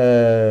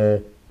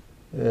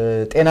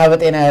ጤና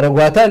በጤና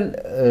ያረጋታል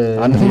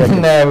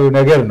አንተናው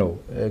ነገር ነው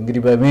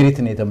እንግዲህ በሜሪት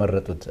ነው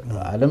የተመረጡት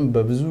ዓለም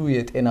በብዙ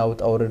የጤና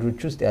ውጣ ወረዶች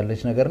ውስጥ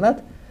ያለች ነገር ናት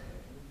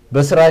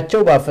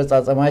በስራቸው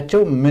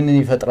በአፈጻጸማቸው ምን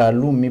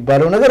ይፈጥራሉ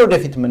የሚባለው ነገር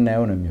ወደፊት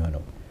ምናየው ነው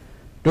የሚሆነው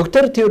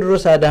ዶክተር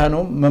ቴዎድሮስ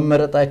አድሃኖም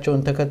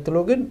መመረጣቸውን ተከትሎ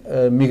ግን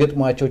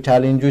የሚገጥሟቸው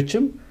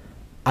ቻሌንጆችም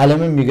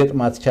ዓለምም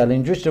የሚገጥማት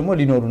ቻሌንጆች ደግሞ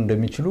ሊኖሩ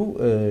እንደሚችሉ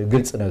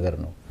ግልጽ ነገር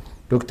ነው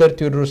ዶክተር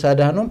ቴዎድሮስ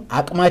አድሃኖም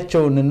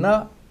አቅማቸውንና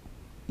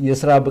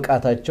የሥራ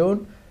ብቃታቸውን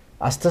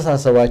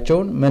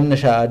አስተሳሰባቸውን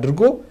መነሻ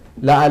አድርጎ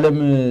ለዓለም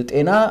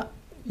ጤና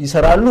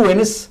ይሰራሉ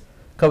ወይንስ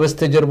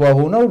ከበስተጀርባ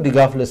ሆነው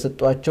ድጋፍ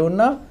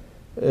ለሰጧቸውና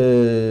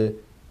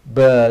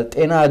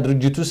በጤና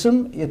ድርጅቱ ስም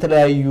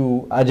የተለያዩ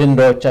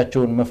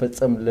አጀንዳዎቻቸውን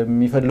መፈጸም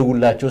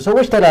ለሚፈልጉላቸው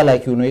ሰዎች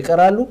ተላላኪው ነው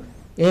ይቀራሉ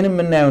ይሄንም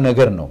እናየው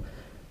ነገር ነው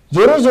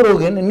ዞሮ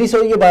ግን እኒ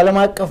ሰውዬ በዓለም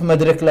አቀፍ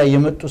መድረክ ላይ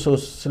የመጡ ሰው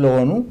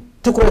ስለሆኑ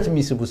ትኩረት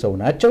የሚስቡ ሰው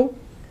ናቸው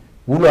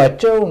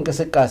ውሏቸው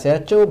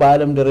እንቅስቃሴያቸው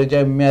በዓለም ደረጃ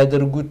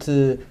የሚያደርጉት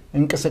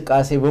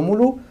እንቅስቃሴ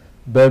በሙሉ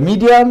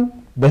በሚዲያም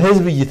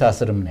በህዝብ እይታ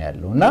ስርም ነው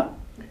ያለውና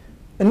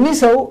እኒ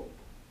ሰው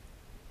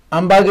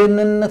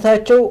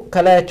አምባገነንነታቸው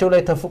ከላያቸው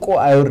ላይ ተፍቆ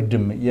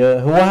አይወርድም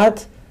የህወሓት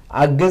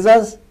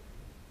አገዛዝ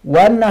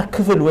ዋና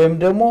ክፍል ወይም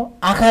ደግሞ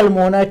አካል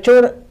መሆናቸው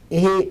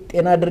ይሄ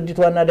ጤና ድርጅት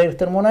ዋና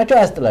ዳይሬክተር መሆናቸው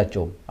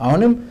ያስጥላቸው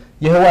አሁንም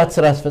የህወሓት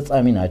ስራ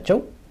አስፈጻሚ ናቸው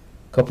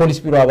ከፖሊስ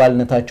ቢሮ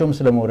አባልነታቸውም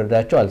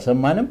ስለመወረዳቸው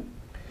አልሰማንም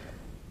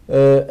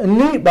እኒ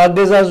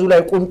በአገዛዙ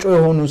ላይ ቁንጮ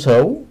የሆኑ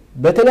ሰው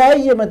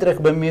በተለያየ መድረክ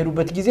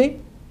በሚሄዱበት ጊዜ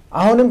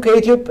አሁንም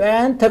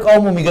ከኢትዮጵያውያን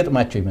ተቃውሞ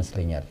የሚገጥማቸው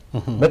ይመስለኛል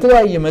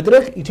በተለያየ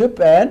መድረክ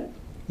ኢትዮጵያውያን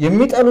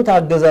የሚጠሉት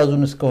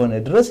አገዛዙን እስከሆነ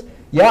ድረስ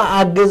ያ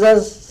አገዛዝ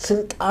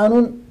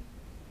ስልጣኑን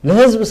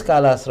ለህዝብ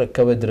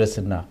እስካላስረከበ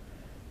ድረስና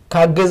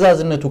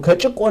ከአገዛዝነቱ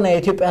ከጭቆና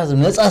የኢትዮጵያ ህዝብ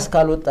ነፃ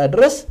እስካልወጣ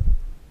ድረስ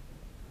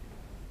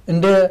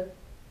እንደ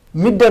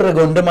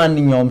የሚደረገው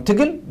እንደማንኛውም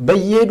ትግል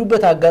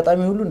በየሄዱበት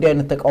አጋጣሚ ሁሉ እንዲህ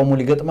አይነት ተቃውሞ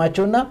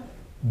ሊገጥማቸውና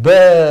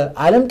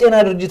በዓለም ጤና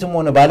ድርጅትም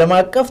ሆነ በዓለም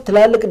አቀፍ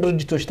ትላልቅ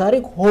ድርጅቶች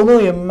ታሪክ ሆኖ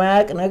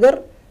የማያቅ ነገር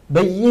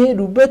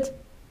በየሄዱበት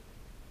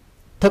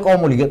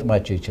ተቃውሞ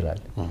ሊገጥማቸው ይችላል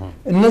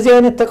እነዚህ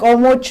አይነት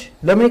ተቃውሞች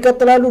ለምን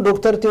ይቀጥላሉ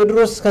ዶክተር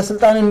ቴዎድሮስ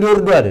ከስልጣን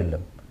እንዲወርዱ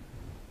አይደለም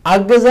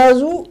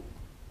አገዛዙ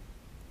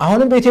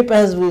አሁንም በኢትዮጵያ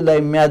ህዝብ ላይ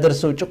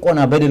የሚያደርሰው ጭቆና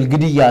በደል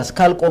ግድያ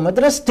እስካልቆመ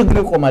ድረስ ትግሉ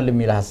ይቆማል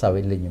የሚል ሐሳብ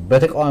የለኝም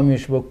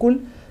በተቃዋሚዎች በኩል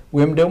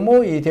ወይም ደግሞ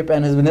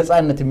የኢትዮጵያን ህዝብ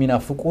ነፃነት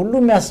የሚናፍቁ ሁሉ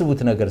የሚያስቡት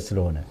ነገር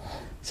ስለሆነ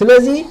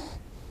ስለዚህ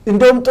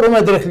እንደውም ጥሩ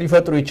መድረክ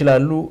ሊፈጥሩ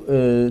ይችላሉ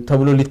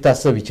ተብሎ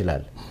ሊታሰብ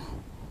ይችላል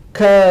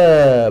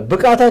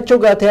ከብቃታቸው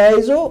ጋር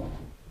ተያይዞ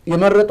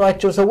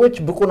የመረጧቸው ሰዎች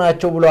ብቁ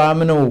ናቸው ብሎ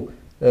አምነው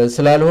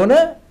ስላልሆነ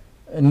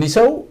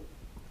እኒሰው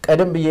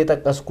ቀደም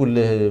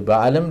በየተጠቀስኩልህ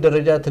በዓለም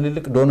ደረጃ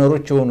ትልልቅ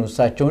ዶነሮች የሆኑ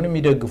እሳቸውን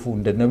የሚደግፉ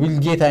እንደነ ቢል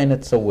ጌት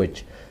አይነት ሰዎች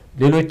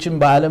ሌሎችም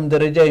በዓለም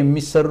ደረጃ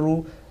የሚሰሩ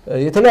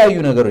የተለያዩ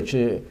ነገሮች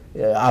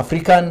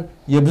አፍሪካን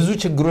የብዙ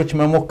ችግሮች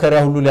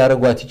መሞከሪያ ሁሉ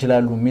ሊያረጓት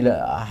ይችላሉ የሚል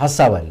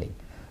ሐሳብ አለኝ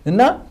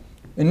እና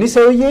እኒ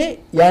ሰውዬ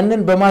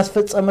ያንን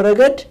በማስፈጸም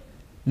ረገድ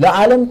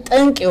ለዓለም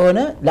ጠንቅ የሆነ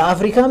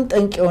ለአፍሪካም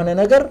ጠንቅ የሆነ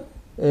ነገር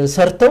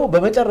ሰርተው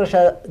በመጨረሻ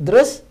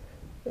ድረስ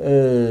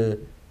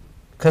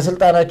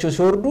ከስልጣናቸው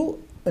ሲወርዱ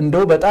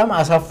እንደው በጣም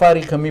አሳፋሪ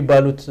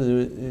ከሚባሉት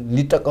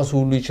ሊጠቀሱ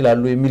ሁሉ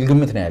ይችላሉ የሚል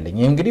ግምት ነው ያለኝ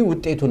ይሄ እንግዲህ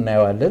ውጤቱን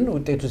እናየዋለን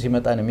ውጤቱ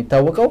ሲመጣ ነው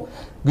የሚታወቀው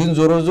ግን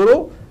ዞሮ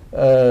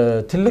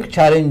ትልቅ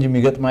ቻሌንጅ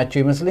የሚገጥማቸው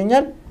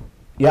ይመስለኛል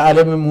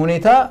የዓለምም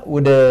ሁኔታ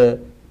ወደ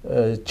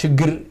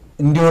ችግር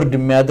እንዲወርድ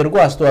የሚያደርጉ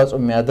አስተዋጽኦ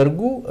የሚያደርጉ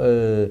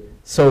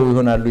ሰው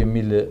ይሆናሉ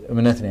የሚል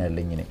እምነት ነው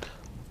ያለኝ እኔ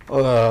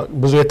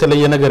ብዙ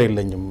የተለየ ነገር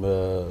የለኝም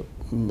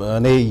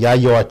እኔ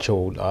ያየዋቸው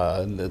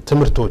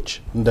ትምርቶች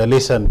እንደ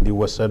ሌሰን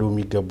ሊወሰዱ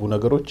የሚገቡ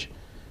ነገሮች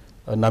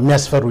እና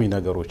የሚያስፈሩኝ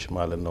ነገሮች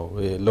ማለት ነው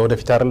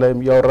ለወደፊት አይደለም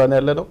ያወራን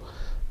ያለ ነው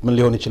ምን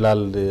ሊሆን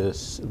ይችላል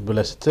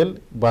ብለስትል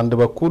በአንድ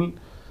በኩል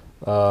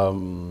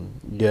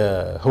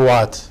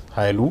የህዋት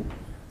ኃይሉ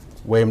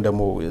ወይም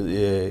ደግሞ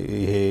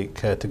ይሄ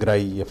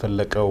ከትግራይ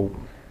የፈለቀው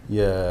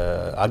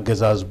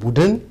የአገዛዝ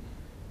ቡድን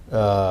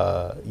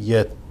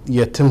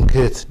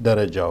የትምክህት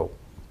ደረጃው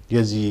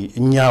የዚህ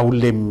እኛ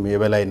ሁሌም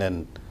የበላይ ነን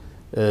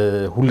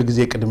ሁሉ ጊዜ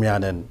ቅድሚያ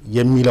ነን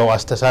የሚለው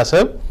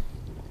አስተሳሰብ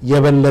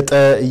የበለጠ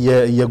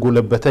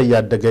የጎለበተ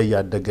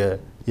ያደገ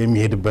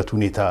የሚሄድበት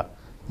ሁኔታ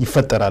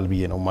ይፈጠራል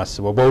ብዬ ነው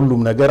ማስበው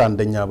በሁሉም ነገር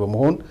አንደኛ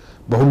በመሆን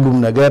በሁሉም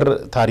ነገር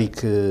ታሪክ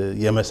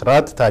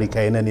የመስራት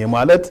ታሪካዊ ነን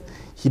የማለት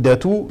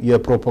ሂደቱ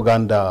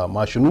የፕሮፓጋንዳ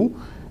ማሽኑ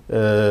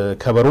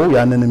ከበሮ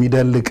ያንን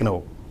የሚደልቅ ነው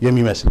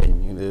የሚመስለኝ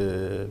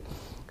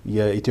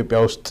የኢትዮጵያ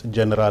ውስጥ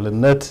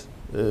ጀነራልነት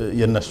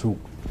የነሱ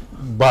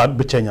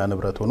ብቸኛ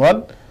ንብረት ሆኗል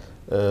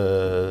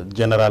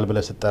ጀነራል ብለ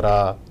ስትጠራ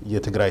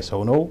የትግራይ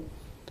ሰው ነው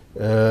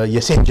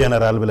የሴት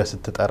ጀነራል ብለ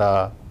ስትጠራ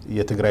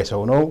የትግራይ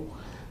ሰው ነው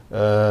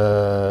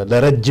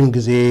ለረጅም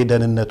ጊዜ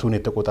ደህንነቱን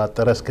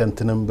የተቆጣጠረ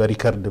እስከንተንም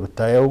በሪከርድ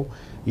ብታየው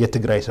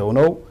የትግራይ ሰው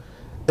ነው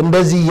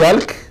እንደዚህ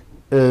ያልክ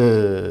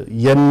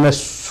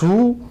የነሱ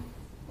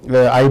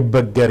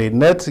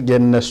አይበገሬነት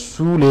የነሱ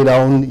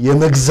ሌላውን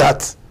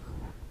የመግዛት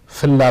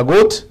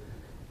ፍላጎት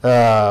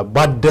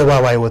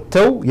በአደባባይ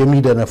ወጥተው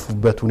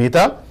የሚደነፉበት ሁኔታ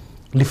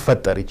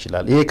ሊፈጠር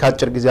ይችላል ይሄ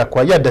ካጭር ጊዜ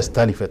አኳያ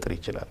ደስታ ሊፈጥር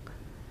ይችላል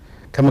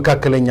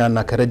ከመካከለኛና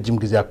ከረጅም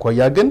ጊዜ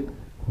አኳያ ግን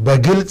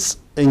በግልጽ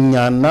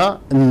እኛና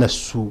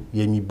እነሱ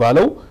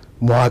የሚባለው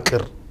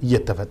መዋቅር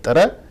እየተፈጠረ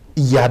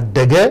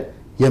ያደገ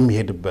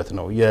የሚሄድበት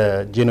ነው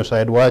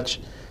የጄኖሳይድ ዋች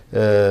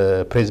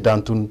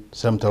ፕሬዝዳንቱን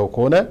ሰምተው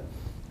ከሆነ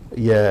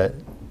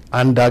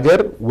የአንድ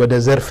ሀገር ወደ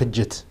ዘር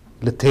ፍጅት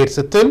ልትሄድ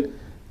ስትል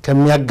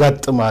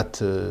ከሚያጋጥማት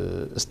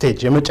ስቴጅ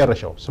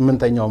የመጨረሻው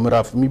 8ኛው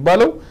ምዕራፍ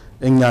የሚባለው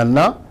እኛና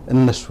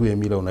እነሱ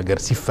የሚለው ነገር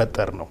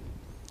ሲፈጠር ነው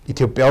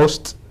ኢትዮጵያ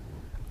ውስጥ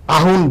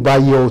አሁን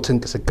ባየውት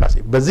እንቅስቃሴ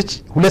በዚች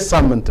 2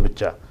 ሳምንት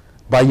ብቻ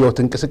ባየውት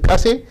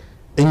እንቅስቃሴ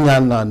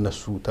እኛና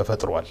እነሱ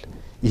ተፈጥሯል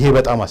ይሄ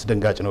በጣም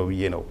አስደንጋጭ ነው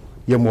ብዬ ነው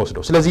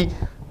የምወስደው ስለዚህ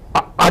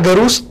አገር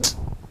ውስጥ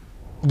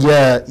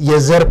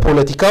የዘር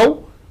ፖለቲካው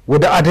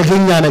ወደ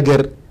አደገኛ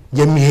ነገር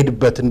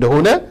የሚሄድበት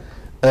እንደሆነ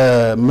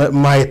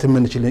ማየት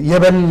ምን ይችላል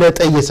የበለጠ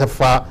የሰፋ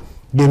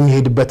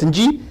የሚሄድበት እንጂ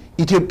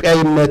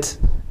ኢትዮጵያዊነት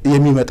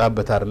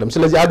የሚመጣበት አይደለም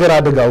ስለዚህ አገር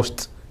አደጋ ውስጥ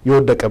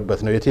የወደቀበት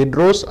ነው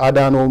የቴድሮስ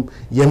አዳኖም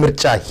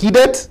የምርጫ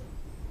ሂደት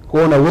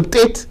ሆነ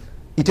ውጤት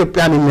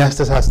ኢትዮጵያን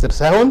የሚያስተሳስር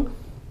ሳይሆን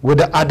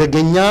ወደ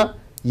አደገኛ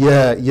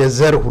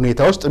የዘር ሁኔታ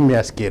ውስጥ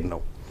የሚያስኬድ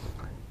ነው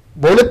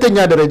በሁለተኛ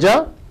ደረጃ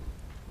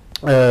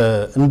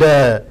እንደ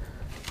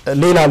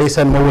ሌላ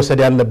ሌሰን መወሰድ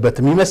ያለበት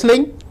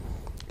የሚመስለኝ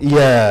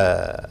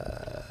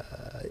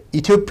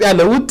የኢትዮጵያ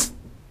ለውጥ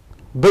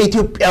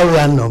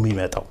በኢትዮጵያውያን ነው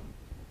የሚመጣው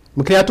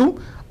ምክንያቱም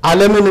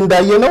ዓለምን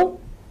እንዳየነው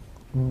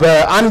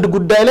በአንድ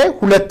ጉዳይ ላይ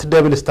ሁለት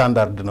ደብል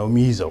ስታንዳርድ ነው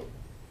የሚይዘው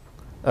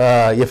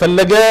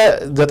የፈለገ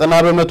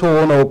 90%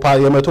 ሆነው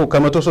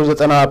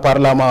ከ190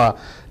 ፓርላማ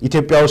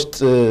ኢትዮጵያ ውስጥ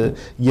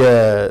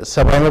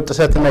የሰብአዊ መብት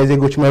ጥሰትና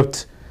የዜጎች መብት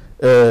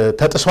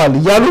ተጥሷል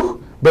ይያሉ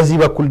በዚህ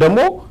በኩል ደግሞ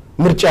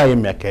ምርጫ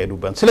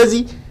የሚያካሂዱበት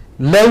ስለዚህ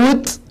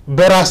ለውጥ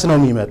በራስ ነው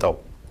የሚመጣው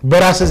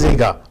በራስ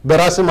ዜጋ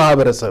በራስ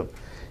ማህበረሰብ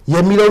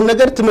የሚለው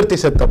ነገር ትምርት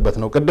የሰጠበት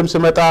ነው ቀደም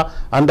ስመጣ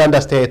አንዳንድ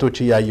አስተያየቶች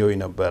ያየው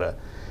ነበር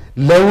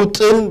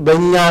ለውጥን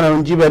በእኛ ነው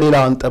እንጂ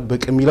በሌላው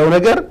አንጠብቅ የሚለው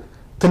ነገር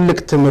ትልቅ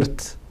ትምርት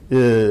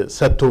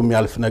ሰጥቶ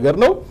የሚያልፍ ነገር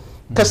ነው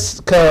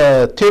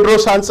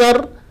ከቴድሮስ አንፃር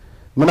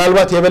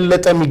ምናልባት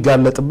የበለጠ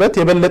የሚጋለጥበት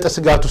የበለጠ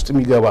ስጋት ውስጥ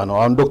የሚገባ ነው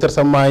አሁን ዶክተር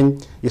ሰማኝ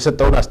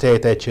የሰጠውን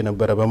አስተያየት አይቼ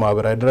ነበር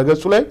በማህበራዊ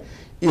ድረገጹ ላይ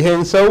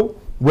ይሄን ሰው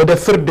ወደ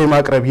ፍርድ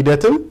የማቅረብ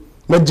ሂደትም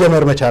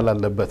መጀመር መቻል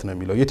አለበት ነው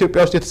የሚለው የኢትዮጵያ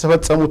ውስጥ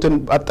የተፈጸሙትን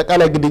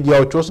አጠቃላይ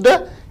ግድያዎች ወስደ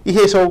ይሄ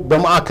ሰው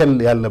በማዕከል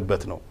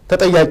ያለበት ነው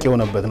ተጠያቂ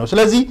የሆነበት ነው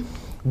ስለዚህ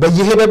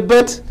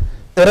በየሄደበት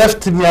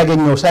እረፍት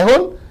የሚያገኘው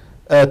ሳይሆን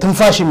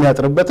ትንፋሽ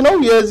የሚያጥርበት ነው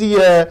የዚህ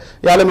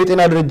የዓለም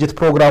የጤና ድርጅት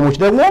ፕሮግራሞች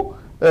ደግሞ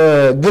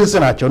ግልጽ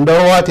ናቸው እንደ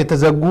ህዋት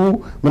የተዘጉ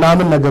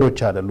ምናምን ነገሮች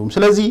አይደሉም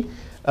ስለዚህ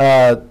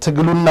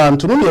ትግሉና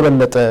እንትኑን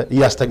የበለጠ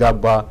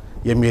ያስተጋባ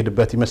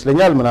የሚሄድበት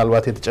ይመስለኛል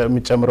ምናልባት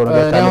የሚጨምረው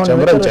ነገር ካለ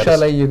ጨምረን ጨርሰ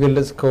ላይ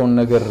የገለጽከው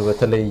ነገር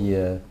በተለይ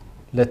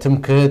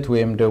ለትምክህት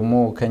ወይም ደግሞ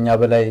ከኛ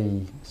በላይ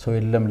ሰው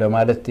የለም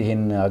ለማለት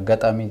ይሄን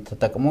አጋጣሚ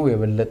ተጠቅመው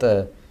የበለጠ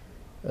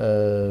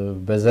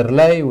በዘር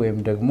ላይ ወይም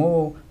ደግሞ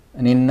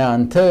እኔና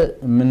አንተ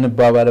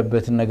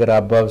ምንባባለበትን ነገር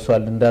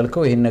አባብሷል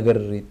እንዳልከው ይሄን ነገር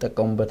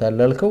ይተቀሙበታል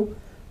አልከው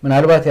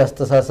ምናልባት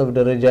ያስተሳሰብ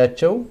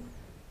ደረጃቸው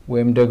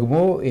ወይም ደግሞ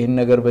ይሄን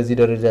ነገር በዚህ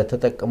ደረጃ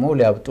ተጠቅመው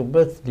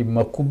ሊያብጡበት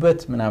ሊመኩበት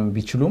ምናም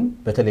ቢችሉም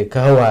በተለይ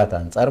ከህዋት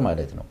አንፃር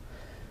ማለት ነው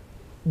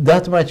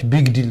that much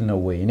big deal ነው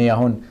ወይ እኔ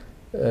አሁን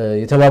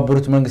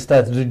የተባበሩት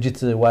መንግስታት ድርጅት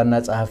ዋና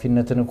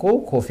ጸሐፊነትን እኮ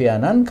ኮፊ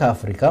አናን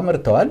ከአፍሪካ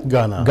መርተዋል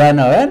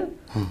ጋናውያን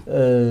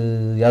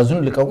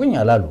ያዙን ልቀቁኝ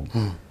አላሉ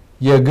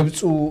የግብፁ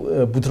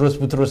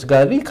ቡትሮስ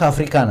ጋሊ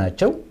ከአፍሪካ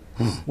ናቸው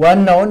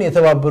ዋናውን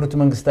የተባበሩት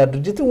መንግስታት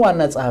ድርጅትን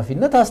ዋና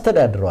ጸሐፊነት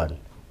አስተዳድረዋል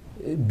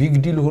ቢግ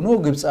ዲል ሆኖ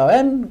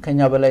ግብፃውያን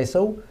ከኛ በላይ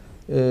ሰው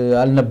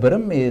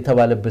አልነበረም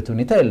የተባለበት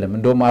ሁኔታ የለም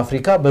እንደውም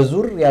አፍሪካ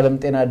በዙር የዓለም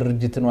ጤና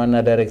ድርጅትን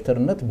ዋና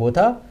ዳይሬክተርነት ቦታ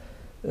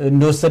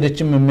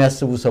እንደወሰደችም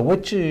የሚያስቡ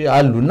ሰዎች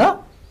አሉና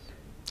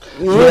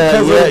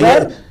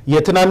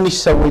የትናንሽ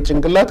ሰዎች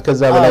ጭንቅላት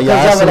ከዛ በላይ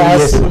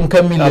ያስብም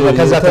ከሚል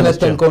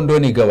ተነስተንከው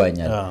እንደሆነ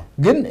ይገባኛል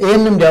ግን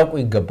ይሄንም ሊያውቁ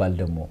ይገባል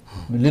ደግሞ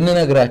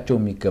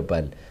ልንነግራቸውም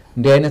ይገባል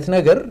እንዲህ አይነት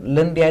ነገር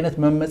ለእንዲህ አይነት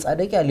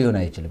መመጻደቂያ ሊሆን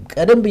አይችልም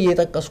ቀደም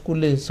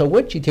በየጠቀስኩልህ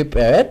ሰዎች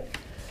ኢትዮጵያውያን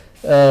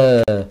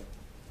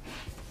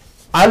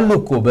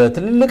አሉኮ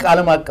በትልልቅ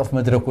ዓለም አቀፍ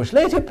መድረኮች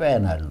ላይ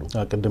ኢትዮጵያውያን አሉ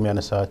ቅድም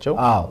ያነሳቸው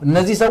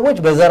እነዚህ ሰዎች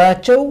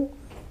በዘራቸው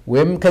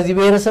ወይም ከዚህ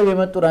ብሔረሰብ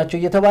የመጡ ናቸው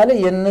እየተባለ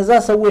የነዛ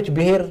ሰዎች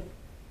ብሔር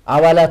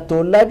አባላት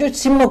ተወላጆች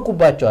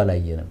ሲመኩባቸው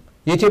አላየንም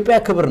የኢትዮጵያ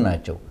ክብር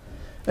ናቸው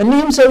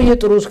እነዚህም ሰውዬ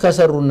ጥሩስ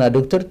ከሰሩና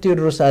ዶክተር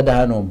ቴዎድሮስ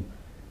አድሃኖም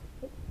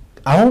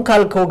አሁን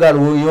ካልከው ጋር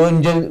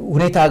የወንጀል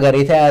ሁኔታ ጋር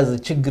የተያያዘ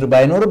ችግር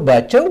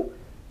ባይኖርባቸው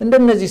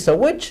እንደነዚህ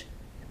ሰዎች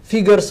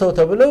ፊገር ሰው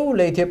ተብለው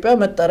ለኢትዮጵያ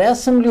መጠሪያ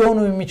ስም ሊሆኑ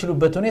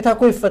የሚችሉበት ሁኔታ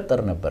እኮ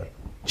ይፈጠር ነበር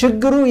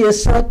ችግሩ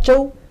የሳቸው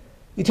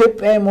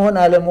ኢትዮጵያዊ መሆን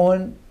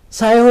አለመሆን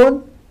ሳይሆን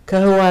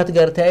ከህወሓት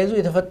ጋር ተያይዞ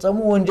የተፈጸሙ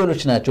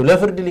ወንጀሎች ናቸው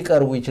ለፍርድ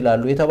ሊቀርቡ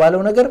ይችላሉ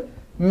የተባለው ነገር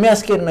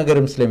የሚያስኬድ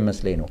ነገርም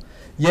ስለሚመስለኝ ነው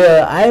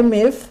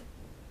የአይኤምኤፍ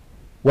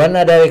ዋና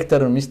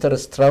ዳይሬክተር ሚስተር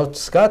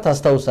ስትራውትስካ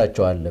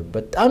ታስታውሳቸዋል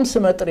በጣም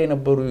ስመጥር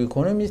የነበሩ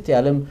ኢኮኖሚስት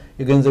የዓለም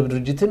የገንዘብ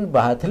ድርጅትን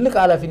በትልቅ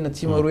ኃላፊነት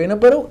ሲመሩ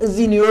የነበረው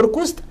እዚህ ኒውዮርክ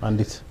ውስጥ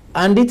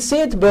አንዲት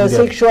ሴት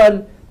በሴክሹዋል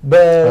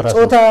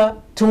በጾታ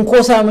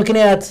ትንኮሳ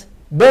ምክንያት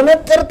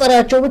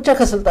በመጠርጠራቸው ብቻ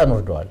ከስልጣን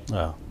ወርደዋል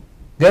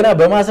ገና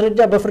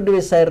በማስረጃ በፍርድ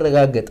ቤት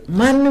ሳይረጋገጥ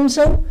ማንንም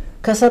ሰው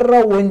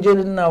ከሰራው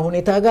ወንጀልና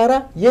ሁኔታ ጋራ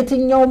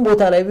የትኛውም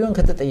ቦታ ላይ ቢሆን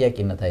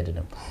ከተጠያቂነት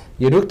አይደለም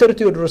የዶክተር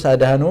ቴዎድሮስ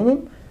አድሃኖምም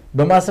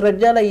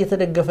በማስረጃ ላይ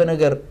የተደገፈ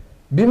ነገር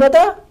ቢመጣ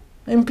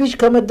ኢምፒች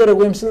ከመደረግ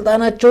ወይም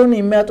ስልጣናቸውን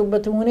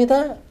የሚያጡበት ሁኔታ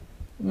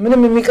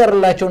ምንም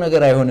የሚቀርላቸው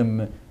ነገር አይሆንም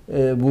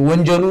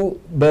ወንጀሉ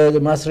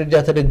በማስረጃ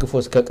ተደግፎ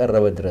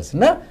እስከቀረበ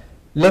ድረስና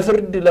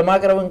ለፍርድ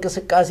ለማቅረብ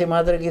እንቅስቃሴ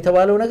ማድረግ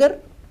የተባለው ነገር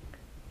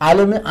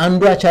ዓለም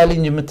አንዷ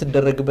ቻሌንጅ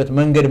የምትደረግበት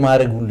መንገድ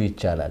ማድረግ ሁሉ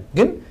ይቻላል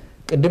ግን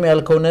ቅድም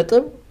ያልከው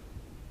ነጥብ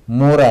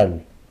ሞራል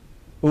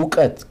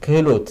ዕውቀት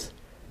ክህሎት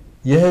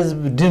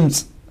የህዝብ ድምጽ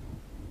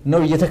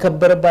ነው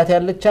እየተከበረባት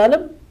ያለች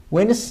ዓለም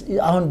ወይንስ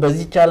አሁን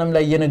በዚህ ዓለም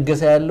ላይ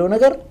እየነገሰ ያለው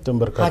ነገር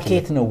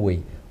ሀኬት ነው ወይ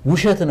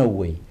ውሸት ነው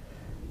ወይ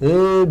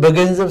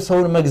በገንዘብ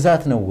ሰውን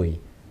መግዛት ነው ወይ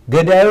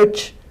ገዳዮች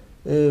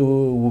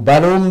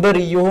ባለወንበር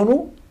እየሆኑ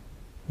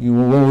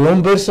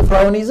ወንበር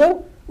ስፍራውን ይዘው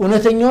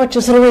እውነተኛዎች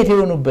እስር ቤት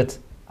የሆኑበት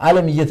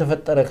ዓለም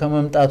እየተፈጠረ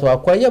ከመምጣቱ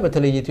አኳያ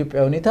በተለይ የኢትዮጵያ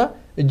ሁኔታ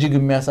እጅግ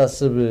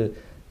የሚያሳስብ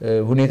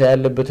ሁኔታ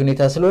ያለበት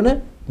ሁኔታ ስለሆነ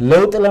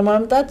ለውጥ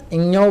ለማምጣት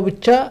እኛው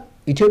ብቻ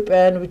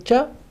ኢትዮጵያውያን ብቻ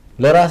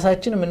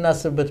ለራሳችን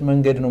የምናስብበት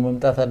መንገድ ነው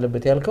መምጣት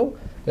አለበት ያልከው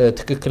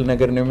ትክክል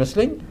ነገር ነው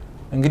ይመስለኝ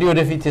እንግዲህ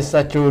ወደፊት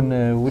የሳቸውን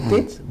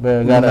ውጤት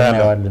በጋራ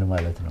እናያለን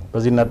ማለት ነው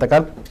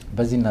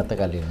በዚህ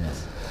እናጠቃል ይሆናል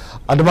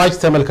አድማጭ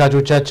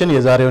ተመልካቾቻችን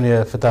የዛሬውን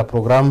የፍታ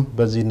ፕሮግራም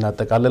በዚህ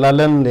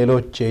እናጠቃልላለን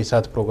ሌሎች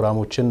የኢሳት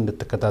ፕሮግራሞችን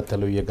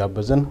እንድትከታተሉ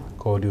እየጋበዝን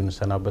ከወዲሁ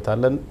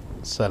እንሰናበታለን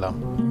ሰላም